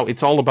out how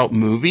it's all about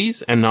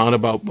movies and not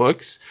about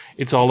books.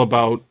 It's all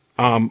about,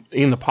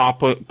 in the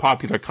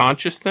popular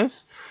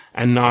consciousness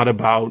and not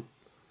about,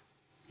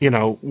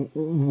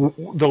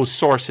 those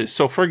sources.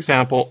 So, for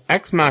example,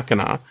 Ex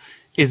Machina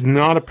is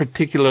not a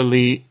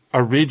particularly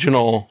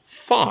original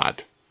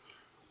thought,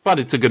 but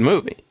it's a good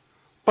movie.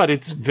 But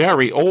it's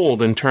very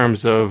old in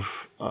terms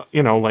of,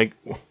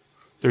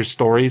 there's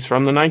stories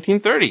from the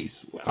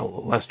 1930s,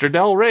 Lester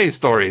Del Rey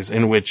stories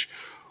in which,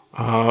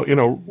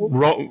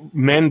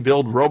 men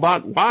build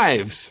robot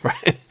wives,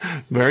 right?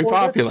 Very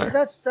popular.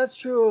 That's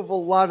true of a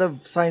lot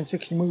of science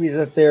fiction movies,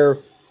 that they're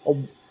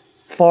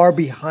far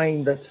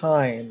behind the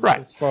time,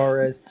 right? As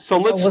far as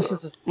let's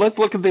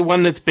look at the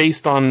one that's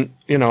based on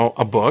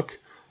a book,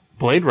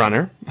 Blade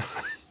Runner,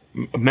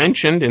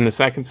 mentioned in the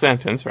second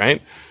sentence,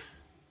 right?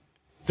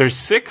 There's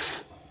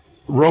 6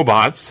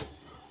 robots,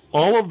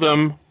 all of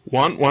them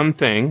want one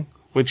thing,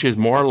 which is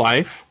more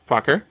life,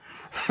 fucker.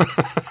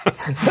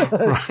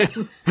 Right?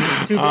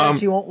 Too bad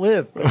she won't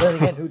live, but then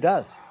again, who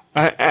does?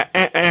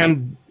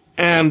 And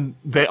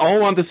they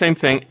all want the same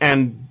thing,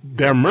 and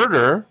their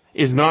murder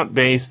is not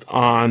based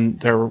on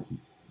their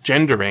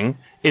gendering.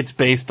 It's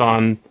based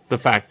on the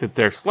fact that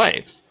they're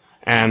slaves,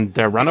 and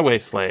they're runaway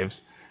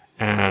slaves,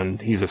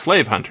 and he's a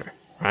slave hunter,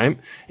 right?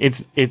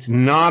 It's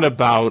not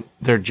about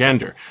their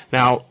gender.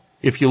 Now,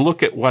 if you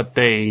look at what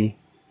they,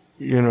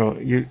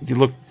 you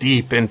look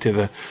deep into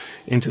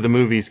the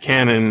movie's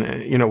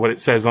canon, what it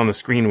says on the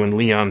screen when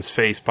Leon's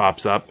face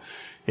pops up,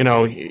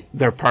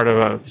 they're part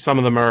of some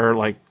of them are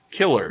like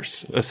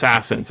killers,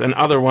 assassins, and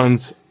other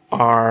ones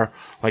are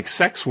like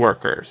sex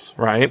workers,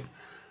 right?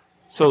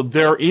 So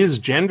there is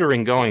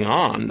gendering going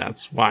on.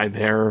 That's why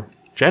they're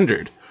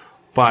gendered.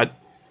 But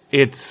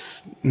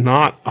that's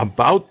not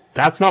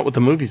what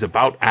the movie's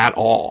about at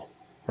all,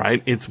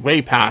 right? It's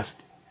way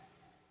past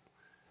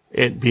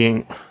it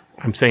being,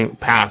 I'm saying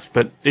past,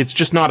 but it's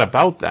just not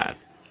about that.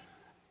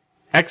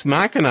 Ex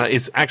Machina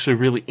is actually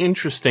really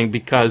interesting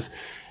because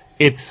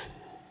this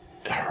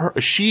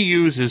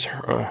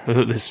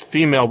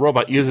female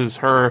robot uses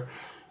her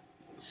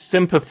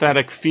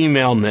sympathetic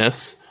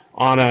femaleness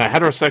on a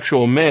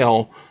heterosexual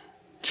male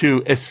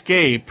to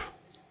escape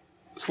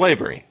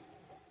slavery.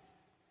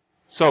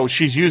 So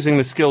she's using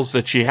the skills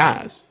that she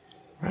has,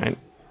 right?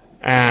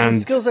 And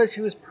the skills that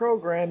she was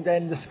programmed,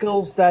 and the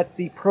skills that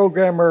the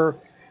programmer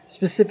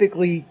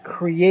specifically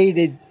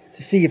created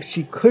to see if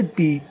she could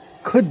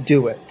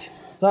do it.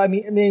 So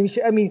he even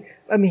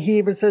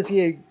says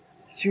she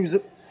was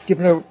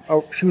given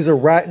she was a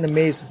rat in a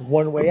maze with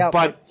one way out.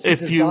 But she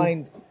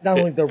designed not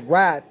only the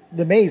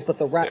maze, but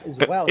the rat as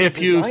well.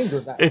 If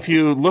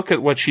you look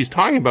at what she's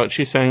talking about,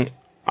 she's saying,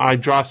 I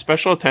draw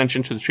special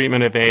attention to the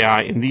treatment of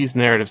AI in these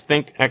narratives.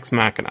 Think Ex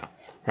Machina,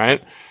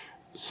 right?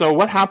 So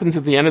what happens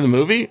at the end of the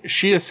movie?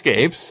 She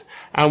escapes,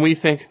 and we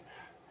think,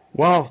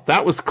 well,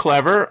 that was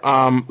clever.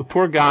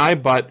 Poor guy,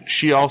 but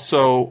she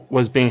also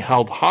was being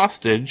held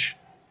hostage.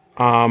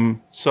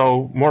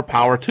 So more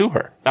power to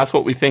her. That's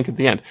what we think at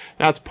the end.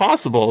 Now, it's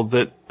possible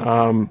that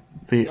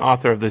the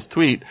author of this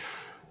tweet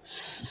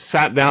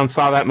sat down,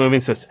 saw that movie,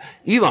 and says,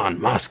 Elon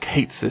Musk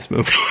hates this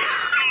movie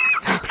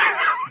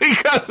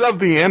because of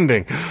the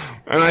ending.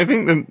 And I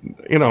think that,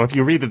 if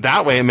you read it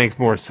that way, it makes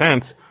more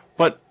sense.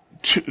 But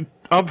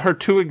of her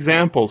 2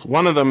 examples,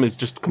 one of them is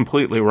just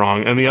completely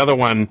wrong, and the other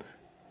one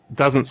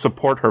doesn't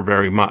support her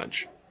very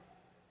much.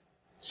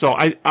 So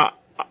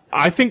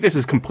I think this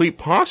is complete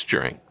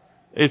posturing.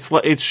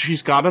 It's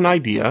she's got an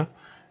idea,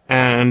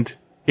 and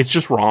it's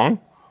just wrong.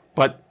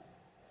 But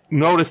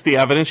notice the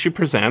evidence she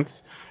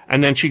presents,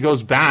 and then she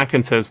goes back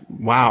and says,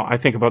 wow, I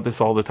think about this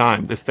all the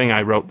time. This thing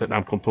I wrote that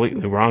I'm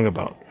completely wrong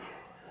about.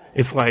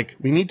 It's like,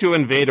 we need to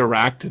invade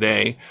Iraq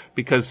today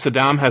because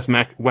Saddam has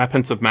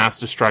weapons of mass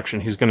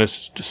destruction. He's going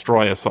to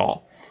destroy us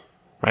all.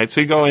 Right?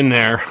 So you go in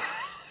there,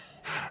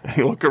 and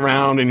you look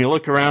around, and you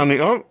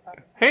go, oh,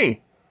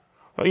 hey,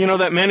 well,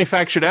 that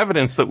manufactured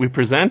evidence that we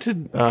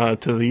presented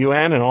to the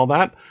UN and all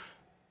that,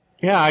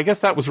 yeah, I guess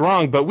that was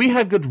wrong, but we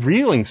had good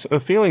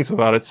feelings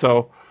about it,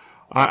 so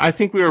I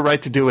think we were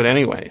right to do it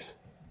anyways.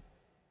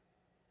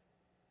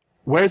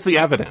 Where's the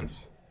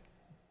evidence?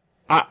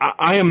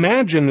 I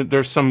imagine that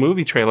there's some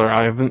movie trailer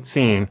I haven't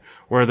seen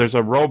where there's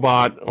a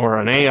robot or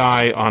an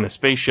AI on a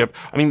spaceship.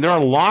 I mean, there are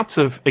lots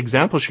of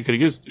examples she could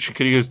have used. She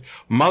could have used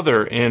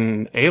Mother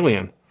in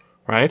Alien,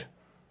 right?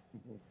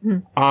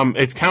 Mm-hmm.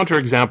 It's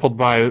counter-exampled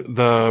by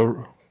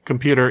the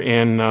computer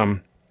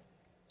in,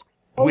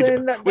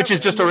 which is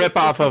just a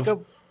rip-off of...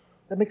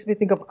 That makes me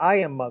think of I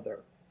Am Mother,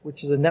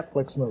 which is a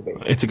Netflix movie.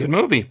 It's a good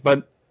movie,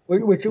 but...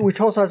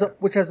 Which also has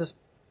this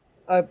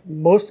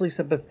mostly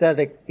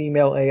sympathetic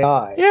female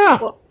AI. Yeah.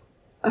 Well,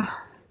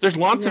 there's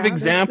lots of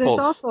examples.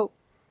 There's also...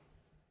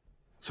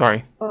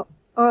 Sorry. I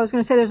was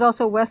going to say there's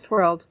also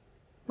Westworld,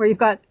 where you've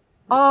got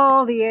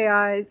all the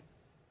AI...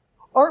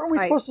 Aren't we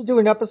supposed to do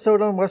an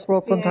episode on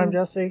Westworld sometime,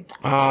 Jesse?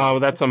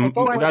 That's a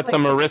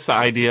Marissa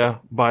idea,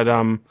 but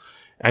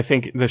I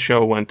think the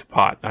show went to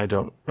pot. I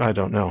don't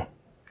know.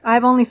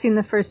 I've only seen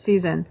the first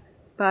season,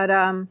 but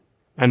and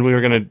we were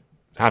going to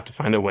have to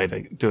find a way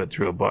to do it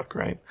through a book,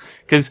 right?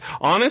 Because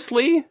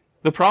honestly,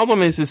 the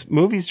problem is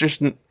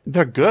movies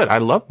they're good. I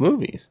love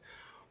movies,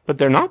 but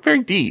they're not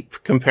very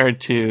deep compared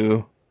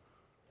to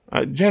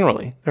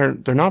generally. They're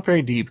not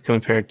very deep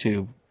compared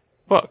to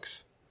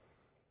books.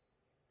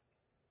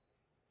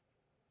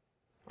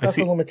 That's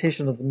the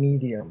limitation of the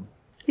medium.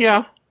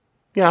 Yeah,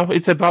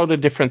 it's about a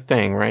different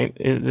thing, right?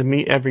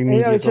 Every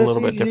medium is a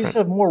little bit different. You just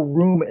have more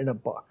room in a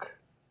book,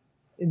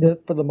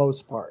 for the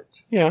most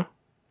part. Yeah,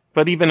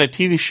 but even a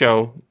TV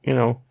show,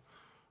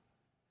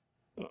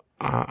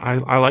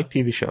 I like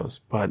TV shows,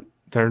 but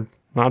they're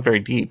not very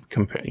deep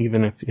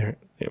even if they're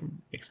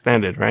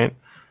extended, right?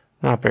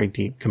 Not very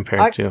deep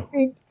compared to.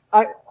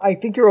 I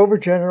think you're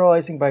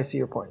overgeneralizing, but I see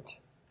your point.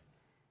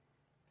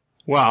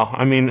 Well,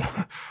 I mean,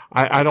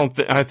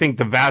 I think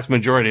the vast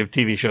majority of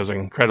TV shows are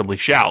incredibly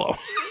shallow.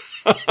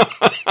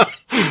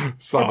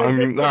 So, I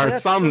mean, there are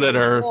some that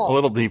are a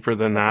little deeper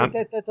than that.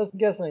 That doesn't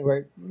get us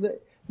anywhere.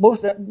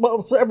 Most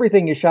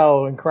everything is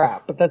shallow and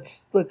crap, but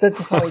that's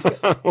just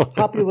like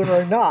popular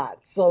or not.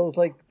 So,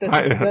 like,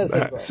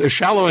 so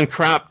shallow and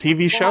crap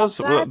TV shows?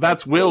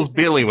 That's Will's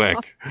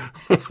bailiwick.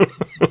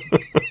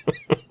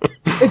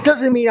 It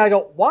doesn't mean I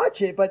don't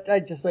watch it, but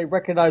I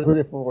recognize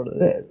it for what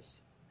it is.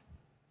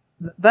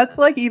 That's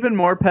like even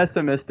more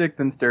pessimistic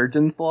than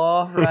Sturgeon's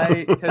Law,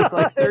 right? Because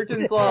like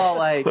Sturgeon's Law,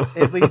 like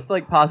at least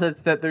like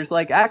posits that there's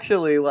like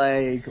actually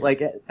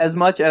like as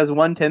much as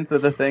 1/10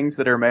 of the things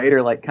that are made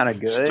are like kind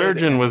of good.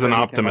 Sturgeon was an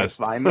optimist.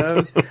 Can, like, find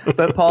those.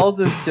 But Paul's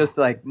is just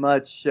like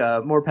much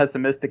more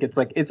pessimistic. It's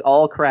like it's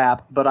all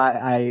crap, but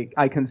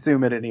I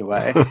consume it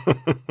anyway.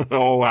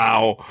 Oh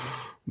wow,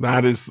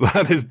 that is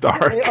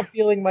dark. I'm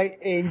feeling my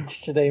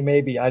age today.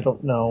 Maybe I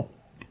don't know.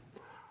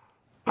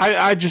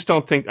 I just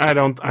don't think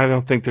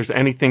there's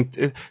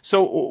anything.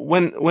 So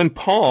when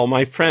Paul,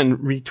 my friend,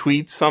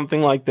 retweets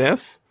something like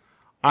this,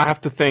 I have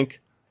to think,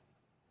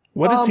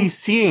 what is he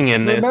seeing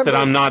in this that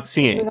I'm not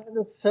seeing? They're not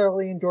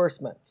necessarily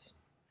endorsements.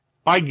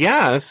 I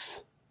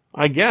guess,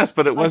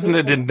 but it wasn't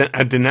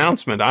a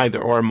denouncement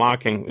either, or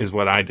mocking is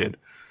what I did.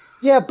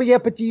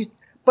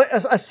 But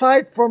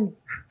aside from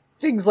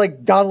things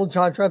like Donald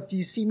John Trump, do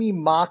you see me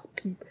mock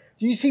people?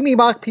 Do you see me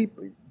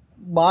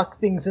mock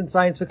things in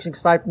science fiction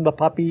aside from the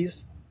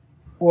puppies?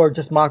 Or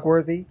just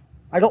mock-worthy?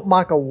 I don't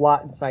mock a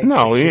lot in science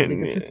fiction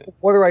because it's the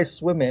water I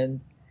swim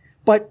in.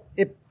 But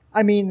if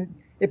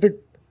it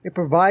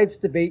provides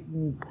debate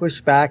and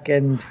pushback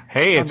and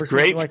hey, it's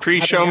great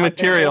pre-show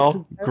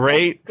material.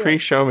 Great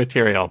pre-show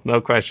material,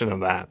 no question of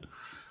that.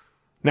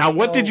 Now,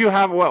 what did you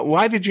have?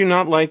 Why did you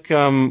not like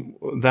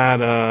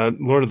that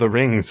Lord of the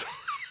Rings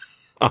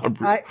I don't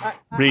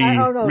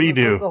know,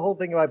 redo? The whole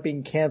thing about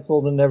being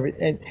canceled and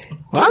everything,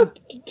 what?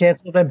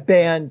 Canceled and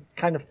banned,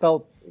 kind of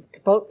felt.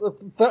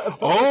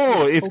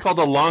 It's called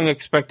a long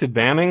expected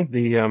banning.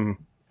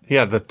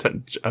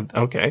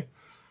 Okay.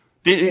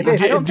 Did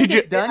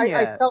you?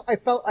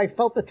 I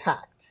felt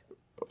attacked.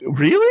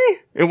 Really?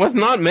 It was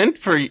not meant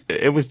for.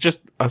 It was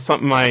just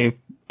something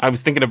I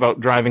was thinking about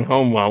driving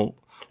home while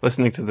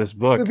listening to this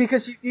book.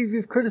 Because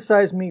you've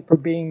criticized me for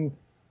being.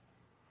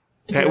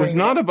 It was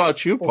not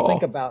about you, Paul.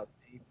 Think about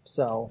me.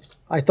 So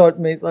I thought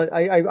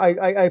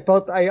I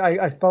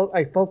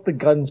felt the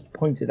guns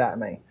pointed at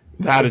me.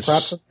 That is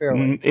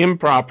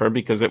improper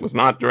because it was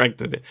not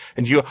directed.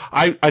 And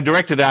I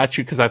directed at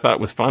you because I thought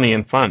it was funny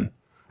and fun.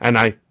 And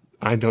I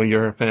know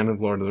you're a fan of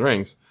Lord of the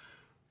Rings.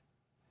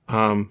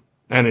 And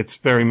it's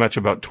very much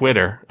about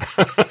Twitter.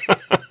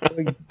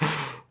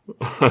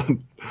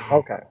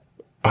 Okay.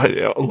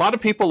 A lot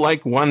of people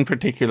like one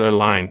particular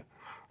line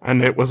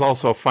And it was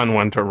also a fun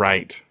one to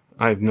write.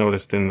 I've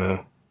noticed in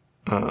the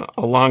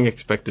a long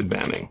expected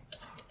banning.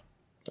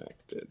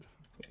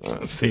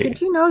 Let's see.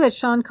 Did you know that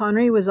Sean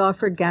Connery was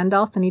offered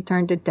Gandalf and he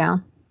turned it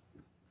down?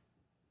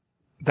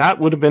 That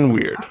would have been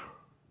weird.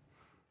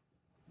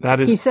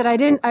 He said,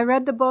 I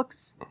read the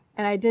books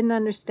and I didn't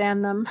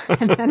understand them.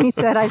 And then he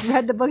said, I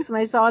read the books and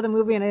I saw the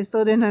movie and I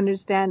still didn't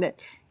understand it.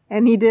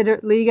 And he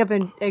did League of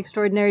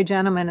Extraordinary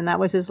Gentlemen, and that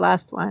was his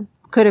last one.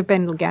 Could have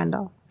been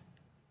Gandalf.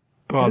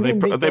 Well,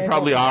 they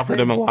probably offered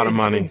him a lot of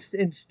money.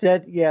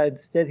 Instead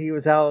he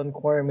was Alan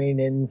Quartermain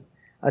in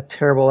a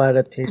terrible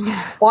adaptation.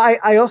 Well,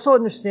 I also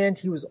understand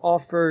he was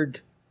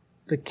offered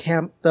the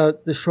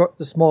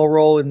small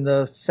role in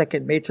the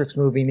second Matrix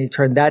movie, and he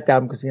turned that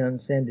down because he didn't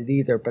understand it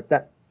either. But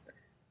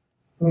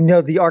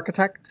the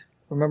architect,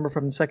 remember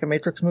from the second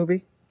Matrix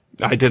movie?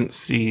 I didn't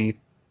see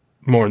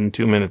more than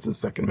 2 minutes of the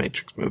second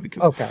Matrix movie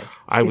because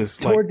I was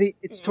toward the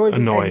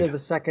end of the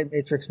second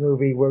Matrix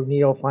movie where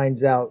Neo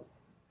finds out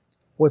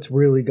what's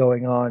really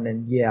going on,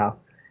 and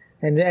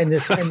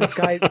this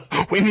guy.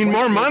 We need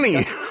more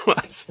money.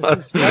 This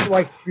red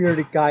white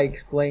bearded guy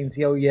explains,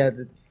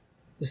 this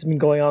has been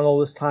going on all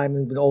this time,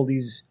 and been all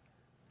these.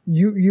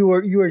 You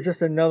are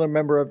just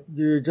another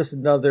you're just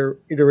another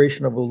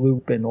iteration of a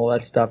loop and all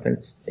that stuff, and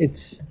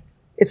it's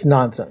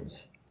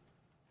nonsense.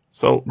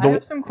 So I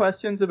have some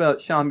questions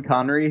about Sean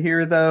Connery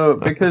here, though,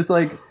 because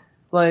the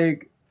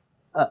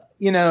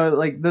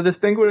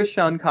distinguished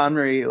Sean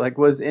Connery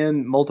was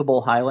in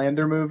multiple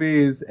Highlander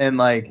movies, and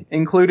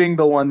including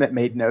the one that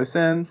made no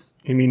sense.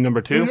 You mean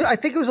number 2? I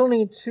think it was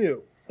only in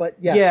 2, but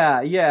yeah.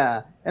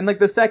 Yeah. And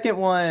the second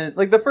one,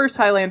 the first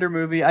Highlander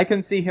movie, I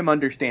can see him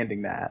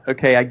understanding that.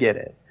 Okay, I get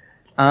it.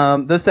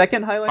 The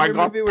second Highlander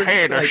movie, I got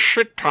paid a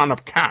shit ton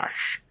of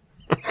cash.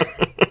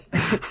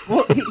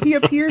 Well, he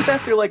appears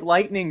after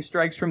lightning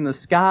strikes from the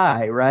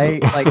sky,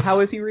 right? How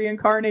is he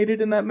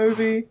reincarnated in that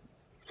movie?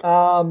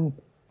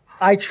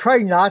 I try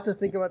not to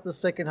think about the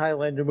second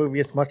Highlander movie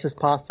as much as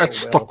possible.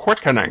 It's the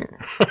quickening.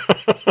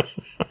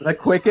 The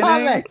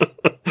quickening?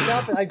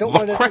 Stop it. I don't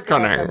want to think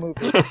about that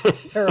movie.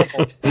 It's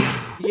terrible.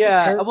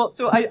 Yeah, well,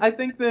 so I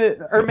think that,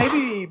 or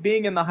maybe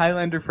being in the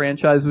Highlander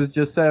franchise was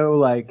just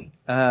so,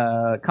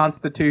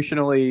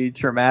 constitutionally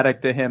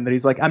traumatic to him that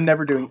he's I'm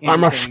never doing anything.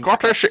 I'm a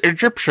Scottish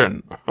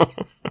Egyptian.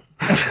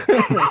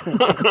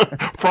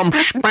 From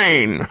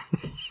Spain.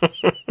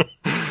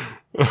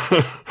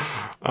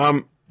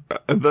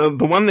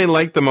 The one they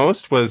liked the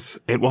most was,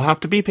 "It will have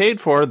to be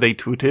paid for," they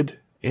tweeted.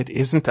 "It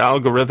isn't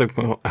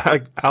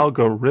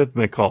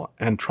algorithmical,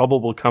 and trouble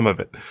will come of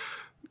it."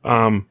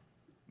 I'm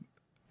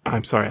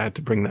sorry, I had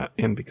to bring that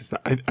in because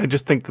I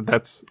just think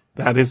that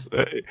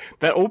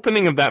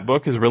opening of that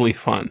book is really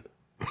fun.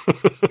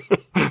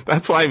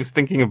 That's why I was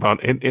thinking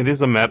about it. It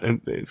is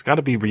it's got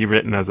to be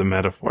rewritten as a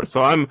metaphor.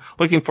 So I'm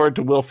looking forward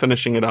to Will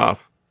finishing it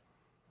off.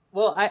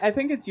 Well, I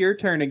think it's your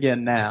turn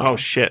again now. Oh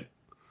shit.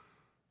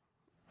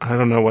 I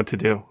don't know what to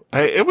do.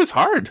 It was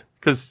hard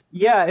because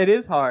it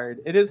is hard.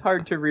 It is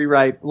hard to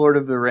rewrite Lord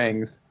of the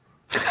Rings.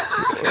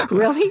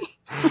 Really?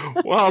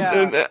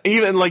 Well,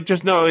 even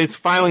it's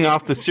filing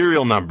off the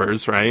serial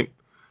numbers, right?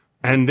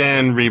 And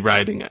then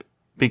rewriting it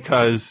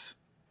because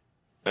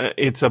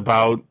it's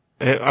about.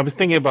 I was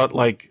thinking about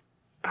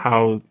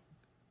how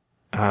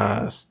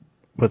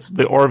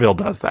the Orville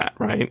does that,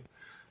 right?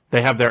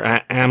 They have their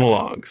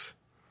analogs,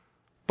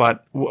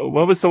 but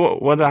what was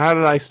how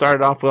did I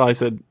start off? Well, I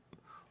said.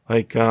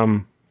 I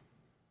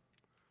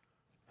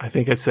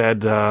think I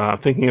said,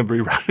 thinking of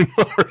rewriting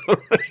Lord of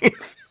the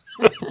Rings.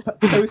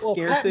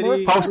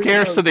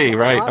 Post-scarcity,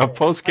 right? Of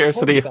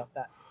post-scarcity.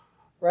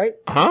 Right?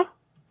 Huh?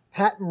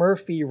 Pat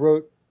Murphy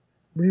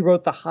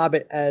rewrote The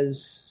Hobbit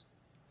as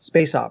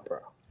space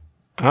opera.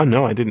 Oh,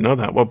 no, I didn't know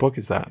that. What book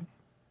is that?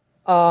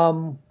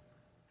 And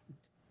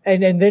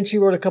then she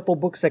wrote a couple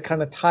books that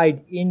kind of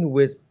tied in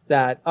with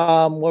that.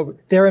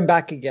 There and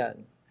Back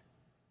Again.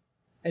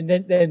 And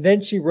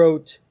then she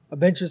wrote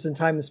Adventures in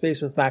Time and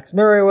Space with Max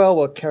Merriwell,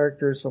 where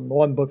characters from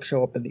one book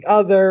show up in the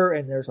other,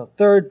 and there's a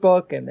third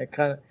book, and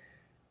the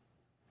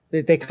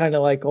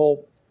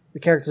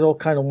characters all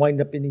kind of wind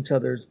up in each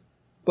other's.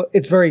 But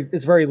it's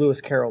very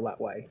Lewis Carroll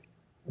that way.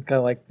 It's kind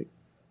of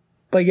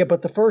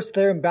but the first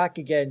There and Back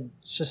Again,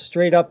 just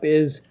straight up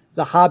is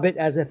The Hobbit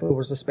as if it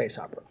was a space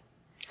opera.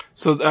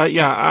 So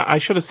I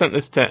should have sent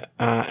this to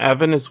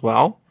Evan as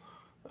well.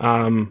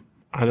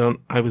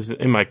 I was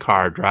in my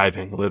car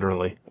driving,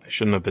 literally. I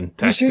shouldn't have been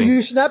texting.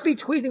 You should not be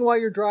tweeting while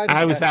you're driving.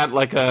 I was at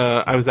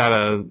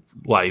a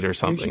light or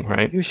something,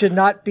 right? You should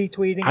not be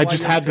tweeting. I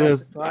just had to.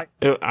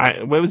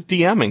 It was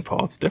DMing,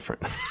 Paul. It's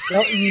different.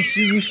 No,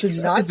 you should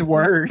not. It's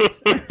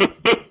worse. You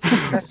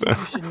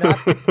should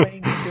not be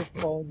playing with your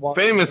phone while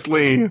famous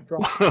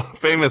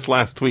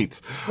last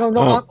tweets.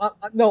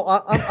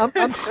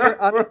 I'm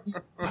serious.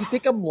 You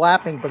think I'm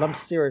laughing, but I'm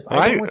serious.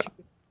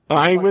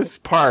 I was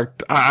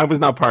parked. I was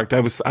not parked.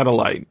 I was at a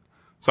light.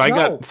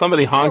 So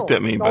somebody honked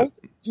at me. Don't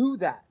do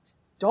that.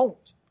 Don't.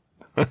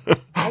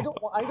 I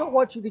don't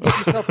want you to get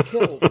yourself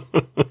killed.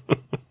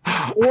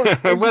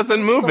 I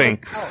wasn't moving.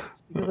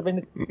 Because of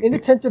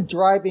inattentive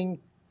driving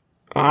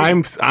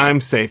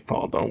I'm safe,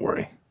 Paul. Don't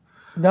worry.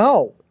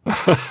 No.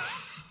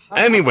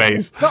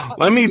 Anyways,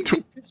 let me.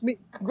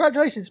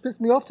 Congratulations,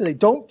 pissed me off today.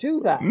 Don't do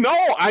that. No,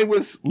 I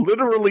was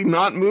literally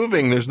not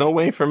moving. There's no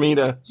way for me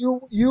to.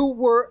 You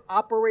were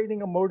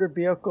operating a motor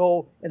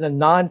vehicle in a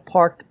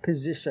non-parked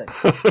position.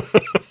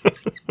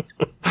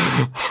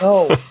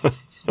 No,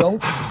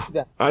 don't do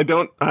that. I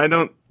don't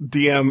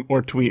DM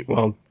or tweet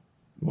while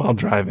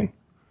driving.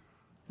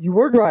 You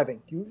were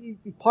driving. You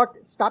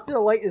parked. Stopped at a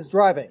light is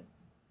driving.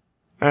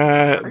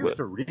 I used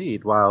to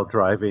read while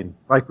driving,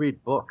 like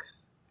read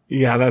books.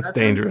 Yeah, that's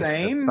dangerous.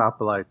 At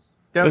stoplights.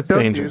 That's don't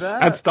dangerous. Do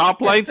that. At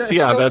stoplights,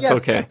 yeah, that's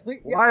okay.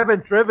 Well, I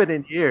haven't driven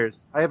in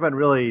years. I haven't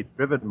really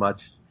driven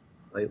much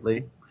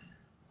lately.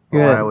 Good.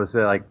 When I was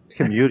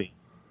commuting.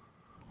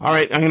 All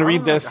right, I'm going to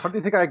read this. How do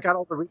you think I got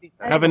all the reading?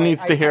 Evan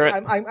needs to hear it.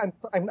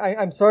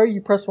 I'm sorry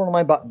you pressed one of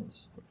my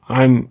buttons.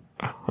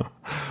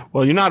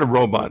 Well, you're not a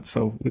robot,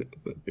 so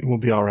it will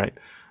be all right.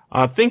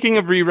 Thinking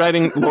of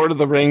rewriting Lord of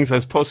the Rings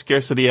as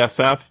post-scarcity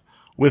SF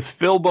with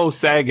Philbo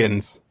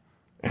Saggins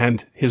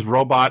and his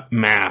robot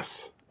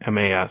Mass,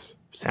 M-A-S,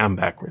 Sam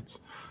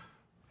backwards.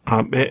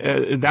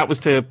 That was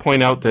to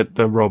point out that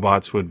the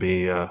robots would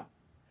be the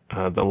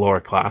lower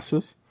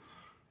classes.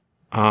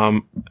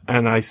 And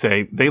I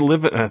say, they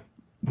live...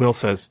 Will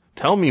says,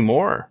 tell me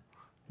more.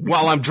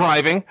 While I'm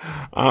driving.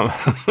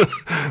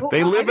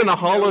 They live in a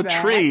hollow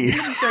tree. You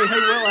didn't say, hey,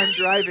 Will, I'm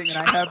driving and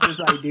I have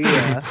this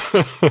idea.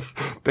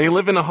 They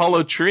live in a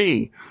hollow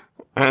tree.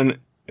 And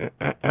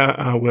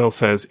Will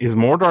says, is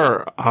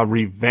Mordor a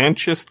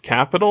revanchist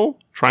capital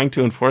trying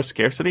to enforce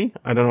scarcity?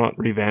 I don't know what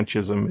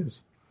revanchism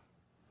is.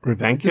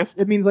 Revanchist?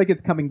 It means like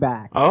it's coming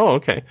back. Oh,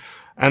 okay.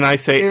 And I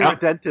say...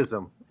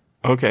 Irredentism.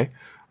 Okay.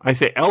 I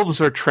say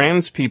elves are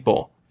trans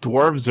people.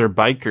 Dwarves are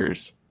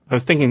bikers. I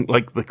was thinking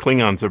like the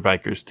Klingons are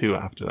bikers too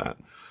after that.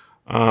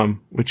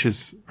 Which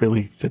is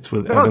really fits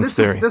with Evan's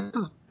theory. This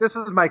gets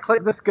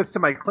to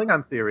my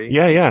Klingon theory.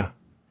 Yeah.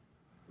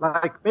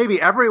 Like maybe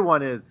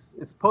everyone is.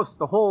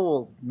 The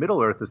whole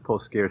Middle Earth is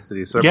post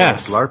scarcity, so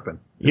everyone's LARPing.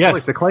 Yes,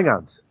 like the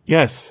Klingons.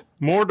 Yes,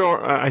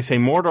 Mordor. I say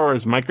Mordor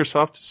is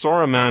Microsoft,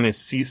 Saruman is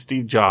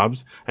Steve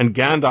Jobs, and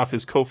Gandalf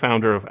is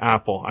co-founder of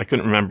Apple. I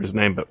couldn't remember his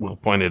name, but we'll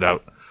point it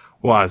out.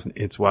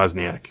 It's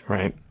Wozniak,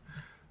 right?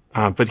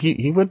 But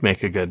he would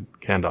make a good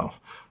Gandalf.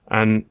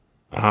 And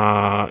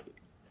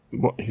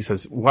he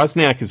says,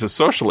 Wozniak is a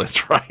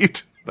socialist,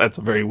 right? That's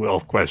a very Will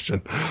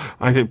question.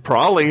 I say,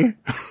 probably.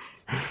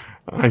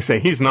 I say,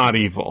 he's not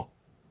evil.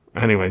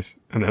 Anyways,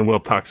 and then Will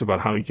talks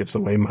about how he gives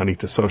away money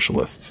to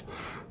socialist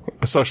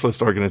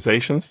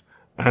organizations.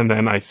 And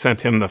then I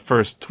sent him the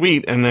first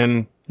tweet, and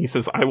then he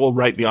says, I will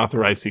write the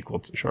authorized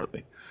sequel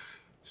shortly.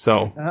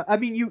 So. I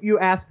mean, you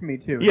asked me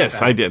to.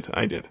 Yes, I did.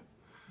 I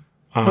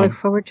look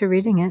forward to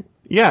reading it.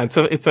 Yeah,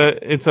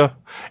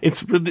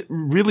 it's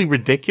really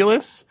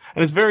ridiculous,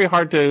 and it's very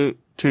hard to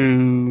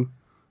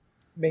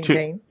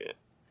maintain.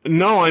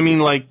 No, I mean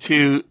like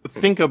to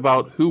think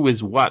about who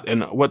is what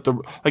and what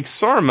like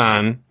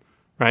Saruman,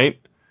 right?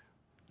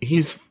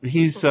 He's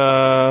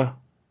that's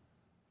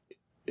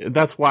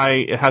why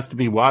it has to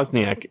be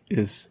Wozniak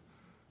is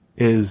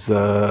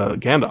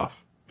Gandalf,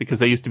 because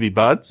they used to be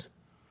buds.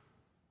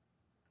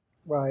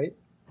 Right.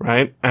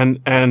 Right?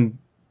 And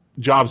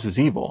Jobs is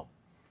evil.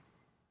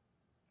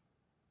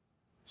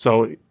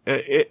 So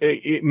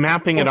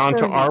mapping it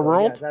onto our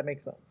world. Yeah, that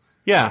makes sense.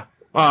 Yeah.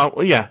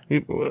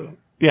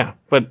 Yeah.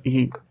 But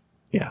wasn't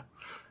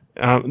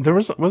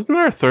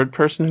there a third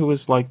person who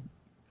was like,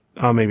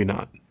 maybe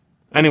not.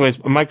 Anyways,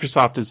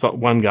 Microsoft is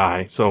one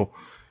guy. So,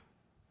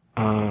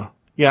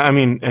 yeah, I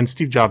mean, and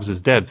Steve Jobs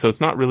is dead. So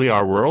it's not really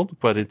our world,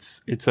 but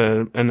it's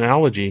an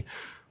analogy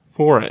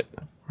for it,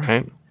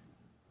 right?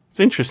 It's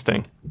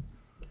interesting.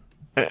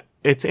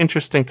 It's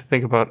interesting to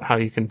think about how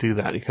you can do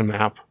that. You can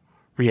map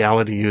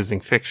reality using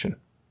fiction.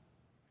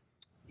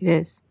 It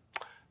is.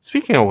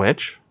 Speaking of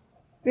which,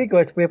 we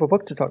have a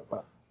book to talk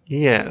about.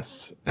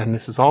 Yes, and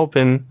this has all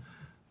been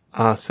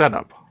set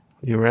up.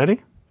 You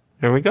ready?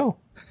 Here we go.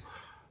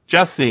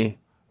 Jesse,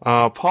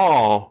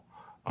 Paul,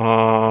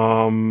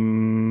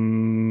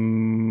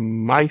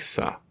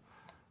 Misa.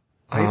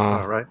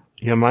 Misa, right?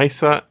 Yeah,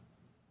 Misa,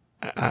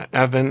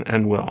 Evan,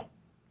 and Will.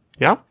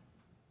 Yeah?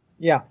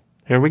 Yeah.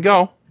 Here we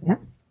go. Yeah.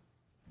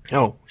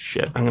 Oh,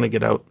 shit. I'm going to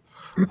get out.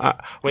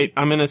 Wait,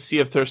 I'm in a sea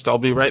of thirst. I'll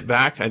be right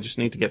back. I just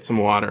need to get some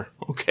water.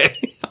 Okay?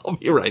 I'll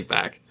be right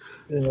back.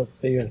 In a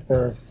sea of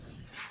thirst.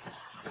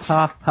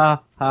 Ha,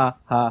 ha, ha,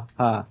 ha,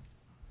 ha.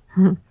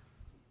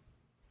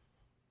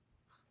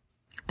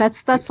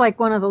 That's like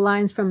one of the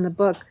lines from the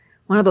book.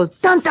 One of those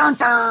dun dun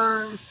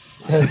dun.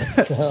 Dun,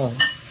 dun,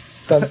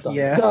 dun, dun,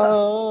 Yeah.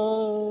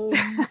 dun.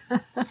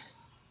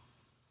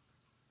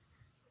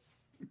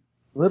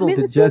 Little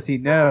did Jesse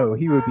know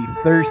he would be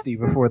thirsty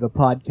before the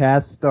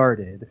podcast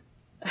started.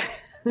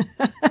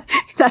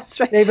 That's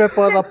right. Save it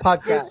for the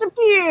podcast.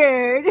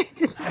 Disappeared.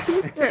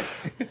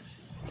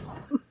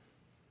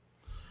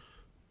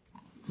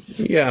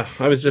 Yeah,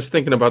 I was just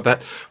thinking about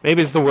that.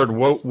 Maybe it's the word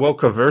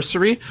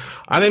woke-aversary.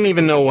 I didn't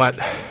even know what...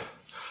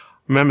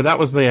 Remember, that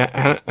was the...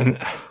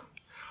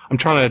 I'm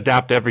trying to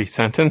adapt every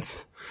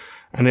sentence,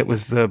 and it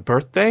was the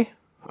birthday,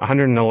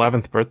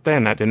 111th birthday,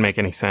 and that didn't make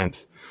any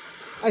sense.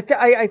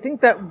 I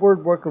think that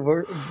word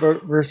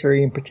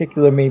workiversary in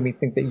particular made me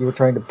think that you were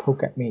trying to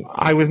poke at me.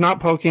 I was not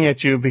poking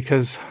at you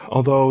because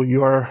although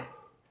you're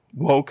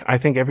woke, I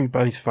think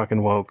everybody's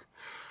fucking woke.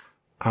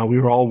 We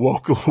were all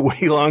woke a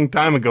way long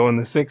time ago in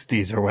the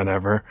 60s or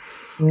whatever.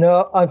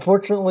 No,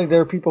 unfortunately,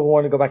 there are people who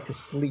want to go back to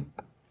sleep.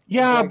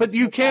 Yeah, but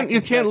you can't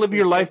live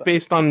your life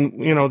based on,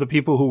 the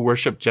people who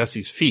worship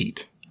Jesse's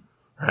feet,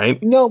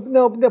 right? No,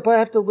 but I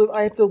have to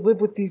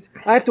live with these.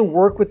 I have to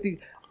work with these.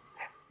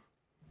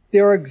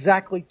 There are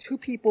exactly 2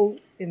 people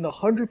in the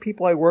 100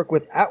 people I work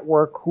with at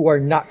work who are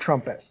not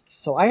Trumpists.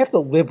 So I have to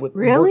live with,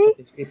 Really? work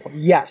with these people.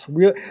 Yes,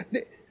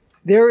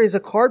 there is a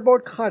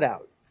cardboard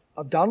cutout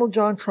of Donald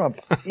John Trump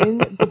in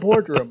the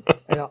boardroom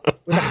and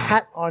with a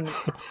hat on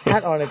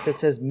it that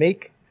says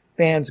 "Make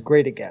fans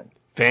great again."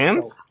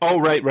 Fans? Oh,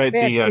 right. Fans,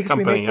 The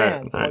company. we make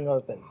fans, Right. among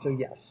other things. So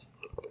yes.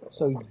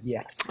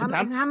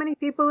 How many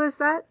people is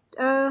that?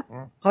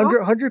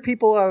 100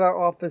 people at our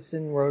office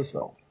in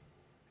Roseville.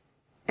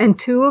 And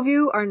 2 of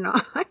you are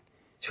not?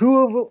 Two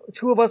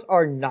of us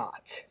are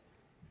not.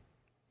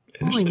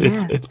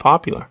 It's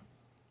popular.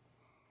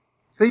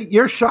 See,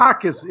 your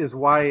shock is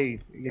why,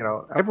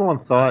 everyone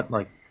thought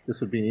like this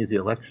would be an easy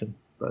election,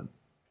 but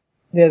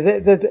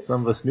Yeah,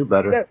 some of us knew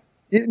better.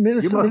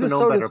 Minnesota's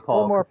better, far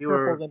Paul, more 'cause you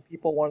were- purple than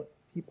people want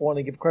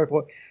to give credit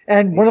for.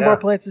 And one of our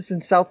plants is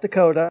in South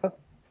Dakota,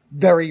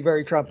 very,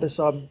 very Trumpist.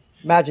 So I'm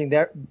imagining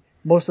that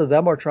most of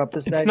them are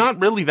Trumpists. It's not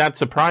really that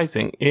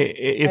surprising.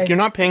 If you're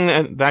not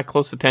paying that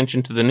close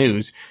attention to the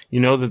news, you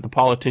know that the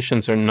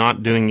politicians are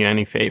not doing you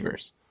any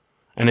favors.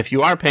 And if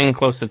you are paying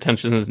close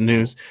attention to the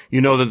news,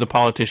 you know that the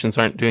politicians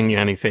aren't doing you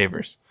any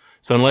favors.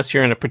 So unless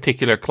you're in a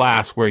particular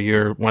class where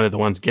you're one of the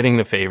ones getting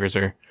the favors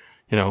or,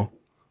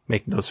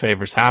 making those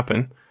favors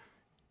happen,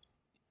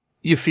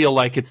 you feel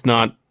like it's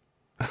not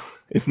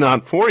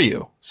for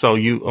you. So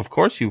of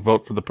course you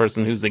vote for the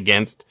person who's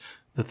against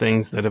the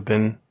things that have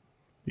been,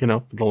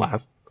 for the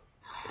last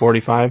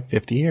 45,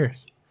 50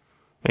 years.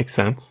 Makes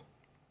sense.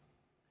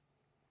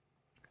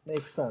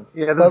 Makes sense.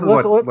 Yeah, this is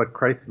what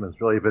Christman's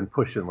really been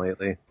pushing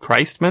lately.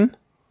 Christman?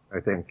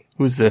 I think.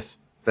 Who's this?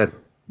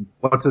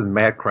 What's his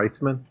Matt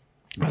Christman?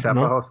 The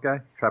Chapo House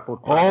guy?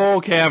 Oh,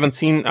 okay.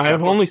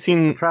 I've only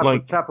seen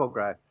Chapo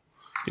guy.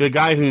 The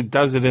guy who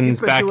does it in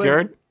his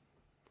backyard? Is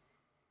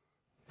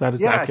that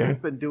his backyard? Yeah, he's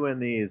been doing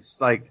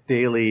these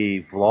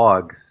daily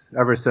vlogs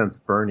ever since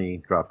Bernie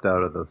dropped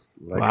out of this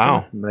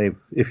election. Wow.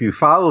 If you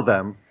follow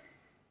them,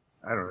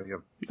 I don't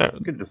know.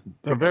 You could just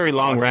they're very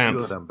long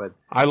rants. Them, but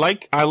I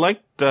liked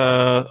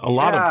a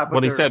lot of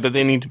what he said, but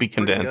they need to be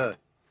condensed.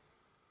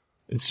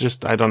 It's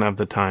just I don't have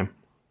the time.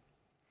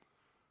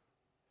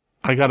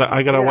 I gotta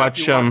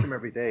watch you watch him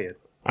every day.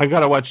 I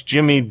gotta watch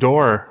Jimmy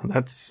Dore.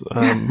 That's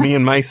me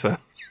and Misa.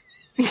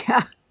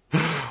 Yeah.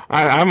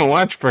 I haven't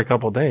watched for a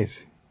couple of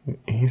days.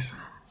 He's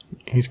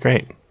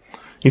great.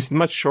 He's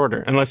much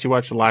shorter, unless you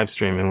watch the live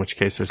stream, in which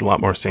case there's a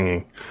lot more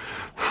singing.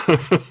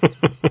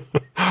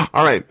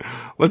 All right,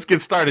 let's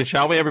get started,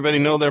 shall we? Everybody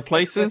know their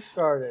places? Let's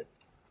start it.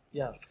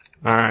 Yes.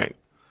 All right.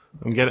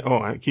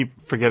 I keep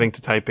forgetting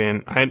to type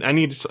in. I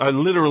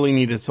literally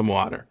needed some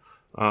water.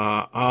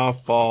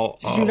 Fall.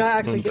 Did you not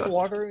actually get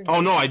water?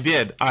 Oh no, I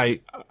did.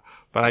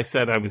 But I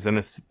said I was in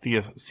a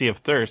sea of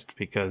thirst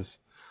because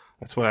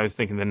that's what I was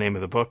thinking the name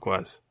of the book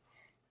was.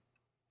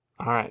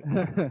 All right.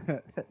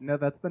 No,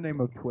 that's the name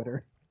of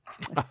Twitter.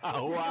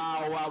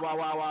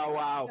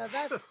 Wow. Now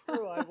that's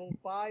true. I will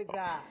buy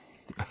that.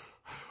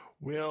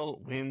 Will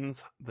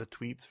wins the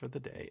tweets for the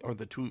day, or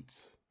the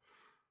toots.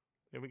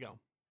 Here we go.